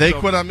victories. No, they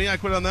quit on me. I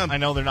quit on them. I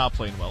know they're not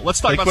playing well.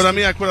 They quit on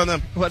me. I quit on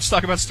them. Let's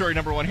talk about story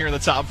number 1 here in the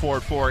top 4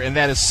 at 4, and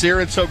that is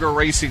Saratoga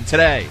Racing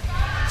today,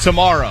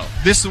 tomorrow,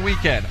 this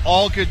weekend.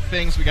 All good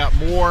things. We got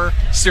more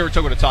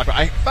Saratoga to talk about.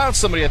 I found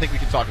somebody I think we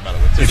can talk about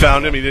it with. You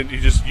found him. He didn't.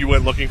 You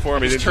went looking for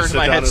him. He didn't just sit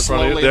down in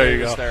front of you. There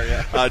you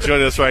go.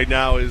 Joining us right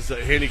now is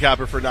a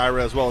handicapper for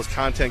NYRA as well as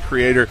content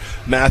creator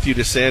Matthew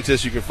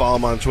DeSantis. You can follow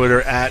him on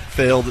Twitter at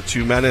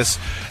Failed2Menace.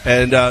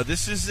 And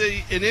this is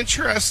an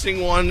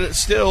interesting one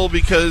still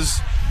because,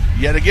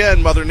 yet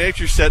again, Mother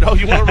Nature said, "Oh,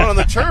 you want to run on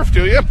the turf,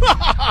 do you?"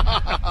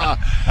 I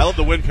love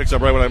the wind picks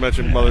up right when I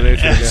mentioned Mother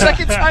Nature. Again.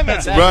 Second time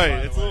that's happened.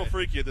 Right. It's a little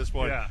freaky at this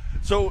point. Yeah.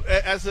 So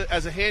as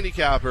a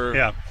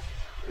handicapper,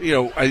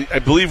 I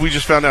believe we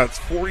just found out it's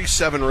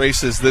 47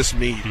 races this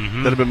meet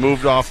that have been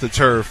moved off the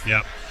turf.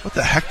 Yep. What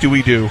the heck do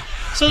we do?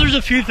 So there's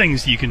a few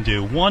things you can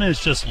do. One is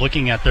just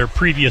looking at their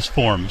previous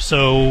form.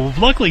 So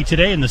luckily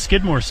today in the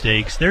Skidmore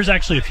Stakes, there's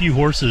actually a few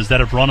horses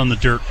that have run on the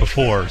dirt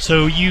before.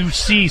 So you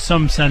see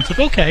some sense of,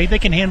 okay, they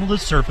can handle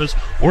this surface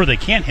or they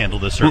can't handle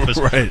this surface.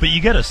 Right. But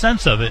you get a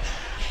sense of it.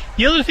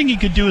 The other thing you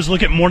could do is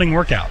look at morning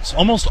workouts.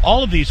 Almost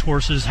all of these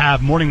horses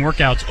have morning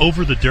workouts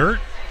over the dirt.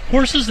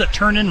 Horses that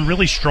turn in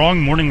really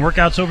strong morning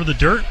workouts over the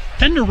dirt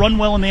tend to run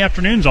well in the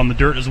afternoons on the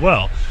dirt as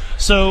well.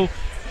 So,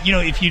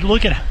 if you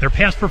look at their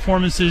past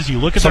performances, you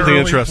look at their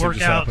early workouts. Something interesting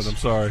just happened. I'm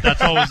sorry. That's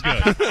always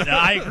good.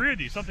 I agree with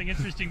you. Something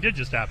interesting did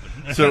just happen.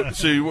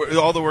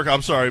 All the work.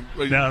 I'm sorry.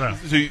 No.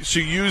 So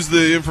you use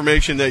the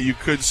information that you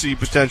could see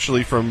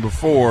potentially from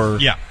before.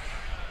 Yeah.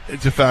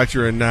 To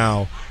factor in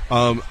now.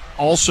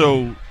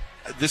 Also,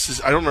 this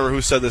is. I don't remember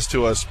who said this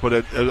to us, but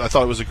I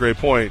thought it was a great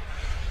point.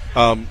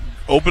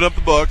 Open up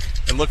the book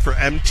and look for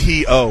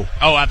MTO.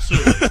 Oh,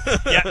 absolutely.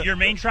 Yeah, your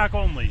main track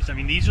onlys. I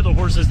mean, these are the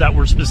horses that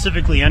were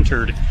specifically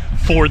entered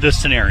for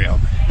this scenario.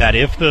 That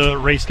if the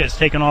race gets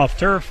taken off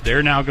turf,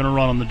 they're now going to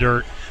run on the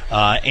dirt.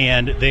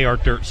 And they are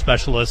dirt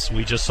specialists.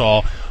 We just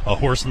saw a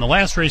horse in the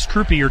last race,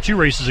 Krupe, or 2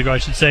 races ago, I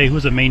should say, who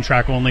was a main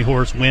track only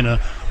horse, win a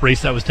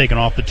race that was taken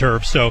off the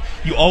turf. So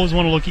you always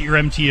want to look at your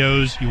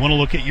MTOs. You want to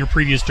look at your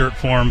previous dirt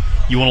form.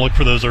 You want to look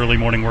for those early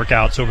morning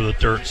workouts over the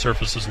dirt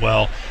surface as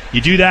well.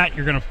 You do that,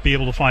 you're going to be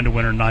able to find a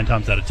winner 9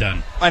 times out of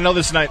 10. I know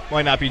this might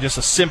not be just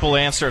a simple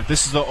answer if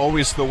this is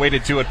always the way to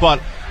do it,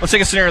 but let's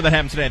take a scenario that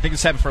happened today. I think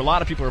this happened for a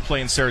lot of people who are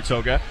playing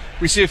Saratoga.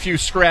 We see a few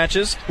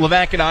scratches.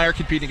 Levac and I are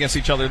competing against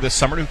each other this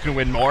summer. Who can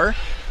win more?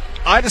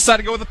 I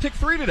decided to go with a pick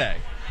 3 today.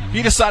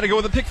 He decided to go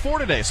with a pick 4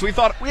 today. So we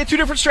thought we had 2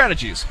 different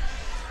strategies.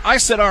 I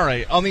said, all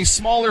right, on these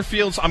smaller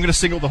fields, I'm going to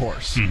single the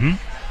horse.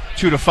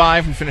 2 to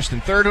 5, we finished in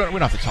third. We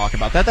don't have to talk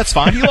about that. That's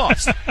fine. He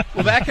lost.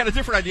 Levac had a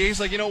different idea. He's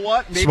like, you know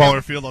what? Maybe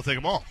smaller field, I'll take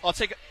them all.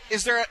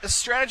 Is there a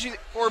strategy,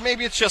 or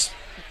maybe it's just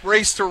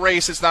race to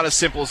race? It's not as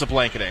simple as a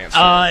blanket answer.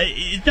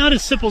 It's not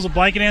as simple as a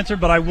blanket answer,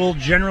 but I will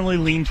generally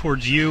lean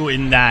towards you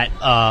in that,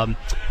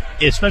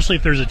 especially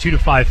if there's a 2 to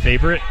 5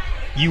 favorite,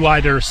 you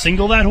either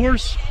single that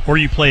horse or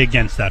you play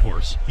against that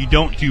horse. You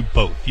don't do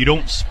both. You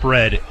don't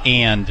spread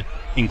and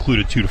include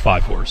a 2 to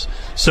 5 horse.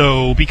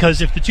 So,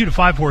 because if the 2 to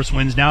 5 horse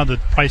wins, now the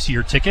price of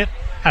your ticket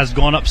has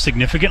gone up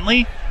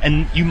significantly,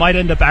 and you might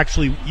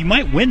you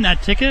might win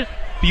that ticket,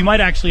 but you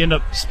might actually end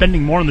up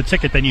spending more on the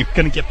ticket than you're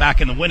going to get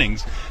back in the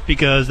winnings,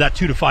 because that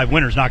 2 to 5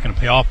 winner is not going to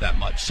pay off that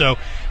much. So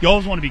you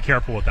always want to be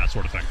careful with that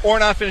sort of thing. Or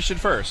not finishing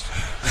first.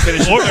 Or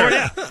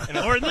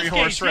in this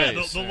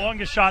case, the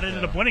longest shot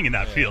ended up winning in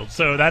that field.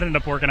 So that ended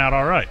up working out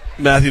all right.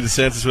 Matthew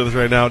DeSantis with us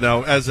right now.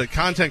 Now, as a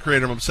content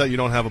creator, I'm upset you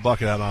don't have a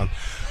bucket hat on.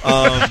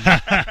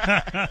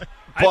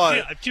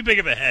 But I'm too big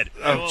of a head.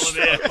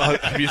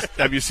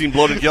 Have you seen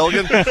Bloated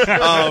Gilligan?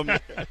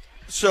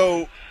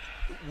 So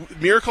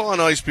Miracle on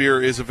Ice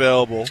beer is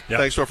available,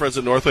 thanks to our friends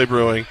at Northway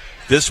Brewing,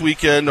 this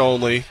weekend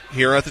only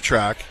here at the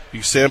track.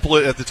 You sample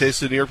it at the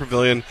Taste of New York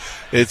Pavilion.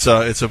 It's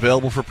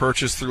available for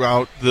purchase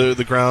throughout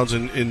the grounds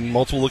in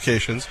multiple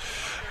locations.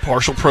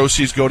 Partial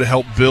proceeds go to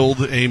help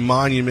build a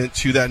monument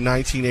to that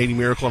 1980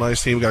 Miracle on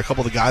Ice team. We got a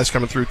couple of the guys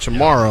coming through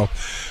tomorrow.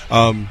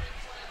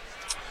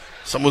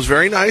 Someone was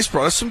very nice,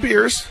 brought us some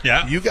beers.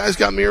 Yeah. You guys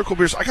got Miracle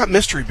beers. I got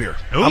mystery beer.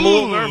 Ooh. I'm a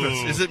little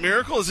nervous. Is it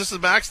Miracle? Is this a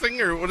Max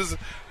thing, or what is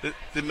it?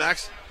 Did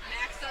Max?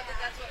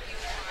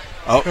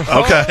 Oh,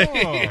 okay.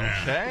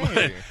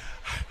 Okay.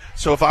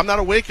 So if I'm not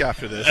awake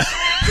after this,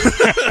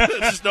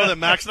 just know that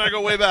Max and I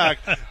go way back.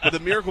 But the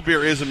Miracle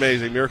beer is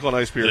amazing. Miracle on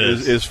Ice beer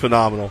is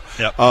phenomenal.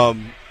 Yep.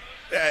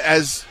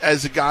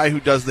 As a guy who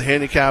does the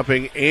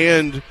handicapping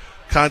and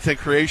content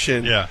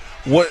creation,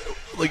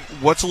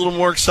 what's a little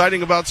more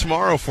exciting about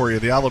tomorrow for you?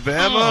 The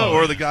Alabama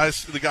or the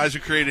guys who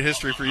created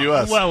history for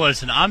US? Well,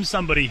 listen, I'm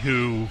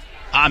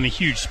a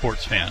huge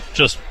sports fan.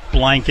 Just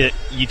blanket.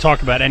 You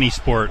talk about any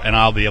sport, and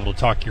I'll be able to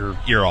talk your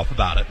ear off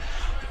about it.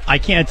 I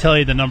can't tell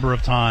you the number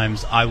of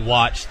times I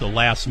watched the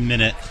last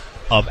minute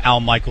of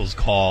Al Michaels'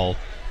 call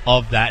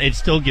of that. It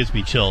still gives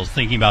me chills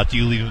thinking about, do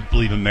you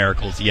believe in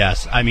miracles?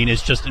 Yes. I mean,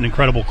 it's just an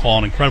incredible call,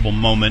 an incredible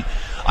moment.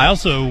 I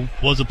also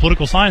was a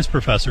political science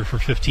professor for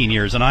 15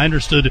 years, and I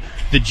understood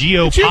the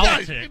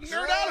geopolitics.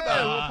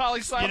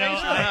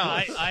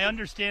 I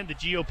understand the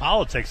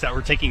geopolitics that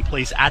were taking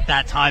place at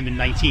that time in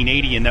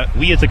 1980, and that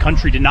we as a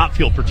country did not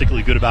feel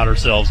particularly good about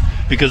ourselves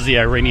because of the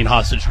Iranian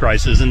hostage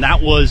crisis, and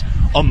that was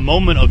a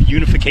moment of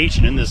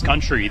unification in this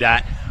country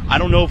that I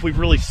don't know if we've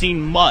really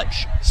seen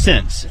much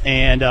since.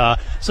 And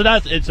so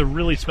it's a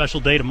really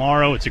special day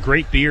tomorrow. It's a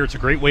great beer. It's a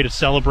great way to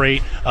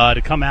celebrate,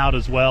 to come out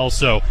as well.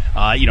 So,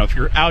 if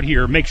you're out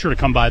here, make sure to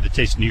come by the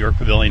Taste of New York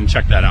Pavilion and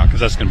check that out, because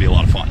that's going to be a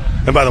lot of fun.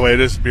 And by the way, it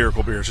is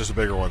Miracle Beer. It's just a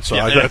bigger one. So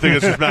I think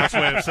it's just Mac's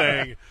way of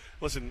saying,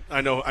 listen,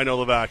 I know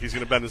Levac. He's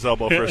going to bend his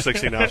elbow for a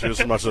 16 ounce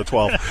as much as a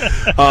 12. Go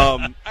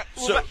ahead.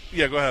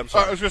 I'm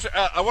sorry. I was going to say,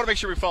 I want to make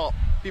sure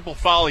people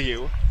follow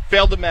you.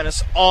 Failed to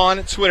Menace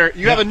on Twitter.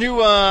 You have a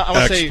new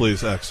X,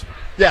 please, X.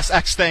 Yes,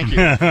 X, thank you.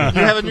 You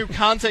have a new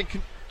content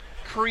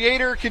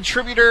creator,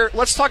 contributor.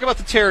 Let's talk about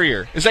the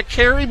Terrier. Is that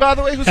Carrie, by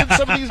the way, who's in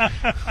some of these?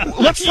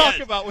 Let's talk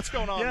about what's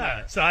going on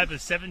there. So I have a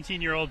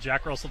 17-year-old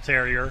Jack Russell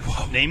Terrier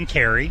named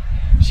Carrie.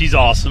 She's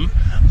awesome.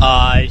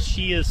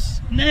 She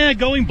is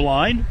going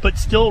blind, but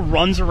still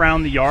runs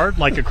around the yard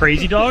like a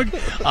crazy dog,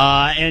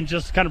 and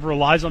just kind of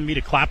relies on me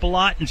to clap a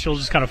lot, and she'll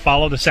just kind of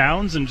follow the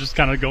sounds and just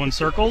kind of go in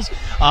circles.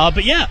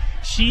 But yeah,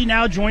 she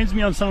now joins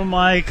me on some of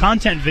my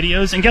content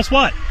videos, and guess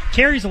what?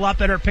 Carrie's a lot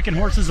better at picking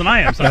horses than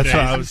I am some days.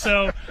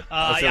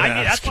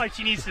 That's why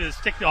she needs to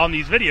stick on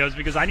these videos,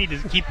 because I need to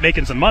keep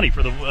making some money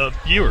for the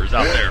viewers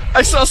out there.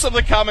 I saw some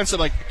of the comments. I'm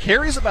like,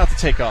 Carrie's about to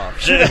take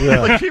off.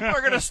 Like, people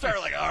are going to start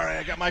like, all right,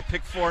 I got my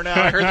pick 4 now.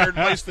 I heard third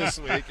place this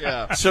week.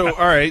 Yeah. So,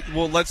 all right,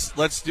 well,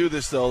 let's do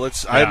this though.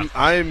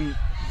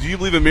 Do you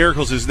believe in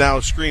miracles is now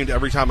screamed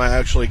every time I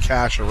actually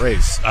cash a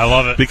race. I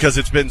love it. Because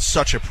it's been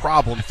such a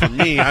problem for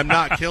me. I'm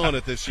not killing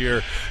it this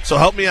year. So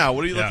help me out.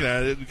 What are you looking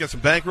at? You got some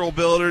bankroll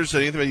builders?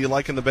 Anything that you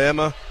like in the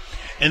Bama?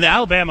 In the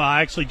Alabama,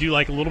 I actually do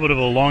like a little bit of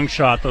a long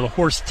shot. The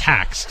horse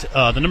Taxed,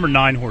 the number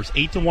 9 horse,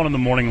 8-1 on the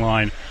morning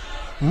line.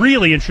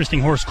 Really interesting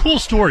horse. Cool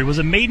story. Was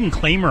a maiden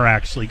claimer,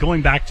 actually,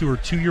 going back to her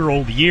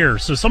 2-year-old year.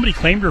 So somebody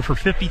claimed her for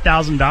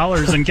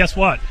 $50,000, and guess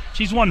what?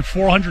 She's won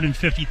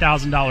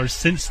 $450,000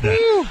 since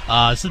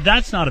then. So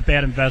that's not a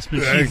bad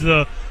investment. She's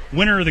the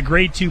winner of the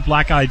Grade 2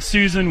 Black-Eyed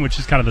Susan, which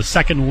is kind of the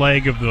second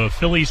leg of the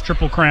Phillies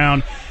Triple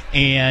Crown.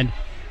 And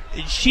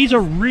she's a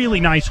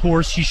really nice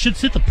horse. She should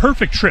sit the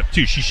perfect trip,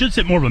 too. She should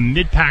sit more of a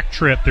mid-pack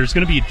trip. There's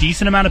going to be a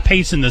decent amount of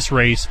pace in this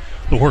race.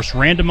 The horse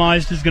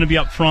Randomized is going to be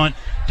up front.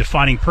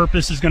 Defining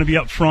Purpose is going to be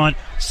up front.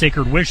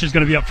 Sacred Wish is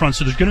going to be up front.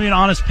 So there's going to be an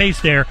honest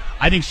pace there.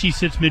 I think she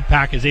sits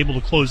mid-pack, is able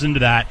to close into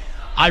that.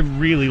 I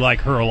really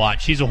like her a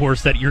lot. She's a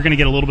horse that you're going to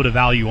get a little bit of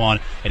value on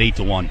at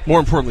 8-1. More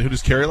importantly, who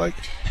does Carrie like?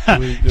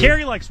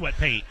 Carrie likes Wet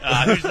Paint,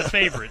 who's the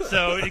favorite.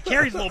 So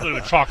Carrie's a little bit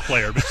of a chalk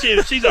player, but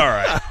she's all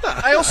right.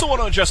 I also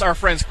want to address our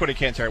friends Quinn and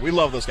Cantera. We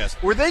love those guys.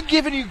 Were they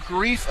giving you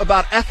grief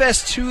about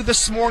FS2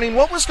 this morning?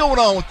 What was going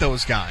on with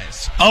those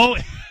guys? Oh,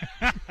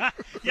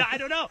 yeah, I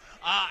don't know.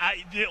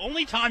 The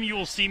only time you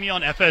will see me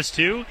on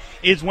FS2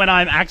 is when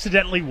I'm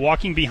accidentally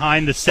walking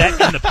behind the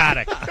set in the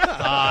paddock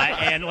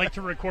and like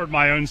to record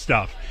my own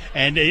stuff.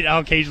 And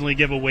I'll occasionally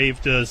give a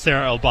wave to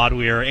Sarah El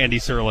Badwi or Andy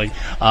Serling.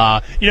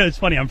 It's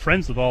funny. I'm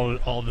friends with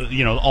all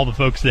the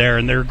folks there,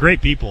 and they're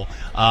great people.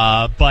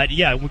 But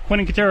yeah, with Quinn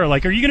and Cantera,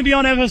 like, are you going to be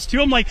on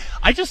FS2? I'm like,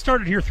 I just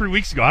started here 3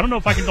 weeks ago. I don't know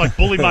if I can like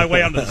bully my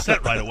way onto the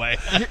set right away.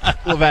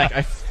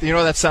 Levac,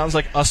 that sounds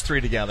like us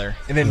three together.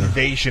 An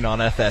invasion on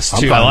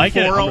FS2. I like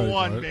it.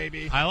 401,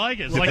 baby. I like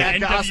it. It's like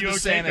an NWO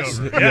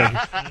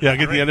takeover. Yeah,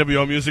 get the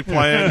NWO music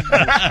playing.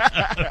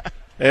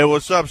 Hey,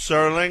 what's up,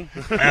 Serling?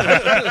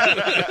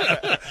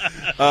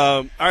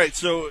 All right,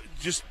 so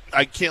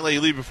I can't let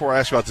you leave before I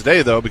ask you about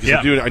today, though, because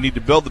I need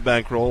to build the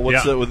bankroll.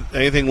 What's with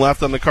anything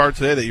left on the card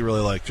today that you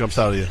really like? Jumps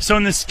out at you. So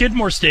in the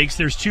Skidmore Stakes,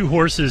 there's 2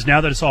 horses.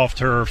 Now that it's off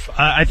turf,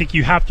 I think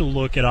you have to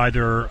look at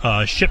either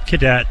Ship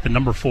Cadet, the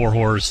number 4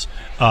 horse,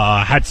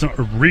 had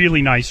a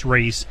really nice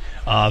race,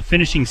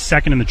 finishing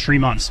second in the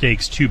Tremont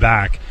Stakes 2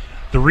 back.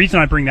 The reason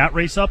I bring that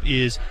race up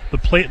is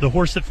the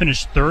horse that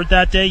finished third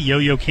that day,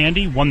 Yo-Yo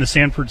Candy, won the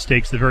Sanford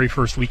Stakes the very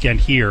first weekend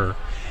here,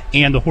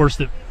 and the horse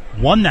that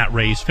won that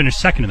race finished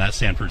second in that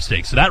Sanford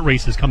Stakes. So that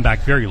race has come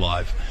back very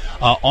live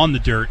on the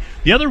dirt.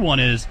 The other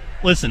one is,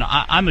 listen,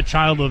 I'm a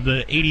child of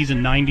the 80s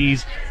and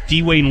 90s.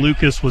 D. Wayne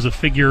Lucas was a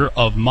figure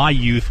of my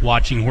youth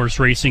watching horse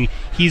racing.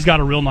 He's got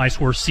a real nice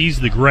horse, Seize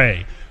the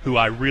Gray, who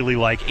I really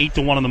like,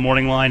 8-1 on the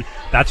morning line.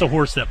 That's a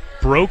horse that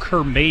broke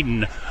her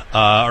maiden,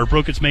 or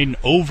broke its maiden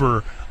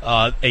over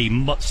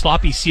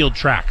sloppy sealed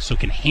track, so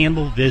can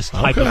handle this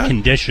type of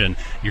condition.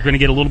 You're going to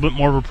get a little bit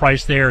more of a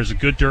price there. As a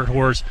good dirt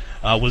horse,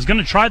 was going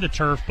to try the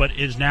turf, but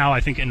is now, I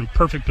think, in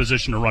perfect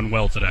position to run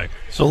well today.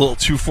 So a little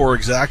 2-4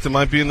 exact it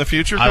might be in the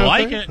future. I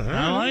like it.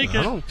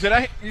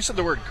 You said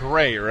the word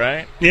gray,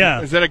 right?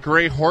 Yeah. Is that a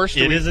gray horse?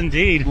 It is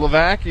indeed.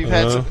 Levac, you've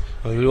had some.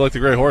 I do like the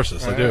gray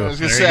horses. I do. I was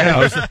gonna say.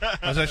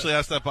 I was actually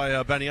asked that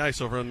by Benny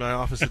Ice over in my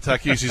office at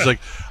Tech East. He's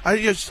like,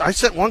 I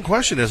sent one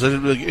question: is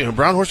it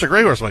brown horse or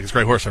gray horse? I'm like, it's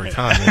gray horse every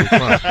time.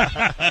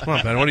 Come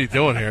on, Ben, what are you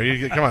doing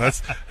here? Come on,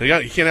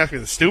 you can't ask me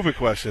the stupid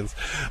questions.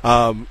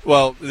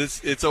 Well,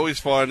 it's always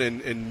fun,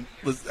 and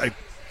I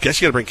guess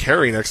you got to bring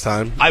Carrie next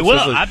time. I will,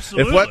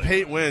 absolutely. If Wet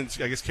Paint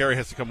wins, I guess Carrie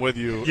has to come with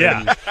you.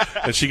 Yeah.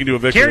 And she can do a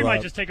victory Carrie lap.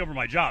 might just take over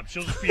my job.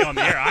 She'll just be on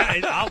the air.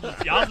 I'll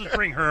just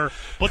bring her,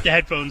 put the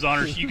headphones on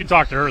her. You can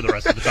talk to her the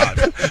rest of the time.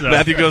 So.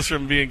 Matthew goes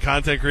from being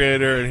content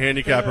creator and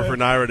handicapper for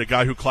NYRA to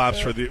guy who claps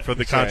for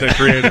the content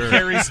creator.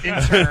 Carrie's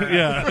intern.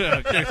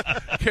 Yeah.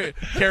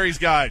 Carrie's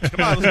guide.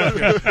 Come on,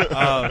 let's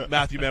go.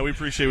 Matthew, man, we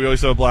appreciate it. We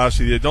always have a blast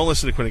with you. Don't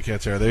listen to Quinn and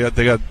Cantera.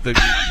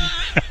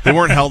 They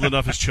weren't held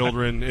enough as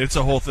children. It's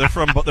a whole thing.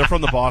 They're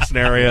from the Boston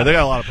area. They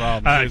got a lot of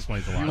problems. That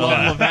explains a lot. You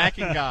love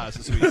Levac and Goss.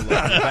 That's what you love.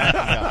 Levac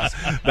and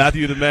Goss.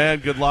 Matthew, the man,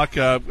 good luck,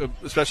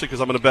 especially because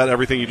I'm going to bet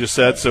everything you just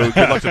said, so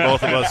good luck to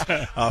both of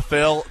us.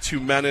 Fail to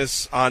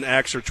menace on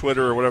X or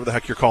Twitter or whatever the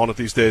heck you're calling it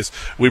these days.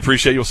 We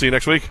appreciate you. We'll see you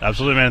next week.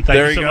 Absolutely, man.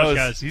 Thank you so much,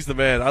 guys. He's the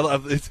man. I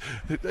love it.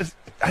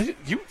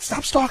 You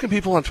stop stalking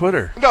people on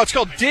Twitter. No, it's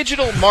called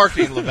digital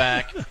marketing,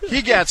 Levac.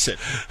 He gets it.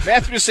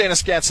 Matthew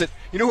DeSantis gets it.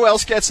 You know who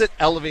else gets it?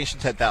 Elevation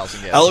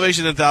 10,000 gets it.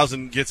 Elevation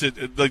 10,000 gets it.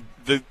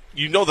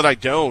 You know that I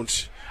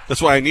don't.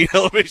 That's why I need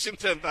Elevation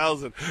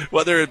 10,000,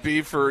 whether it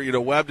be for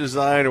web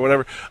design or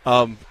whatever.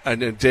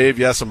 And Dave,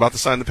 yes, I'm about to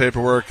sign the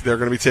paperwork. They're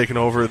going to be taking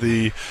over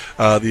the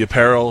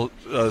apparel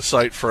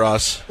site for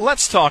us.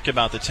 Let's talk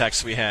about the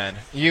text we had.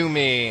 You,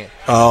 me.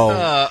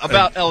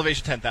 About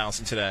Elevation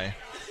 10,000 today.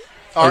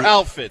 Our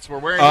outfits. We're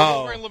wearing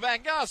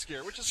Levac Goss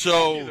gear, which is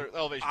so.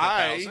 Elevation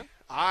 10,000.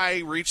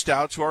 I reached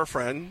out to our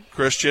friend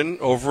Christian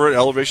over at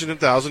Elevation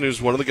 10,000,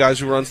 who's one of the guys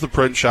who runs the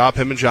print shop.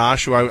 Him and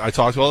Josh, who I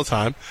talk to all the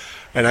time.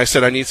 And I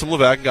said, I need some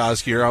Levac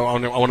Goss gear. I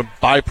want to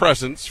buy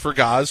presents for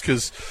Goss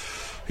because,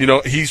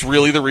 he's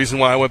really the reason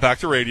why I went back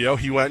to radio.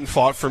 He went and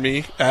fought for me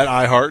at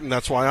iHeart, and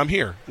that's why I'm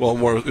here. Well,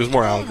 it was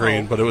more Alan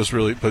Green, but it was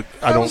really. But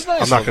I'm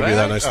not going to be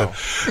that nice.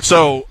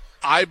 So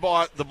I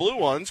bought the blue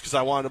ones because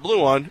I wanted a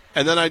blue one,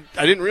 and then I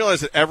didn't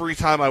realize that every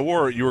time I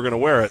wore it, you were going to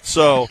wear it.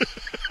 So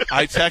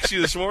I texted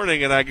you this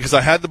morning, and because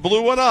I had the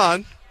blue one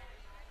on,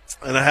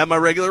 and I had my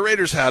regular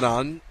Raiders hat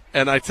on,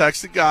 and I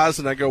texted Goss,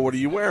 and I go, "What are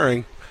you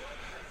wearing?"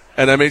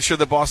 And I made sure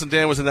that Boston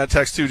Dan was in that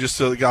text too, just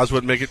so the guys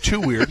wouldn't make it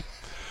too weird.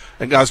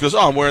 And Goss goes,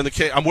 "Oh, I'm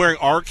wearing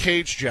our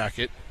cage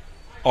jacket,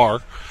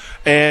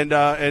 and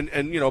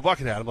a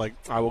bucket hat." I'm like,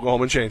 I will go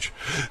home and change.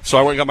 So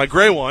I went and got my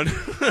gray one.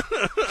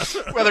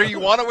 Whether you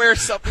want to wear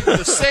something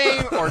the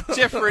same or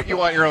different, you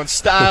want your own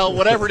style,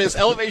 whatever it is,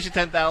 Elevation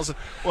 10,000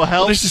 will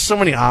help. Well, there's just so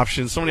many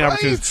options, so many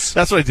opportunities.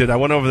 That's what I did. I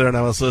went over there and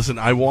I was, listen,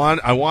 I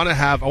want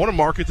to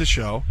market the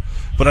show,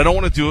 but I don't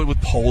want to do it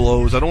with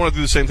polos. I don't want to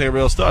do the same thing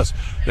everybody else does.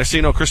 Next thing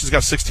you know, Christian's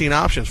got 16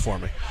 options for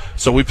me.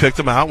 So we picked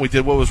them out. We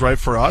did what was right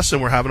for us,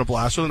 and we're having a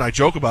blast with it. And I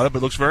joke about it, but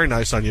it looks very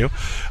nice on you.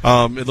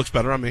 It looks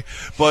better on me.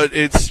 But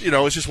it's,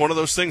 it's just one of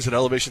those things that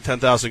Elevation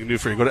 10,000 can do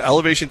for you. Go to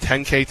Elevation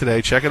 10K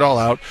today. Check it all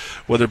out.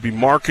 Whether it be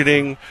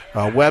marketing,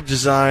 web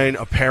design,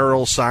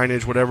 apparel,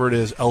 signage, whatever it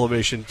is,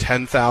 Elevation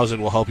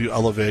 10,000 will help you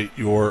elevate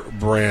your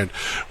brand.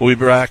 We'll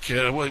be back.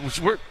 I'm going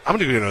to go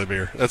get another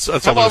beer. That's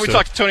How about we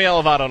talk to Tony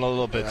Allevato in a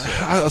little bit, too?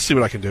 I'll see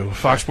what I can do.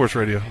 Fox Sports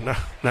Radio,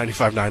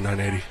 95.9,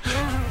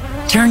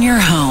 980. Turn your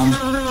home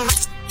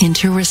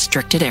into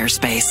restricted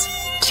airspace.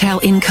 Tell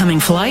incoming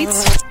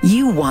flights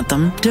you want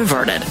them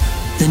diverted.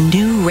 The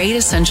new Raid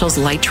Essentials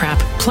Light Trap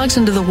plugs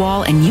into the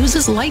wall and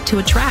uses light to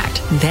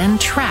attract, then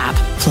trap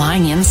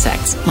flying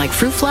insects like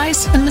fruit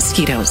flies and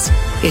mosquitoes.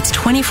 Its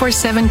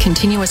 24/7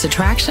 continuous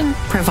attraction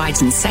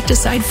provides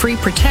insecticide-free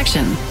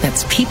protection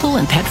that's people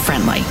and pet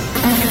friendly.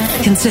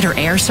 Consider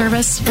air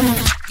service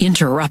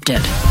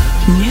interrupted.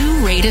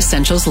 New Raid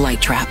Essentials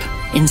Light Trap.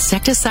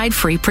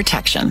 Insecticide-free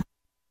protection.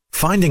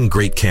 Finding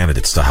great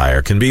candidates to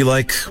hire can be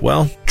like,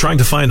 well, trying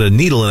to find a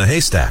needle in a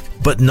haystack,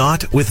 but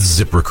not with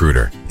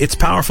ZipRecruiter. Its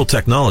powerful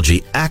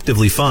technology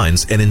actively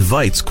finds and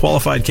invites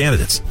qualified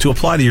candidates to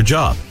apply to your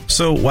job.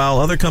 So while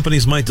other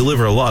companies might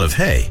deliver a lot of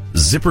hay,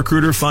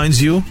 ZipRecruiter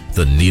finds you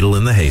the needle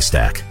in the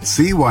haystack.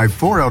 See why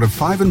 4 out of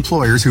 5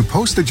 employers who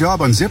post a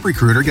job on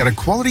ZipRecruiter get a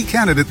quality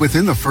candidate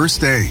within the first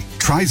day.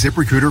 Try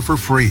ZipRecruiter for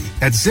free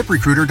at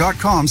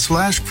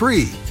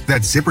ZipRecruiter.com/free.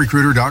 That's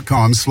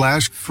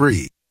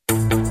ZipRecruiter.com/free.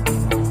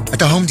 At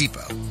the Home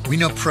Depot, we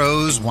know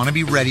pros want to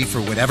be ready for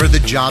whatever the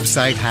job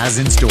site has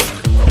in store.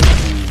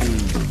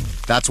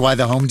 That's why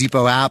the Home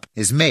Depot app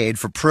is made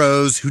for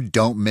pros who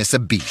don't miss a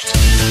beat.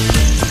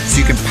 So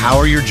you can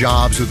power your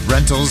jobs with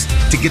rentals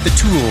to get the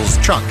tools,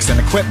 trucks, and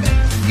equipment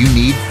you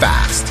need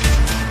fast.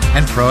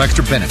 And Pro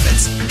Extra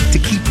benefits to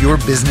keep your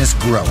business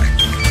growing.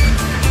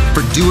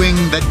 For doing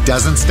that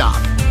doesn't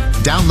stop.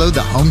 Download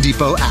the Home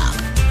Depot app.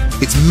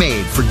 It's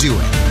made for doing.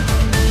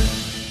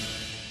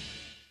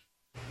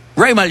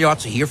 Ray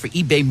Magliozzi here for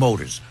eBay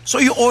Motors. So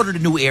you ordered a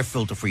new air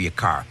filter for your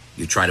car.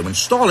 You try to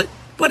install it,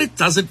 but it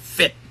doesn't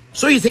fit.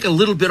 So you take a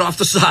little bit off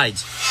the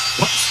sides.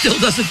 What, still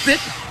doesn't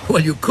fit?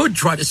 Well, you could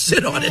try to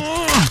sit on it.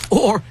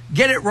 Or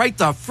get it right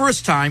the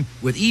first time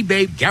with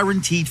eBay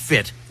Guaranteed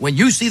Fit. When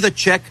you see the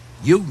check,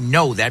 you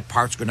know that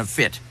part's going to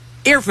fit.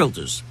 Air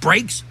filters,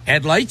 brakes,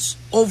 headlights,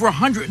 over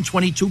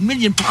 122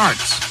 million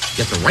parts.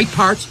 Get the right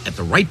parts at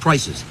the right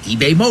prices.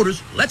 eBay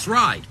Motors, let's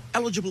ride.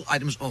 Eligible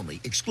items only.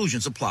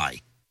 Exclusions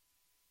apply.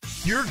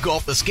 Your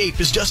golf escape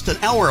is just an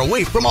hour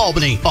away from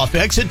Albany, off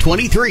exit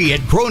 23 at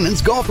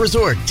Cronin's Golf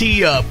Resort.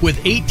 Tee up with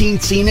 18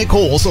 scenic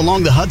holes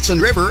along the Hudson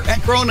River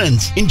at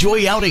Cronin's.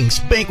 Enjoy outings,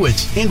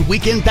 banquets, and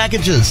weekend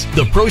packages.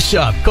 The Pro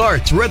Shop,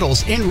 carts,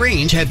 rentals, and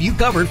range have you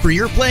covered for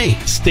your play.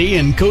 Stay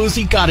in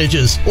cozy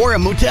cottages or a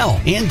motel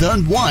and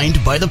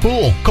unwind by the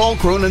pool. Call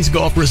Cronin's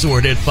Golf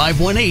Resort at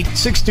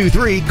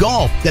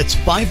 518-623-GOLF. That's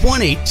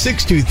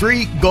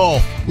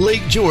 518-623-GOLF.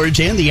 Lake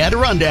George and the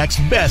Adirondacks'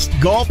 best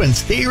golf and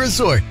stay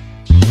resort.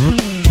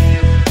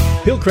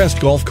 Hillcrest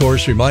Golf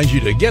Course reminds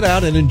you to get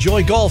out and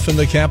enjoy golf in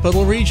the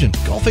Capital Region.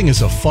 Golfing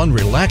is a fun,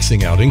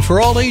 relaxing outing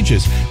for all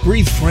ages.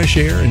 Breathe fresh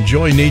air,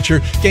 enjoy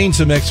nature, gain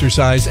some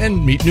exercise,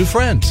 and meet new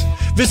friends.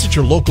 Visit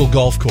your local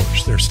golf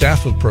course. Their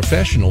staff of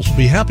professionals will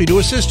be happy to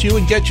assist you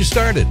and get you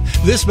started.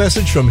 This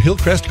message from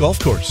Hillcrest Golf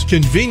Course,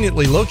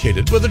 conveniently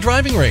located with a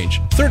driving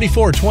range.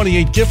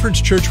 3428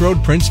 Giffords Church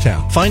Road,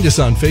 Princetown. Find us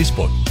on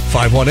Facebook.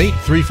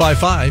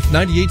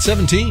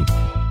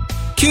 518-355-9817.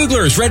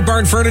 Kugler's Red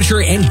Barn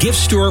Furniture and Gift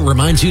Store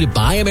reminds you to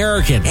buy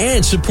American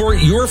and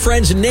support your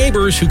friends and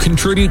neighbors who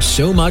contribute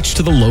so much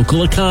to the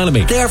local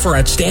economy. They offer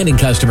outstanding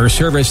customer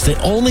service that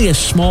only a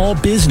small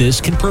business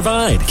can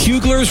provide.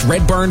 Kugler's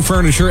Red Barn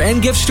Furniture and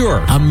Gift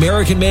Store.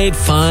 American-made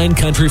fine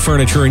country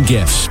furniture and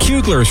gifts.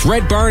 Kugler's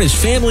Red Barn is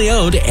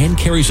family-owned and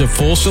carries a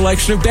full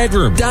selection of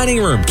bedroom,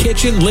 dining room,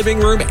 kitchen,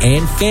 living room,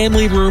 and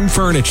family room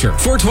furniture.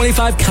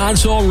 425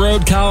 Console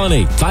Road,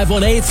 Colony.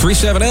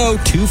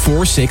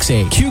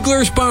 518-370-2468.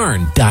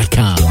 KuglersBarn.com.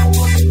 Upstate.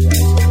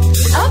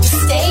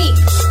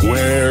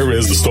 Where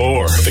is the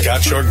store? They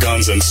got your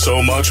guns and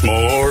so much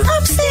more.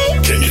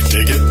 Upstate. Can you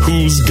dig it?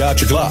 Who's got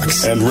your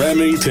Glocks? And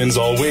Remington's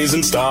always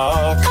in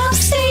stock.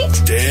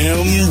 Upstate.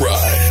 Damn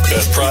right.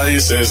 Best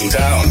prices in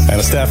town. And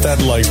a staff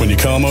that likes when you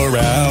come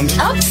around.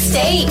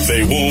 Upstate.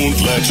 They won't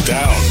let you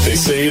down. They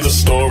say the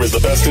store is the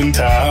best in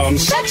town.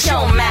 Shut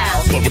your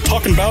mouth. But we're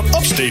talking about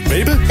Upstate,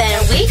 baby.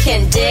 Then we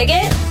can dig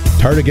it.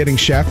 Tired of getting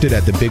shafted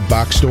at the big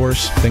box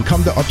stores? Then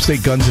come to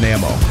Upstate Guns and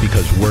Ammo,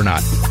 because we're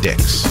not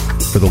dicks.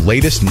 For the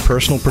latest in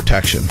personal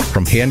protection,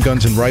 from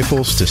handguns and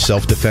rifles to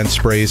self-defense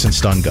sprays and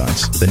stun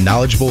guns, the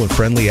knowledgeable and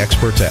friendly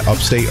experts at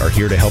Upstate are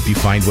here to help you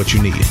find what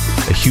you need.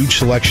 A huge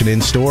selection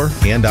in-store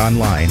and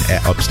online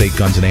at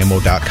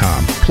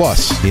upstategunsandammo.com.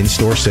 Plus,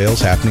 in-store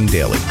sales happening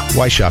daily.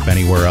 Why shop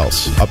anywhere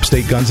else?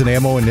 Upstate Guns and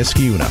Ammo in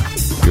Niskayuna,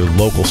 your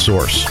local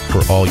source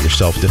for all your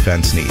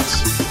self-defense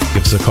needs.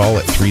 Give us a call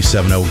at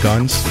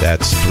 370-GUNS.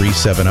 That's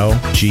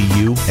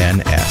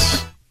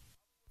 370-GUNS.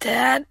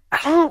 Dad,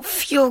 I don't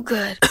feel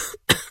good.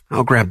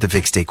 I'll grab the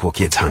Vicks DayQuil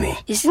Kids Honey.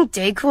 Isn't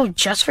DayQuil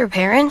just for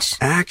parents?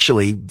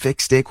 Actually,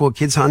 Vicks DayQuil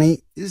Kids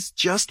Honey is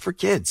just for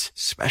kids,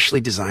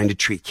 specially designed to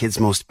treat kids'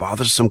 most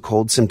bothersome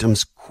cold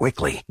symptoms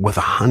quickly with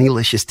a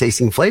honeylicious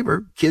tasting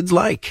flavor kids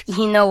like.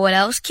 You know what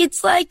else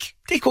kids like?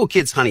 DayQuil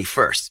Kids Honey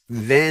first,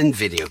 then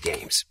video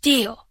games.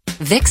 Deal.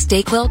 Vicks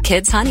DayQuil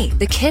Kids Honey,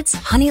 the kids'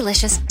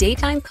 honeylicious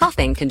daytime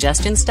coughing,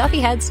 congestion,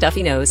 stuffy head,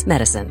 stuffy nose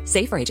medicine.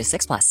 Safe for ages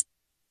 6+.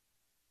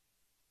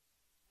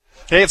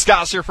 Hey, it's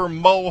Goss here for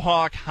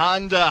Mohawk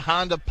Honda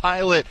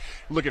Pilot.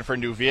 Looking for a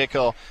new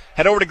vehicle?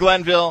 Head over to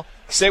Glenville.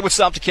 Say what's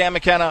up to Cam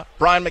McKenna,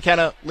 Brian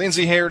McKenna,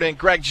 Lindsey Harridan,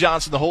 Greg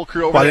Johnson, the whole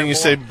crew over there. Why didn't you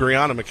say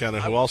Brianna McKenna,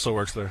 who also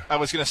works there? I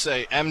was going to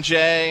say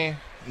MJ,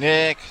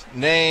 Nick,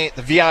 Nate,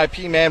 the VIP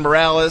man,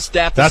 Morales.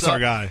 That's our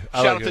guy.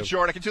 Shout out to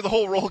Jordan. I can do the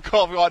whole roll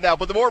call if we want now.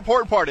 But the more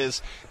important part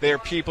is they are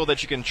people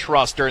that you can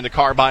trust during the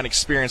car buying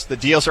experience. The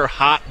deals are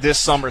hot this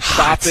summer.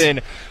 Stop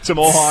in to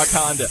Mohawk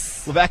Honda.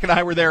 Levac and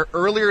I were there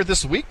earlier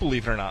this week,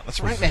 believe it or not.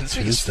 That's right, man. This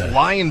week is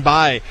flying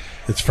by.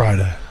 It's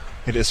Friday.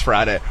 It is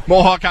Friday.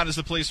 Mohawk Honda is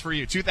the place for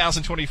you.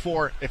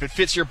 2024, if it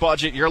fits your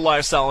budget, your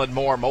lifestyle, and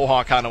more,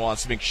 Mohawk Honda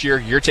wants to make sure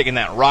you're taking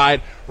that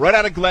ride right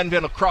out of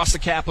Glenville, across the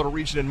Capital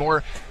Region, and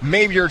more.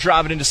 Maybe you're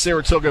driving into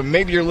Saratoga.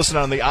 Maybe you're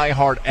listening on the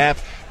iHeart app.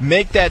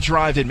 Make that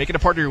drive in. Make it a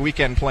part of your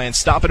weekend plan.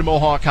 Stop at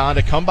Mohawk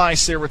Honda. Come by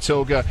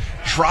Saratoga.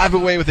 Drive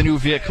away with a new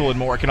vehicle and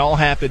more. It can all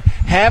happen.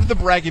 Have the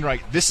bragging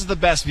right. This is the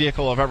best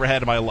vehicle I've ever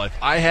had in my life.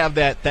 I have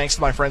that thanks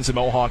to my friends at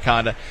Mohawk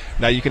Honda.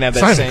 Now you can have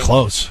that same. It's not even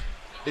close.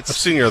 I've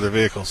seen your other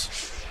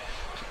vehicles.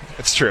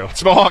 It's true.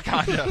 It's Mohawk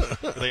Honda.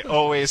 They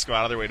always go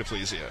out of their way to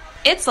please you.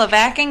 It's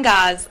Levac and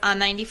Gaz on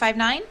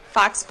 95.9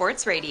 Fox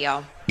Sports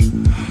Radio.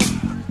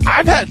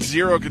 I've had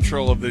zero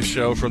control of this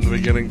show from the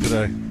beginning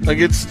today. Like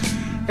it's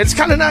It's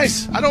kind of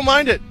nice. I don't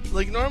mind it.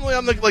 Like normally,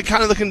 I'm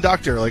kind of the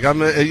conductor. Like I'm,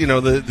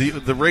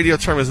 the radio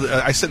term is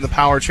I sit in the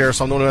power chair,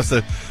 so I'm the one who has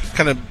to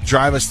kind of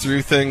drive us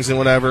through things and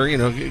whatever.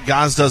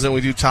 Gaz doesn't.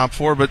 We do top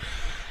four, but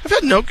I've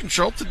had no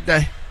control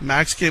today.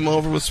 Max came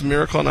over with some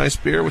Miracle on Ice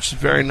beer, which is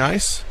very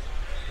nice.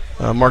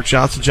 Mark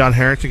Johnson, John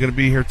Harrington going to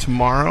be here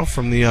tomorrow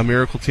from the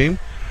Miracle team.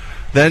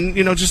 Then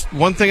just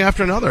one thing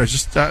after another.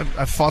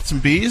 I've fought some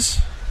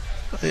bees.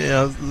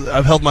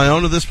 I've held my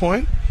own to this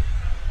point.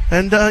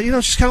 And,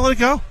 just kind of let it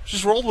go.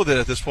 Just rolled with it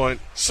at this point.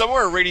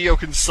 Somewhere radio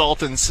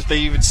consultants, if they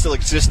even still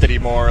exist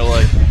anymore,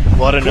 like,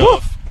 let it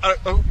know.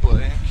 Oh, boy.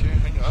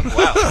 Hang on.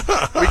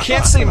 Wow. We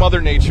can't say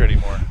Mother Nature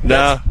anymore.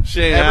 Nah,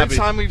 she ain't happy. Every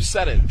time we've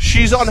said it.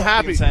 She's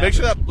unhappy. Make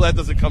sure that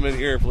doesn't come in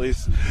here,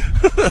 please.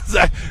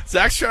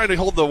 Zach's trying to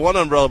hold the one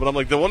umbrella, but I'm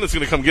like, the one that's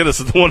going to come get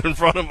us is the one in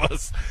front of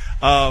us.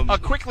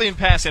 Quickly in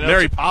passing.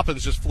 Mary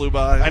Poppins just flew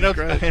by. I know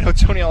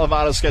Tony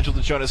Allevato is scheduled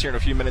to join us here in a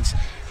few minutes.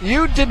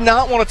 You did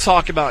not want to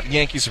talk about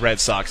Yankees-Red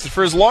Sox.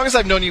 For as long as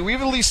I've known you,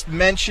 we've at least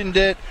mentioned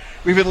it.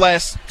 We've at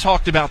least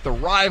talked about the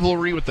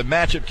rivalry, what the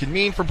matchup can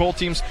mean for both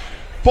teams.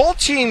 Both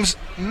teams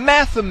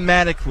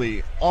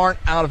mathematically aren't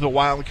out of the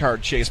wild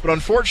card chase, but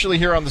unfortunately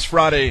here on this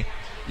Friday,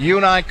 you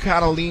and I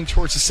kind of lean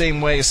towards the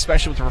same way,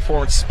 especially with the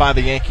performance by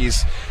the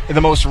Yankees in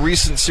the most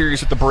recent series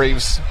with the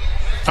Braves.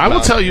 I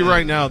will tell you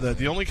right now that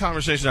the only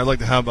conversation I'd like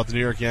to have about the New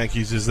York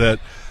Yankees is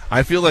that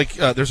I feel like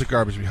there's a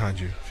garbage behind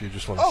you. If you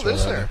just want to throw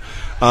there's that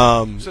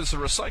there. So it's a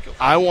recycle.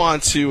 I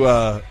want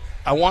to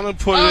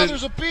put it.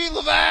 There's a bee,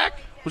 Levac.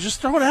 Well,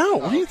 just throw it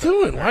out. What are you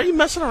doing? Why are you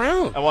messing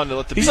around? I wanted to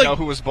let the bee know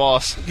who was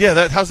boss.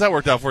 Yeah, how's that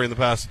worked out for you in the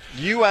past?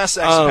 U.S.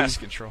 Pest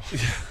Control.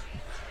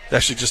 They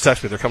actually just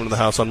texted me. They're coming to the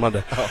house on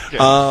Monday.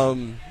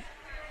 Oh,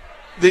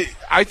 okay.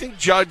 I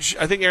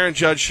think Aaron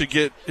Judge should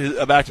get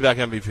a back-to-back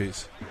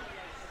MVPs.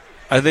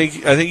 I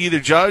think either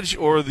Judge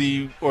or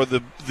the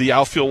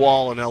outfield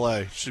wall in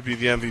LA should be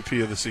the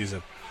MVP of the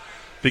season,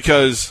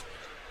 because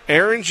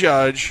Aaron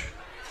Judge,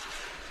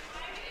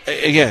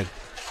 again,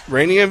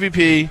 reigning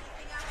MVP,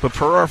 but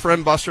per our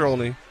friend Buster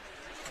Olney,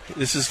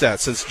 this is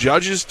that since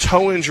Judge's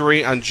toe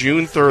injury on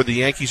June 3rd, the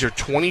Yankees are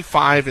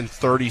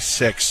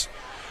 25-36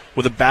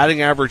 with a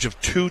batting average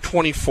of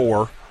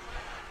 .224,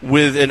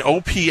 with an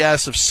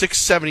OPS of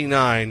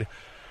 .679.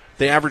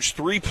 They average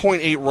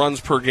 3.8 runs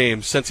per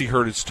game since he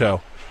hurt his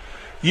toe.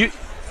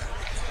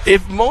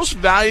 If most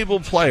valuable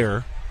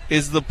player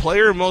is the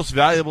player most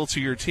valuable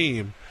to your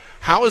team,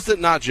 how is it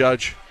not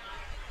Judge?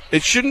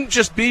 It shouldn't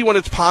just be when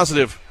it's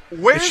positive.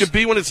 It should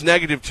be when it's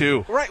negative,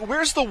 too. Right.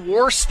 Where's the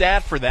WAR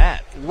stat for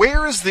that?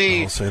 Where is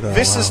the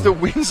this is the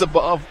wins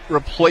above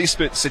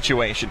replacement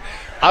situation?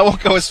 I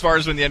won't go as far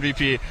as win the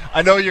MVP.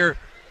 I know you're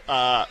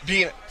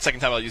being, second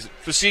time I'll use it,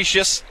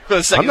 facetious for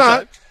the second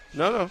time.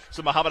 No.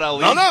 So Muhammad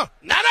Ali. No.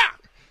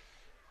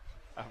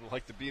 I would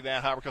like to be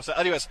that.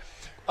 Anyways,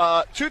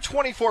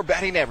 224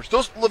 batting average.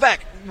 Levac,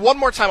 one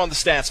more time on the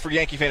stats for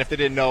Yankee fan if they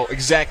didn't know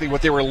exactly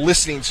what they were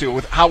listening to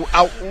with how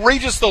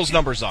outrageous those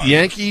numbers are.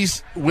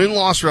 Yankees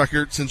win-loss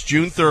record since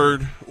June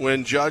 3rd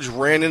when Judge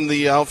ran in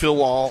the outfield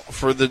wall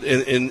for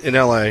in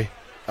L.A.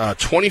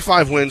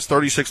 25 wins,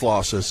 36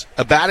 losses,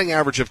 a batting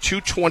average of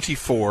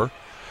 .224,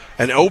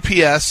 an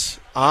OPS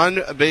on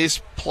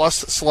base plus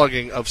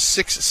slugging of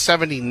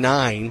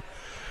 .679,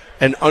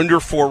 and under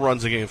 4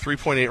 runs a game,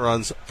 3.8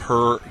 runs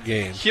per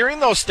game.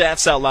 Hearing those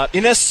stats out loud,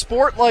 in a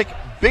sport like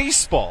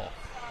baseball,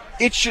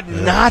 it should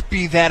not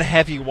be that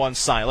heavy one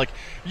side. Like,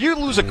 you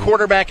lose a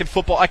quarterback in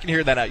football, I can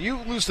hear that out. You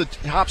lose the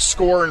top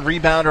scorer and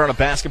rebounder on a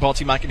basketball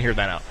team, I can hear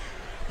that out.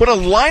 But a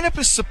lineup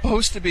is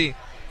supposed to be,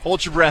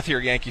 hold your breath here,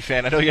 Yankee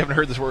fan, I know you haven't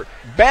heard this word,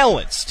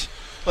 balanced.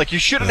 Like, you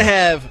shouldn't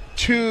have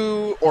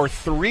 2 or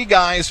 3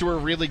 guys who are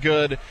really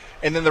good,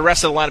 and then the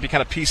rest of the lineup you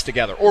kind of piece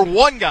together. Or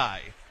one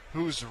guy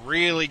who's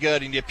really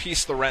good, and you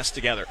piece the rest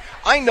together.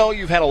 I know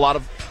you've had a lot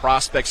of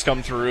prospects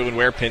come through and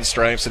wear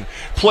pinstripes and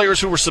players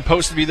who were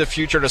supposed to be the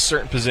future at a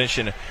certain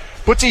position.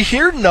 But to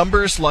hear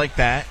numbers like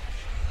that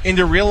and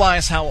to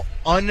realize how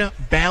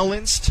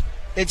unbalanced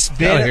it's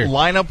been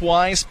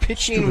lineup-wise,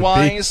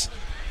 pitching-wise,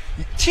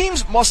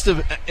 teams must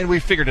have, and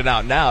we figured it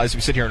out now as we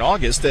sit here in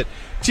August, that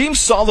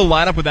teams saw the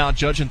lineup without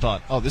Judge and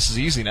thought, oh, this is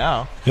easy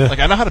now. Yeah. Like,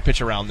 I know how to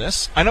pitch around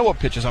this. I know what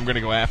pitches I'm going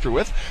to go after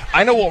with.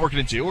 I know what we're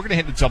going to do. We're going to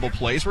hit the double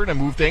plays. We're going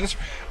to move things.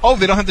 Oh,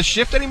 they don't have the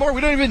shift anymore?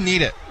 We don't even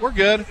need it. We're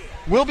good.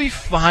 We'll be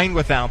fine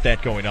without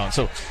that going on.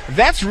 So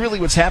that's really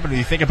what's happened when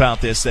you think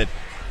about this, that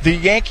the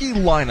Yankee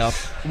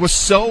lineup was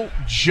so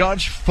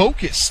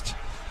Judge-focused.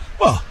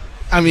 Well,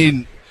 I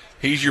mean,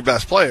 he's your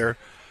best player,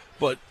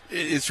 but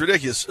it's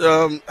ridiculous.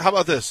 How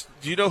about this?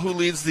 Do you know who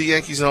leads the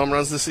Yankees in home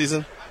runs this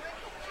season?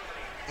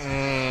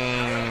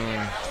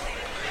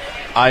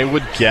 I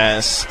would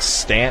guess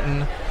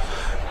Stanton.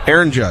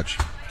 Aaron Judge,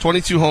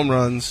 22 home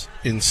runs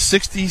in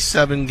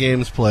 67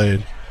 games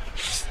played.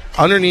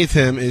 Underneath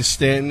him is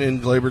Stanton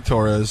and Gleyber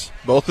Torres,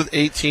 both with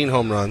 18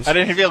 home runs. I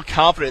didn't feel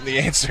confident in the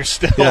answer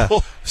still. Yeah.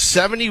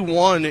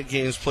 71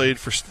 games played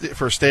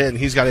for Stanton.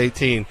 He's got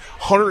 18.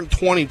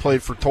 120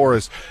 played for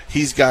Torres.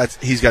 He's got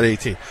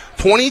 18.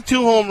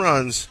 22 home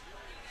runs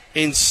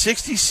in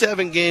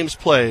 67 games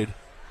played.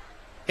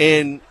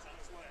 and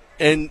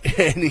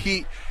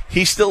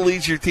he still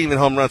leads your team in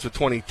home runs with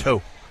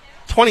 22.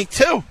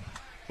 22.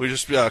 We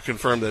just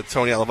confirmed that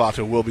Tony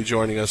Allevato will be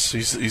joining us.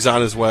 He's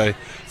on his way.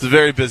 He's a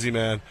very busy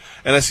man,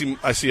 and I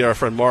see our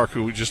friend Mark,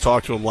 who we just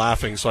talked to him,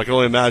 laughing. So I can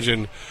only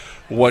imagine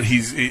what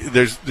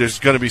there's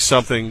going to be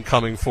something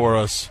coming for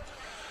us.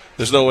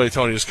 There's no way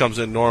Tony just comes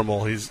in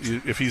normal.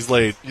 If he's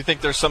late. You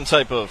think there's some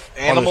type of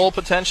animal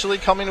potentially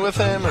coming with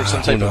him, or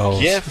some type of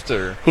gift,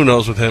 or who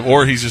knows with him?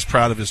 Or he's just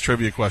proud of his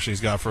trivia question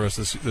he's got for us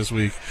this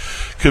week.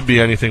 Could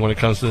be anything when it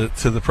comes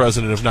to the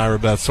president of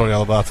NYRA Bets, Tony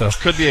Allevato.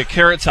 Could be a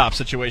Carrot Top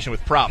situation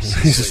with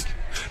props.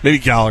 Maybe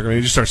Gallagher.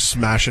 Maybe just start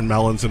smashing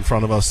melons in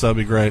front of us. That'd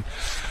be great.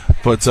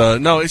 But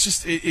no, it's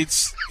just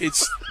it's.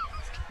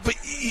 But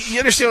you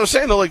understand what I'm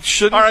saying though? Like,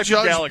 shouldn't Judge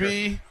Gallagher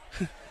be?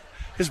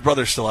 His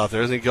brother's still out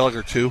there, isn't he?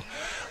 Gallagher too.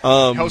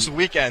 Hosts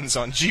weekends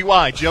on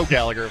GY, Joe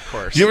Gallagher, of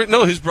course. You ever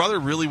know his brother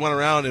really went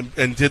around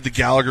and did the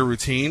Gallagher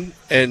routine,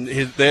 and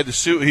they had to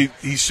sue.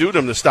 He sued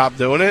him to stop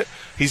doing it.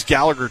 He's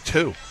Gallagher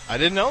too. I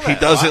didn't know that. He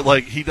does it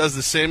like he does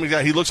the same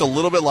exact. He looks a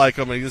little bit like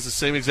him, and he does the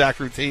same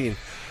exact routine.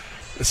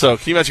 So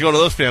can you imagine going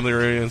to those family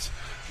reunions?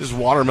 Just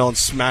watermelon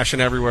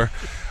smashing everywhere.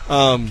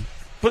 But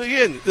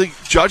again, the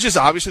Judge is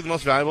obviously the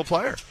most valuable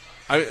player.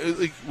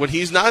 When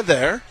he's not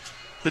there,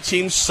 the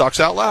team sucks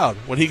out loud.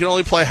 When he can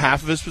only play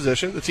half of his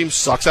position, the team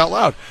sucks out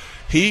loud.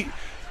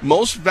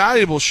 Most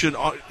valuable should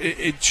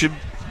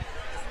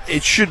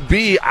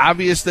be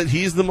obvious that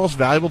he's the most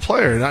valuable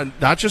player,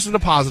 not just in a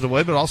positive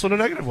way, but also in a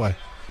negative way.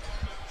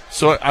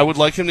 So I would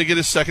like him to get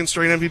his second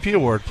straight MVP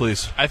award,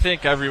 please. I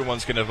think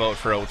everyone's going to vote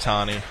for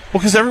Ohtani. Well,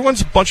 because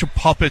everyone's a bunch of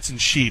puppets and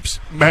sheeps.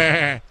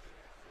 Meh.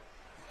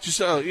 Just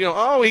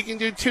he can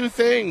do two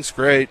things.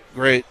 Great.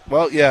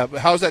 Well, yeah, but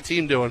how's that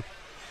team doing?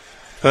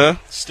 Huh?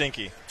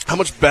 Stinky. How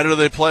much better do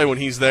they play when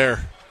he's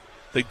there?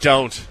 They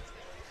don't.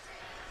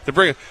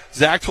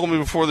 Zach told me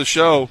before the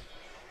show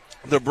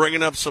they're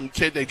bringing up some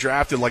kid they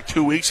drafted like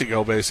 2 weeks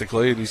ago,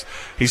 basically, and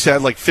he's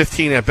had like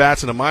 15 at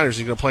bats in the minors.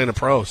 He's going to play in the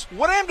pros.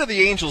 What happened to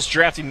the Angels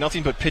drafting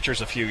nothing but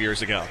pitchers a few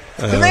years ago?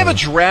 Didn't they have a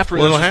draft?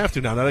 Well, they don't have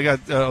to now. Now they got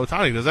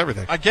Ohtani does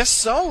everything. I guess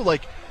so.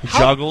 Like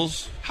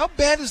juggles. How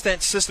bad is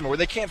that system where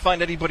they can't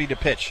find anybody to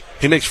pitch?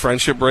 He makes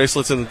friendship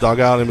bracelets in the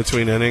dugout in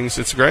between innings.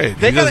 It's great.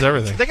 He does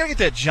everything. They got to get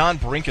that John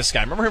Brinkus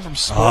guy. Remember him from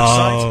Sports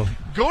Science?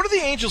 Go to the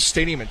Angels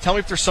Stadium and tell me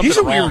if there's something wrong.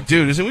 He's a wrong. weird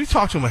dude, isn't he? We've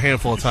talked to him a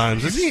handful of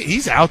times.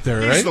 He's out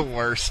there, right? He's the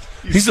worst.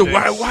 He's the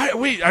why?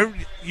 Wait,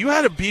 you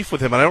had a beef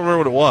with him. I don't remember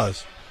what it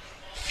was.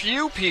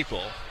 Few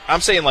people,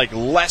 I'm saying like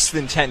less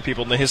than 10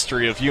 people in the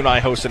history of you and I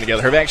hosting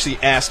together have actually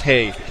asked,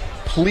 hey,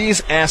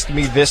 please ask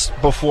me this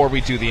before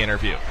we do the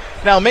interview.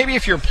 Now, maybe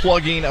if you're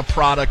plugging a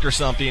product or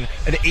something,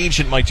 an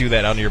agent might do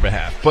that on your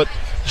behalf. But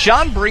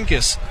John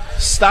Brinkus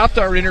stopped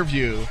our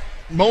interview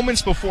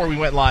moments before we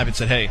went live and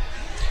said, hey,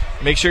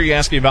 make sure you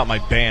ask me about my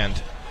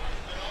band.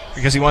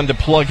 Because he wanted to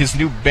plug his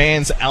new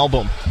band's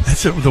album.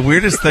 The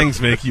weirdest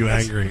things make you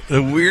angry.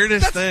 The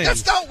weirdest things.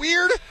 That's not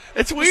weird.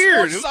 It's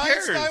weird. The Who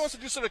science cares? guy wants to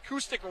do some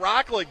acoustic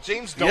rock like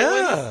James Dolan.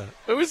 Yeah,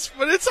 but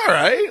it's all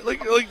right.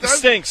 Like it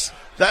stinks.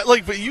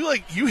 But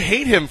you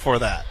hate him for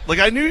that. Like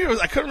I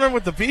couldn't remember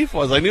what the beef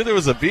was. I knew there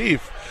was a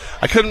beef.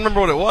 I couldn't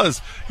remember what it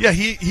was. Yeah,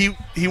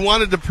 he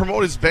wanted to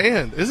promote his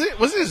band. Was it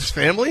his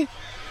family?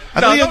 I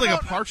thought he had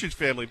a Partridge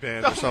Family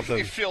band or something.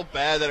 You feel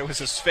bad that it was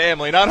his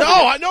family. No, some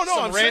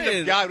I'm random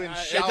saying, guy who didn't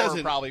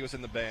shower probably was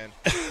in the band.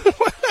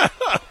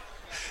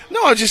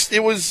 No, it's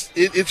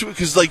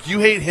because like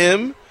you hate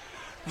him.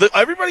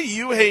 Everybody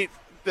you hate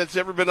that's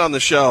ever been on the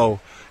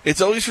show,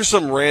 it's always for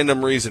some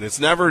random reason. It's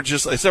never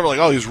like,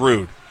 oh, he's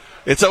rude.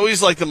 It's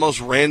always like the most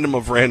random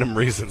of random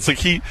reasons. Like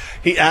he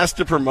asked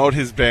to promote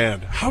his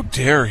band. How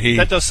dare he?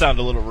 That does sound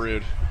a little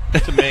rude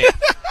to me.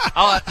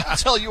 I'll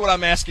tell you what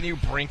I'm asking you,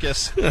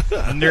 Brinkus,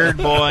 nerd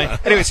boy.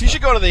 Anyways, you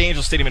should go to the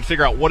Angels Stadium and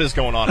figure out what is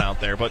going on out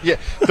there. But yeah,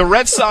 the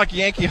Red Sox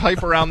Yankee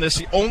hype around this,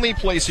 the only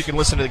place you can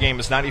listen to the game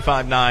is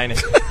 95.9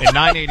 and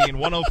 980 and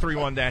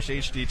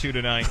 103.1-HD2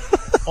 tonight.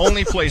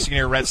 Only place you can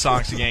hear Red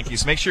Sox and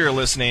Yankees. Make sure you're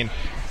listening.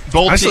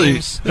 Both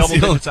teams, double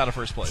digits out of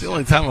first place. The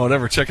only time I would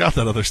ever check out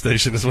that other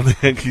station is when the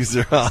Yankees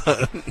are on.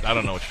 I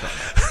don't know what you're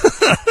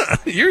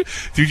talking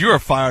about. Dude, you are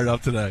fired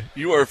up today.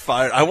 You are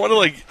fired. I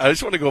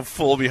just want to go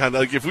full behind.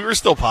 Like, if we were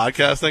still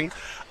podcasting,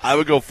 I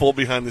would go full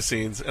behind the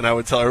scenes, and I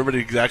would tell everybody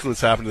exactly what's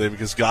happened today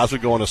because Goz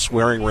would go on a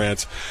swearing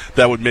rant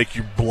that would make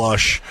you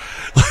blush.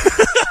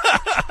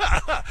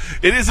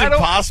 It is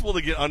impossible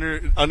to get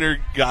under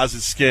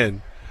Goz's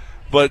skin,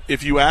 but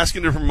if you ask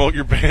him to promote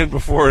your band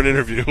before an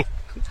interview.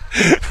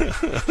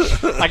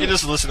 I can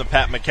just listen to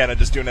Pat McKenna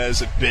just doing that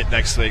as a bit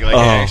next week. Like, hey,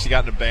 I actually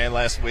got in a band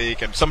last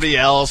week, and somebody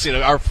else,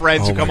 our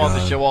friends who come on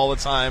the show all the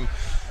time,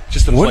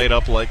 just to play it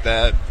up like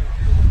that.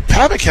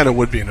 Pat McKenna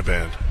would be in a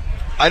band.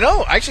 I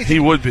know. Actually, he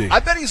would be. I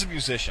bet he's a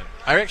musician.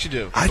 I actually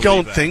do. I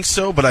don't think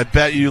so, but I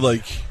bet you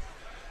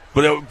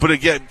But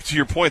again, to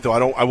your point though,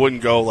 I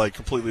wouldn't go like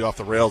completely off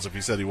the rails if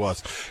he said he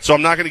was. So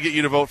I'm not going to get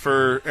you to vote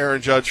for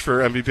Aaron Judge for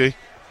MVP.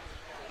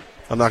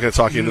 I'm not going to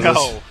talk you into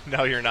this.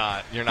 No, you're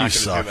not. You're not going to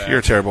do that. You're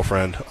a terrible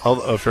friend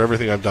for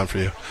everything I've done for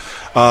you.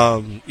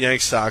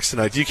 Yanks Sox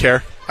tonight. Do you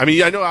care? I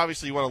mean, I know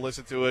obviously you want to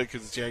listen to it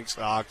because it's Yanks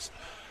Sox.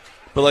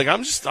 But, like,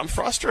 I'm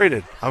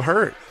frustrated. I'm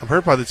hurt. I'm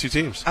hurt by the two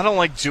teams. I don't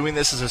like doing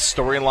this as a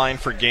storyline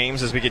for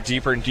games as we get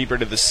deeper and deeper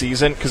into the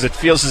season because it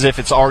feels as if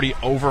it's already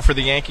over for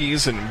the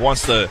Yankees, and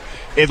once the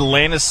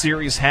Atlanta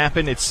series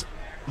happen, it's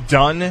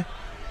done.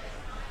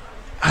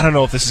 I don't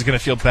know if this is going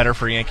to feel better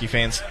for Yankee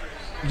fans.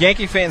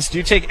 Yankee fans, do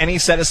you take any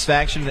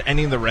satisfaction in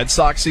ending the Red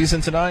Sox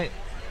season tonight?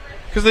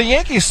 Because the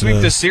Yankees sweep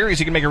this series,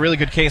 you can make a really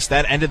good case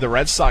that ended the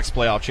Red Sox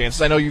playoff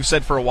chances. I know you've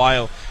said for a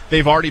while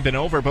they've already been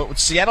over, but with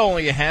Seattle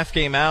only a half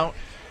game out,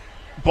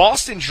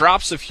 Boston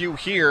drops a few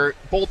here.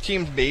 Both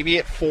teams maybe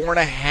at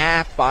 4.5,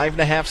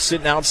 5.5,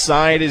 sitting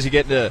outside as you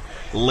get into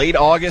late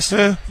August.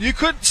 You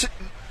could,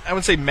 I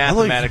would say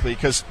mathematically,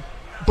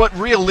 but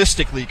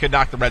realistically, you could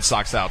knock the Red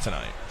Sox out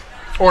tonight.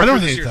 I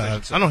don't hate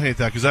that. I don't hate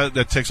that because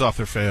that takes off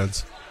their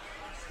fans.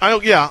 I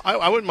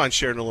wouldn't mind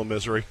sharing a little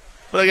misery.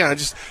 But again,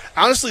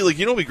 honestly, like,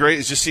 you know what would be great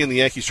is just seeing the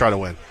Yankees try to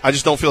win. I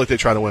just don't feel like they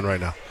try to win right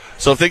now.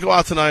 So if they go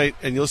out tonight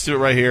and you listen to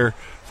it right here,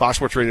 Fox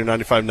Sports Radio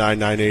 95.9,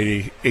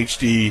 980,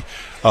 HD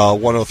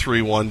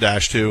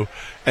 103.1-2,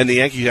 and the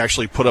Yankees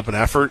actually put up an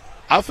effort,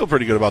 I'll feel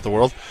pretty good about the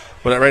world.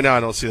 But right now,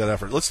 I don't see that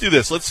effort. Let's do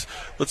this. Let's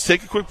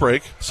take a quick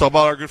break. So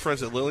about our good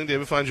friends at Lily and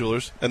David Fine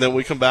Jewelers, and then when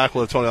we come back,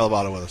 we'll have Tony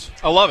Allevato with us.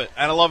 I love it.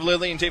 And I love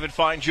Lily and David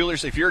Fine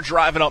Jewelers. If you're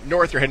driving up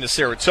north, you're heading to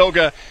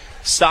Saratoga,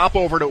 stop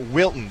over to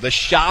Wilton, the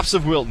shops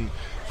of Wilton,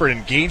 for an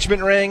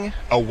engagement ring,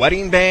 a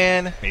wedding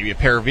band, maybe a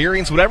pair of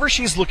earrings, whatever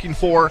she's looking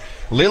for,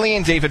 Lily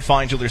and David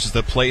Fine Jewelers is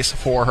the place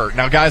for her.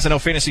 Now, guys, I know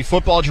fantasy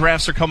football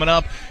drafts are coming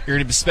up. You're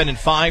going to be spending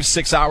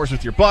 5-6 hours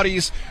with your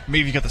buddies.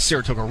 Maybe you've got the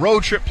Saratoga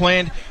road trip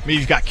planned. Maybe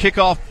you've got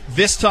kickoff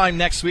this time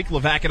next week.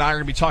 Levac and I are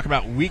going to be talking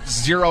about Week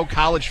 0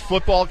 college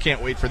football.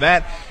 Can't wait for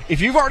that. If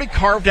you've already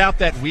carved out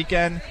that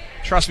weekend,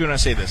 trust me when I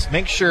say this,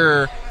 make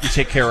sure you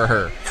take care of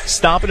her.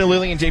 Stop into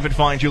Lily and David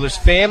Fine Jewelers,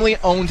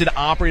 family-owned and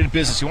operated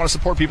business. You want to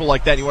support people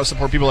like that. You want to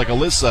support people like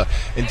Alyssa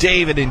and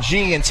David and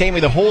G and Tammy,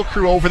 the whole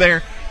crew over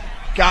there.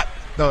 Got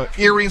the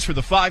earrings for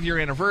the 5-year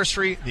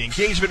anniversary, the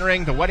engagement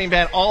ring, the wedding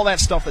band, all that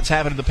stuff that's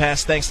happened in the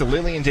past thanks to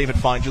Lily and David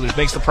Fine Jewelers.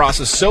 Makes the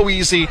process so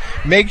easy.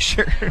 Make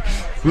sure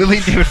Lily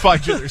and David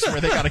Fine Jewelers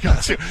where they got to go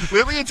to.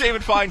 Lily and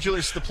David Fine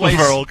Jewelers is the place.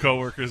 One of our old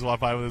coworkers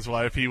walked by with his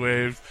wife. He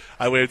waved.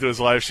 I waved to his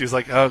wife. She's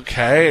like,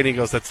 okay. And he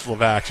goes, that's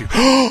Levac.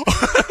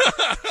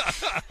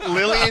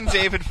 Lily and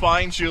David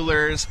Fine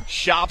Jewelers,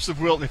 shops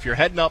of Wilton. If you're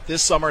heading up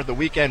this summer, the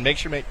weekend, make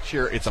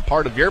sure it's a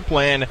part of your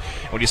plan.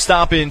 When you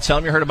stop in, tell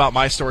them you heard about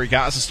my story,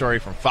 Gaz's story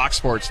from Fox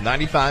Sports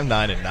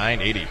 95.9 and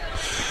 980.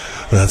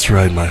 That's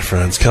right, my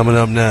friends. Coming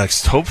up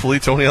next, hopefully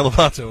Tony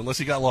Allevato, unless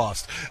he got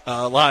lost,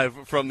 live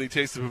from the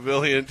Taste of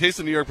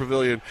New York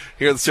Pavilion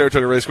here at the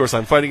Saratoga Racecourse.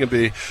 I'm Fighting a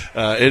Bee.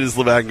 It is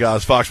Levac and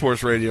Gaz, Fox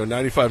Sports Radio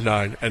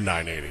 95.9 and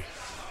 980.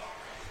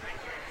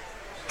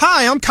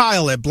 Hi, I'm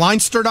Kyle at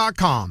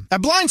Blindster.com.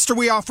 At Blindster,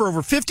 we offer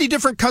over 50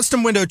 different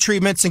custom window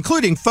treatments,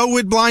 including faux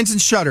wood blinds and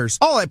shutters,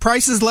 all at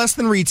prices less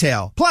than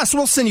retail. Plus,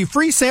 we'll send you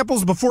free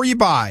samples before you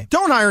buy.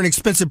 Don't hire an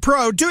expensive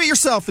pro. Do it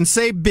yourself and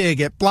save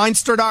big at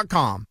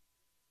Blindster.com.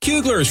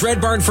 Kugler's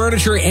Red Barn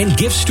Furniture and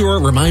Gift Store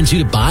reminds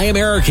you to buy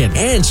American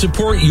and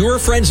support your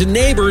friends and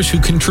neighbors who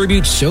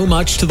contribute so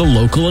much to the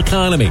local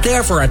economy. They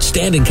offer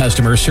outstanding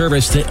customer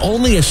service that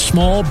only a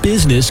small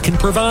business can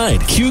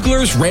provide.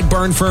 Kugler's Red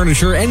Barn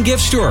Furniture and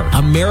Gift Store.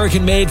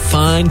 American-made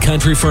fine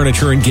country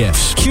furniture and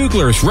gifts.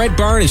 Kugler's Red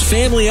Barn is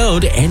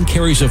family-owned and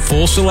carries a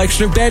full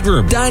selection of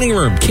bedroom, dining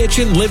room,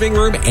 kitchen, living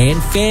room,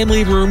 and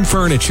family room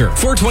furniture.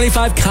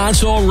 425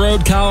 Console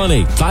Road,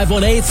 Colony.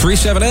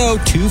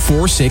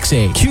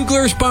 518-370-2468.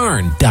 KuglersBarn.com.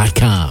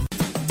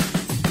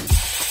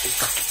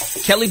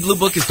 Kelley Blue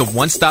Book is the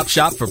one-stop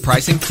shop for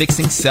pricing,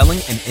 fixing, selling,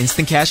 and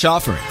instant cash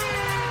offering.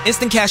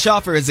 Instant Cash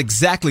Offer is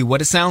exactly what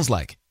it sounds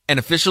like. An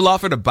official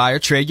offer to buy or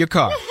trade your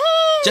car.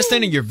 Just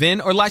enter your VIN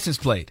or license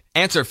plate,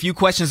 answer a few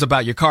questions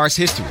about your car's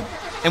history,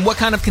 and what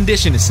kind of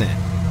condition it's in.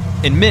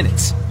 In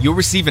minutes, you'll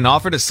receive an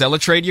offer to sell or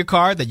trade your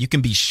car that you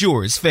can be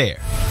sure is fair.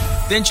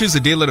 Then choose a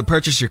dealer to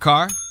purchase your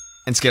car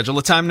and schedule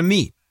a time to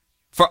meet.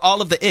 For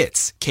all of the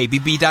its,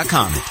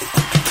 KBB.com.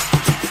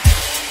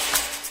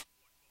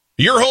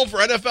 Your home for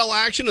NFL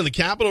action in the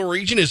Capital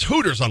Region is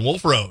Hooters on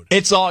Wolf Road.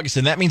 It's August,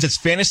 and that means it's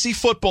fantasy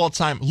football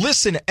time.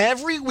 Listen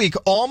every week,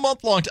 all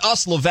month long, to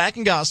us, Levac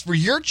and Goss, for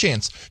your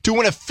chance to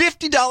win a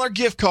 $50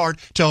 gift card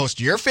to host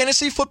your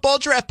fantasy football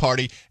draft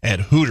party at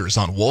Hooters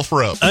on Wolf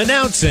Road.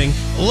 Announcing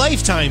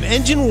lifetime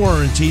engine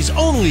warranties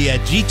only at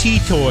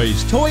GT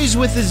Toys. Toys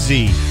with a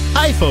Z.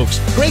 Hi,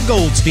 folks. Greg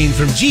Goldstein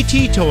from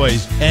GT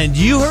Toys. And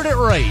you heard it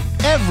right.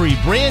 Every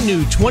brand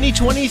new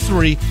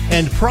 2023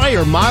 and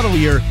prior model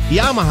year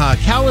Yamaha,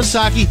 Kawasaki,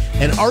 Kawasaki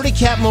and Arctic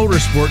Cat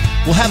Motorsport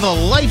will have a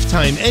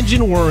lifetime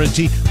engine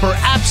warranty for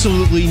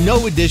absolutely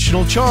no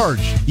additional charge.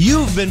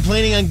 You've been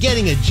planning on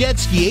getting a jet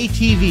ski,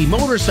 ATV,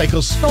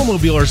 motorcycle,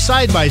 snowmobile, or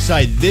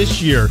side-by-side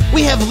this year.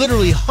 We have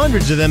literally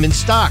hundreds of them in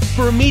stock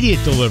for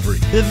immediate delivery.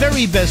 The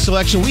very best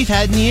selection we've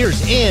had in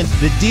years, and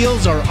the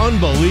deals are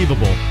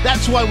unbelievable.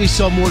 That's why we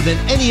sell more than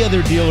any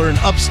other dealer in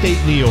upstate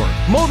New York.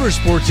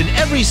 Motorsports in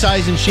every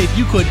size and shape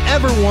you could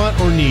ever want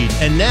or need.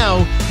 And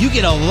now, you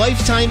get a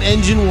lifetime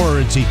engine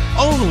warranty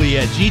only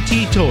at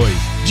GT Toys.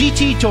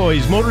 GT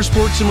Toys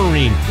Motorsports and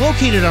Marine,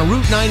 located on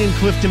Route 9 in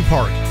Clifton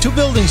Park, 2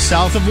 buildings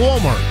south of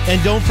Walmart.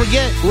 And don't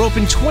forget, we're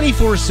open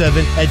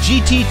 24/7 at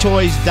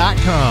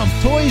gttoys.com.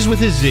 Toys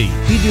with a Z.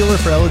 See dealer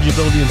for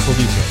eligibility and full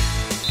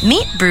details.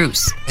 Meet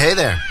Bruce. Hey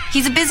there.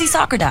 He's a busy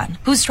soccer dad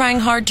who's trying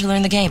hard to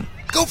learn the game.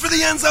 Go for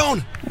the end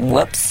zone.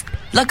 Whoops.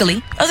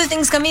 Luckily, other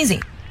things come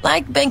easy,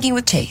 like banking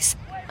with Chase.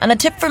 On a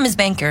tip from his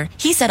banker,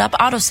 he set up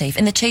AutoSave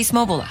in the Chase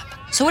mobile app.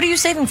 So what are you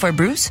saving for,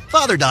 Bruce?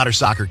 Father-daughter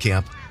soccer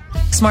camp.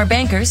 Smart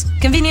bankers,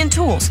 convenient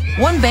tools,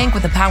 one bank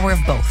with the power of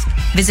both.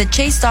 Visit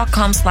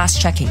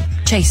chase.com/checking.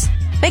 Chase,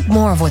 make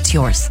more of what's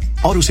yours.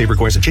 AutoSave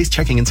requires a Chase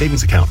checking and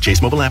savings account.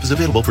 Chase mobile app is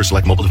available for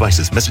select mobile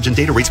devices. Message and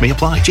data rates may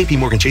apply. JP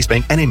Morgan Chase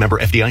Bank, N.A. member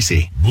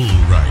FDIC. Bull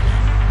riding.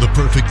 The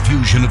perfect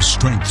fusion of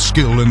strength,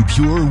 skill, and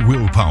pure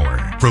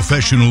willpower.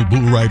 Professional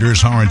bull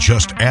riders aren't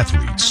just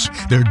athletes.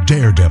 They're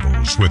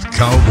daredevils with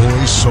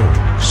cowboy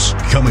souls.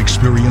 Come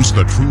experience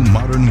the true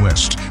modern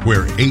West,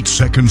 where 8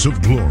 seconds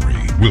of glory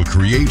will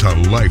create a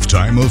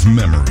lifetime of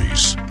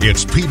memories.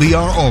 It's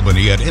PBR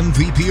Albany at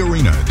MVP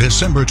Arena,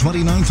 December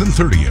 29th and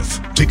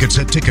 30th. Tickets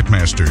at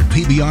Ticketmaster,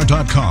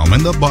 PBR.com,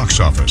 and the box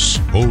office.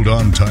 Hold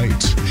on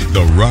tight.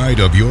 The ride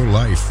of your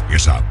life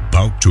is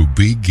about to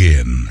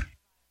begin.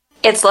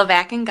 It's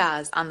Levac and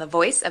Gaz on the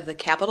voice of the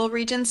Capital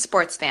Region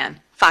sports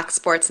fan, Fox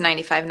Sports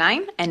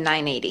 95.9 and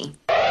 980.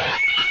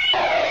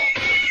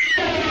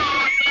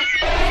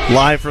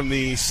 Live from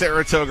the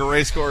Saratoga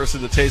Racecourse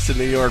in the Taste of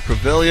New York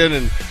Pavilion.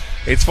 And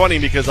it's funny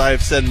because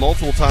I've said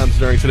multiple times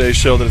during today's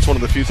show that it's one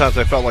of the few times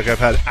I felt like I've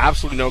had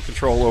absolutely no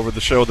control over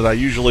the show, that I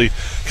usually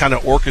kind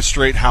of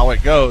orchestrate how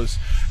it goes.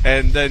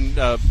 And then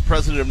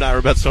President of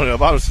NYRA, Tony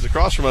Allevato, sits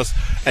across from us,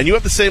 and you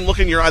have the same look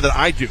in your eye that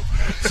I do.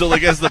 So,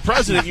 like, as the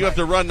president, you have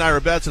to run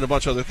NYRA Bets and a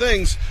bunch of other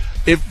things.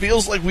 It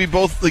feels like we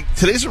both, like,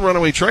 today's a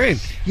runaway train.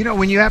 You know,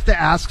 when you have to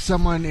ask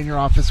someone in your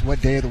office what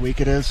day of the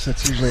week it is,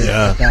 that's usually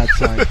a bad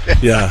sign.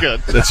 Yeah,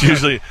 good. That's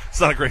usually, it's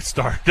not a great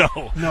start,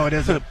 no. No, it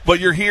isn't. But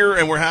you're here,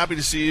 and we're happy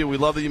to see you. We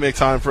love that you make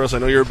time for us. I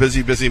know you're a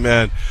busy, busy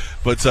man,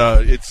 but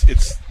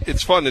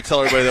it's fun to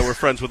tell everybody that we're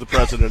friends with the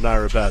president of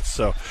NYRA Bets.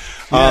 So,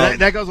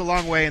 that goes a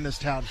long way in this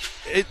town.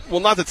 Well,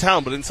 not the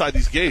town, but inside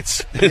these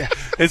gates. Yeah.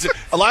 It's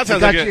a lot of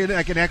times. Got you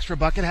like an extra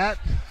bucket hat.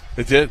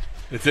 It did.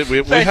 We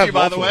Thank have you,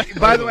 by the way.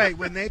 By the way,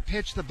 when they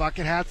pitched the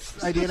bucket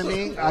hats idea to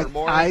me,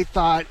 I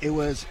thought it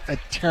was a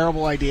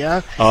terrible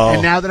idea. Oh.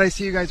 And now that I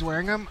see you guys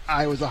wearing them,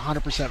 I was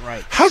 100%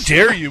 right. How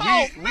dare you?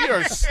 We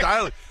are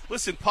stylish.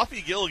 Listen,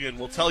 Puffy Gilligan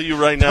will tell you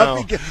right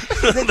now.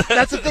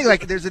 That's the thing.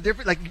 Like, there's a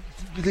different. Like,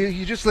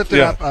 you just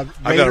lifted up a Raiders,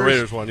 I got a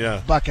Raiders one.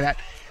 Yeah. Bucket hat.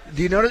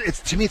 Do you notice?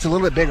 To me, it's a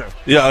little bit bigger.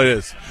 Yeah, it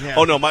is. Yeah.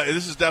 Oh no,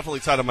 this is definitely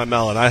tied on my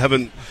melon. I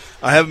haven't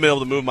been able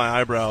to move my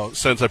eyebrow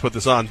since I put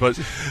this on. But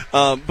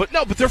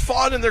they're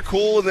fun and they're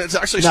cool, and it's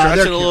actually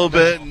stretching a little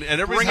bit, and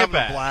everybody's having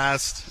a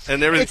blast.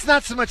 And everything. It's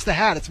not so much the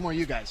hat; it's more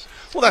you guys.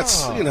 Well,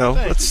 that's you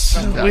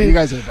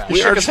guys are the best.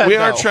 We are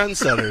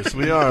trendsetters.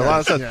 We are a lot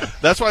of stuff. Yeah.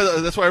 That's why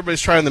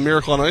everybody's trying the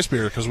Miracle on Ice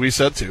beer, because we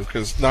said to,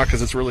 not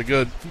because it's really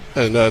good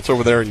and it's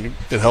over there and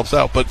it helps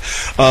out. But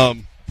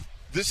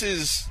this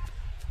is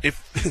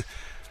if.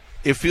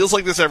 It feels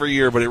like this every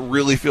year, but it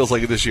really feels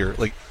like it this year.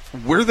 Like,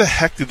 where the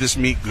heck did this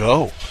meet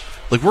go?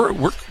 Like, we're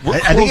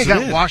I think it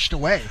got washed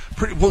away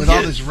with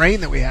all this rain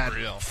that we had.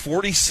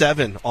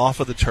 47 off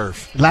of the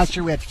turf. Last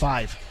year we had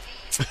 5.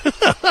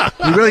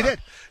 We really did.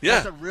 Yeah.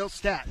 That's a real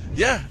stat.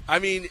 Yeah. I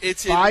mean,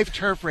 it's 5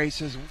 turf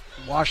races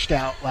washed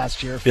out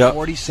last year,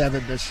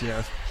 47 this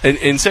year.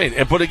 Insane.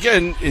 But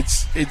again,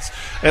 it's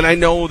and I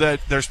know that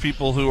there's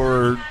people who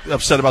are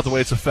upset about the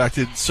way it's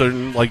affected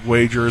certain, like,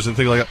 wagers and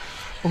things like that.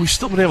 Well, we've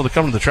still been able to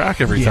come to the track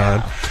every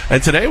time.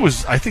 And today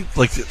was, I think,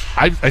 like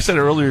I said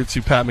earlier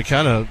to Pat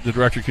McKenna, the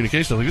director of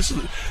communications, like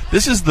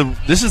this is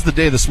the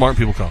day the smart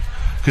people come,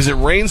 because it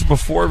rains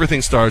before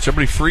everything starts.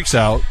 Everybody freaks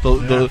out.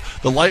 The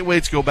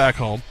lightweights go back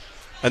home,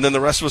 and then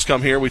the rest of us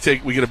come here. We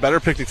get a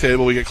better picnic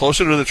table. We get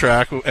closer to the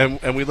track,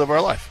 and we live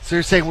our life. So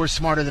you're saying we're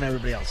smarter than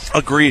everybody else?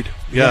 Agreed.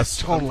 Yes,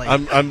 totally.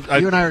 You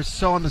and I are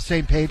so on the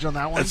same page on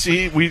that one. And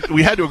see, we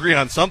had to agree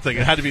on something.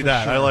 It had to be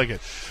that. Sure. I like it.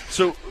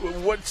 So,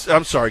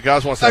 I'm sorry,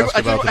 Gaz wants to ask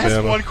about the I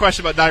have Bama. one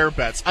question about NYRA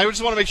Bets. I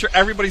just want to make sure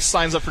everybody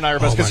signs up for NYRA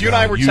Bets, because you and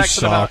I were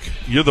texting about it.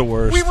 You're the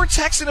worst. We were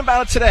texting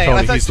about it today, Tony,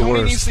 and I thought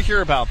Tony needs to hear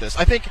about this.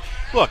 I think,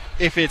 look,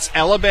 if it's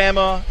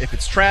Alabama, if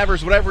it's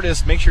Travers, whatever it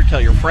is, make sure to tell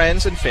your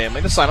friends and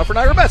family to sign up for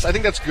NYRA Bets. I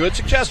think that's good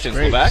suggestions,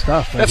 Levac.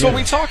 That's what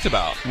we talked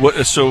about.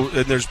 So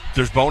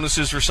there's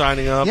bonuses for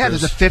signing up? Yeah,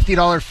 there's a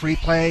 $50 free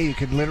play. You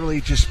could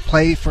literally just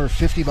play for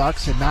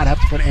 $50 and not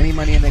have to put any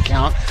money in the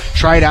account.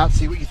 Try it out,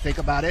 see what you think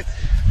about it.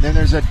 And then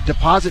there's a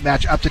deposit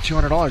match up to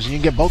 $200, and you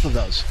can get both of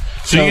those.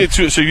 So you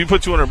get so you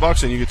put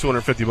 $200 in, you get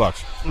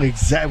 $250.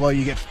 Exactly. Well,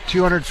 you get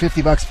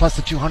 $250 plus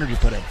the $200 you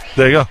put in.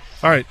 There you go.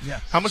 All right. Yeah.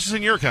 How much is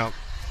in your account,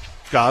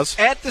 Gaz?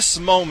 At this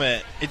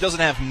moment, it doesn't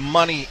have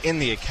money in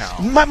the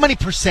account. Not money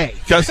per se.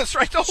 That's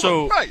right.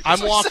 So right.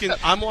 I'm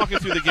walking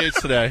through the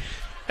gates today,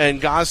 and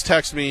Gaz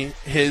texts me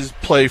his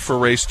play for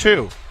race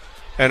 2,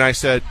 and I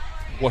said,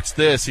 "What's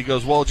this?" He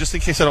goes, "Well, just in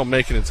case I don't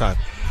make it in time."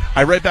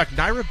 I write back,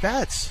 "NYRA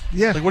bets."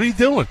 Yeah. Like, what are you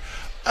doing?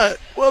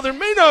 Well, there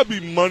may not be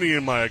money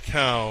in my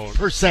account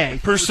per se,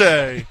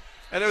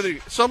 and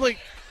everything. So I'm like,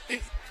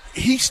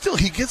 he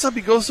gets up, he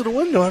goes to the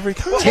window every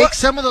time. Take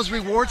some of those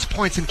rewards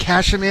points and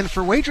cash them in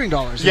for wagering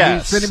dollars.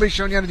 Yes. Has anybody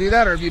shown you how to do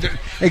that, or have you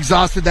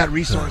exhausted that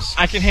resource?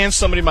 I can hand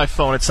somebody my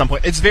phone at some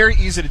point. It's very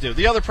easy to do.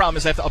 The other problem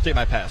is I have to update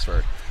my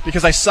password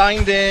because I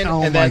signed in,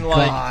 and then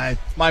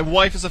my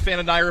wife is a fan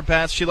of NYRA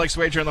bets. She likes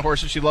wagering on the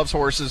horses. She loves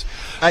horses.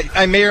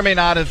 I may or may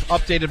not have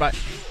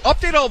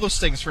update all those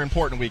things for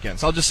important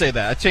weekends. I'll just say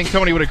that. I think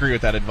Tony would agree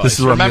with that advice.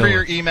 Remember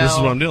your email. This is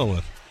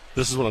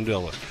what I'm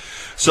dealing with.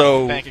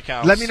 So bank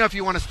accounts. Let me know if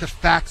you want us to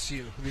fax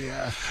you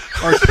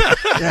how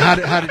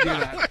to do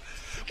that.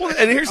 Well,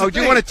 and here's the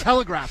do you want to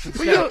telegraph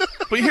instead?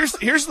 But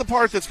here's the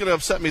part that's going to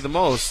upset me the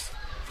most.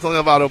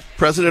 Allevato,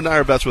 president of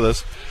NYRA bets with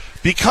us,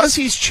 because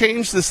he's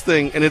changed this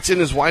thing and it's in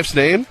his wife's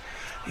name.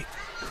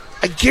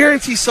 I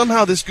guarantee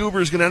somehow this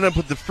goober is going to end up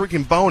with the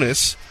freaking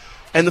bonus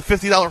and the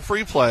 $50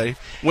 free play.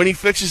 When he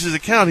fixes his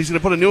account, he's going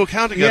to put a new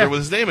account together with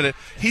his name in it.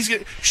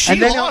 She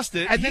lost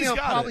it. And then he'll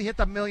probably hit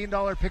the $1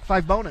 million pick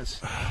 5 bonus.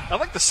 I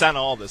like the sound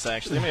of all this,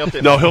 actually. Let me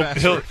update No,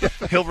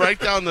 my he'll write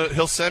down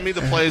he'll send me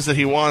the plays that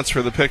he wants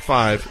for the pick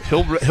 5.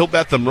 He'll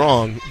bet them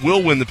wrong.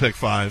 We'll win the pick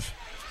 5.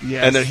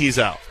 Yes. And then he's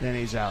out.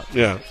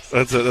 Yeah,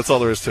 that's all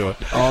there is to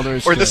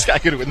it. Or this guy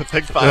could win the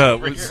pick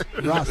 5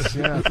 Russ,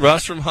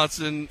 Russ from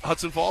Hudson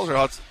Falls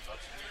or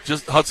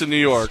just Hudson, New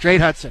York.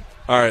 Straight Hudson.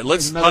 All right,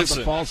 let's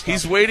Hudson.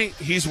 He's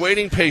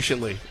waiting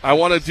patiently. I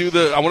want to do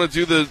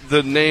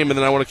the name, and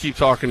then I want to keep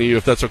talking to you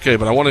if that's okay.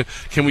 But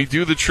can we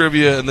do the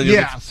trivia and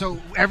then so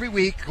every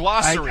week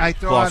glossary. I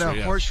throw out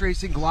a horse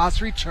racing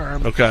glossary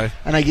term. Okay.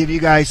 And I give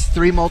you guys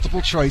 3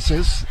 multiple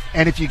choices,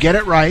 and if you get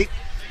it right,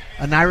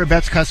 a NYRA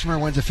Bets customer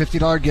wins a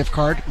 $50 gift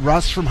card.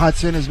 Russ from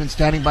Hudson has been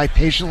standing by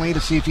patiently to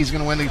see if he's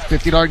going to win the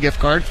 $50 gift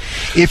card.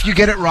 If you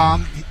get it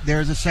wrong,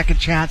 there's a second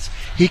chance.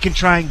 He can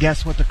try and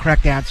guess what the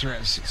correct answer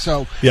is.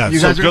 So you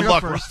guys are good going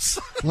luck, to go first.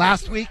 Russ.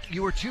 Last week,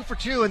 you were 2 for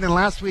 2, and then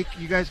last week,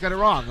 you guys got it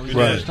wrong. It was the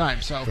first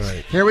time. So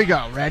here we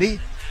go. Ready?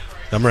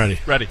 I'm ready.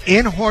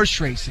 In horse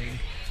racing,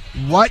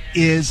 what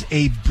is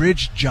a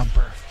bridge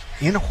jumper?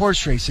 In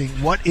horse racing,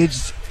 what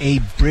is a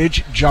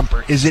bridge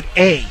jumper? Is it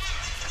A,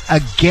 a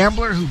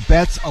gambler who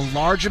bets a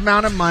large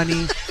amount of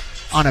money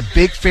on a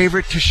big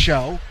favorite to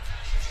show?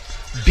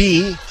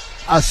 B,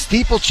 a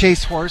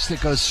steeplechase horse that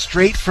goes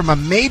straight from a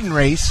maiden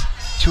race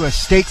to a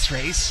stakes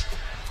race?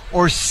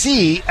 Or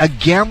C, a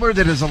gambler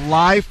that is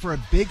alive for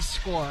a big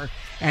score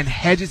and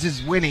hedges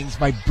his winnings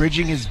by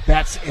bridging his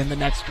bets in the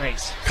next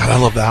race? God, I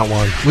love that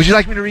one. Would you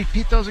like me to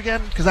repeat those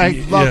again? Because I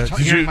love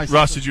hearing myself.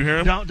 Russ, did you hear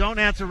him? Don't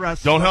answer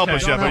Russ. Don't help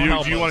us yet.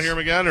 Do you want to hear him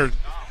again, or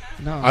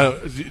no?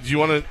 Do you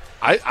want to?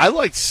 I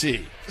like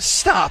C.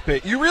 Stop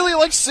it. You really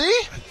like C?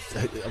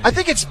 I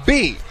think it's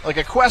B. Like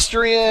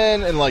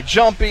equestrian and like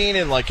jumping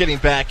and like getting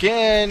back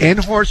in. In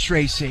horse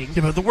racing.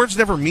 Yeah, but the words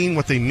never mean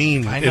what they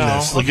mean in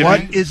this. Like,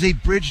 what is a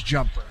bridge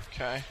jumper?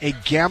 Okay. A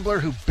gambler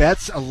who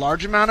bets a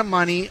large amount of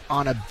money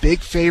on a big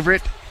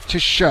favorite to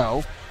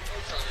show.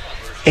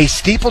 A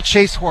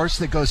steeplechase horse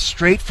that goes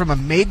straight from a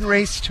maiden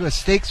race to a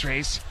stakes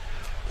race.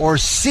 Or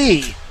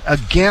C, a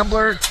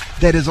gambler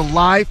that is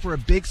alive for a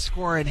big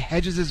score and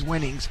hedges his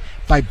winnings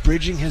by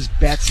bridging his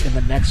bets in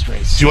the next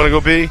race. Do you want to go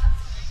B?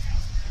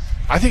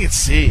 I think it's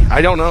C.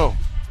 I don't know.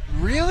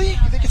 Really?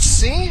 You think it's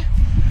C?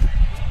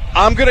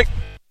 I'm going to...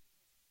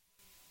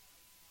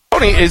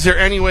 Tony, is there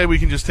any way we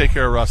can just take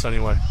care of Russ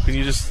anyway? Can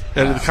you just,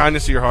 out of the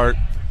kindness of your heart?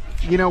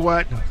 You know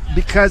what?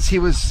 Because he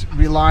was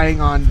relying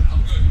on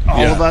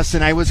all of us,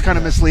 and I was kind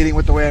of misleading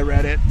with the way I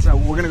read it, so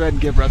we're going to go ahead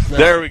and give Russ that.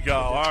 There we go.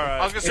 All right.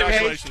 I was going to say,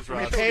 congratulations,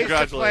 Russ. We paid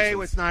to play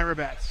with NYRA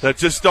Bets. That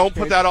just don't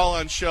put that all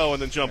on show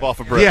and then jump off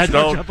a bridge. Yeah,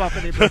 don't jump off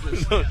any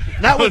bridges.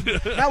 not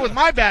with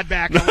my bad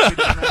back.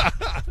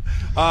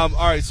 All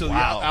right, so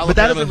Alabama, but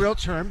that is a real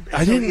term.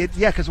 I didn't.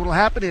 Because what will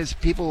happen is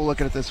people will look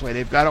at it this way.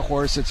 They've got a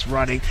horse that's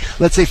running.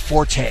 Let's say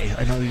Forte.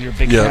 I know you're a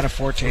big fan of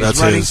Forte. That's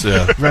running.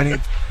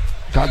 Running.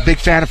 Big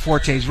fan of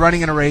Forte's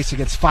running in a race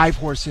against 5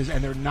 horses,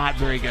 and they're not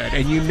very good.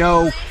 And you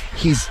know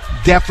he's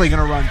definitely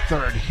going to run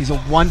third. He's a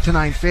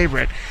 1-9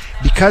 favorite.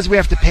 Because we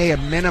have to pay a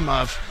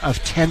minimum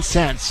of 10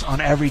 cents on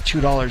every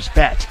 $2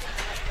 bet,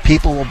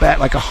 people will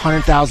bet like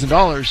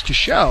 $100,000 to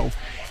show,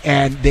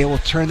 and they will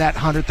turn that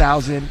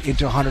 $100,000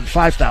 into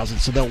 $105,000,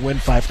 so they'll win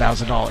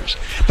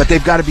 $5,000. But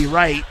they've got to be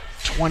right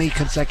 20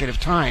 consecutive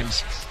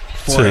times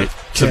for it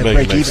to make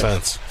break even.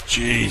 Sense.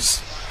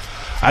 Jeez.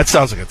 That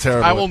sounds like a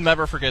terrible... I will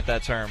never forget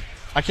that term.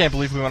 I can't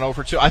believe we went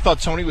over 2. I thought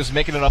Tony was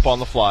making it up on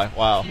the fly.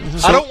 Wow.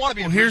 So, I don't want to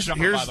be a here's,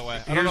 jumper, by the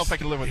way. I don't know if I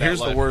can live with that.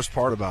 Here's the worst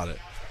part about it.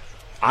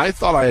 I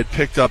thought I had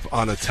picked up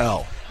on a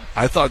tell.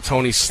 I thought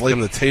Tony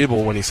slammed the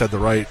table when he said the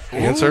right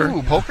answer.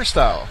 Ooh, poker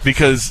style.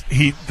 Because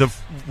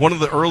one of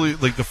the early,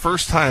 like the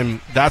first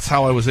time, that's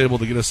how I was able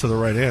to get us to the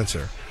right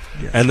answer.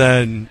 Yeah. And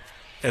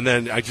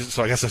then I guess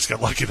I just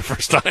got lucky the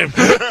first time.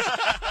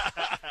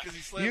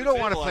 You don't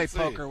want to play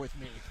poker with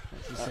me.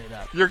 If you say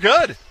that. You're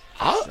good.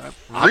 I'm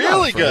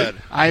really good.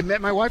 I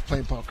met my wife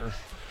playing poker.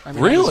 I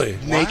mean, really? I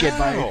was naked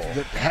by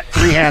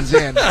 3 hands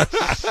in.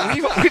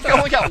 We've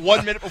only got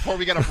 1 minute before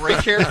we got a break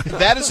here.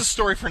 That is a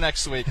story for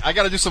next week. I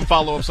got to do some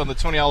follow-ups on the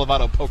Tony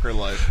Allevato poker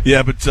life.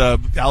 Yeah, but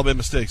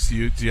Alabama Stakes. Do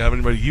you have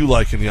anybody you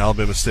like in the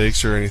Alabama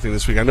Stakes or anything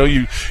this week? I know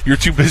you're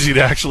too busy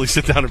to actually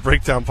sit down and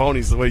break down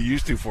ponies the way you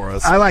used to for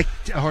us. I like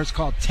a horse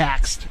called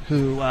Taxed,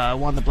 who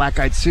won the Black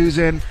Eyed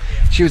Susan.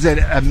 She was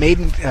a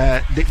maiden.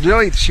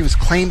 Literally, she was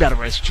claimed out of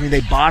a race, which means they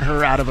bought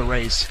her out of a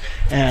race,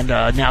 and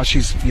now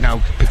she's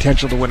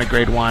potential to win a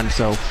Grade 1.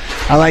 So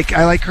I like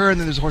her. And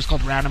then there's a horse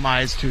called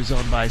Randomized, who's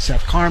owned by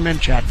Seth Carman,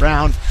 Chad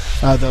Brown.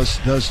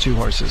 Those 2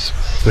 horses.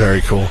 Very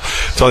cool.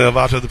 Tony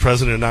Allevato, the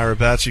president of NYRA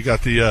Bets. You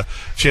got the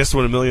chance to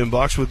win $1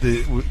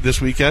 million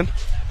this weekend,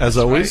 as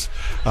always.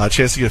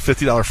 Chance to get a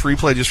 $50 free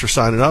play just for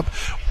signing up.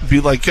 Be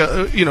like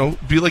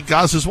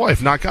Gaz's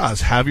wife, not Gaz.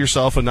 Have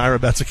yourself a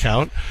NYRA Bets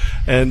account,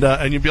 and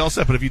you'll be all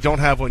set. But if you don't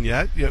have one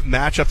yet,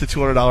 match up to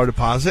 $200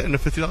 deposit and a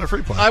 $50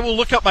 free play. I will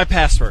look up my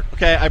password.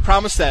 Okay, I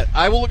promise that.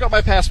 I will look up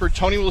my password.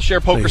 Tony will share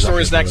poker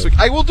stories next week.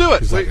 I will do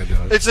it.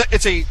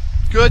 It's a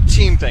good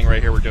team thing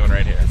right here. We're doing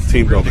right here.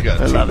 Team building.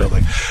 Good. I love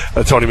building.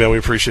 Tony, man, we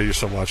appreciate you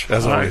so much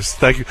as always.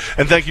 Thank you,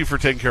 and thank you for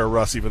taking care of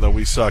Russ, even though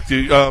we sucked.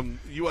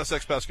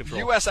 USX Pest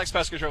Control. USX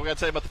Pest Control. We got to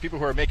tell you about the people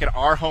who are making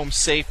our home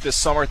safe this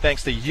summer,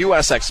 thanks to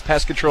USX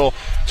Pest Control.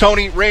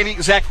 Tony,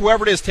 Randy, Zach,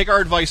 whoever it is, take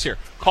our advice here.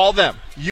 Call them.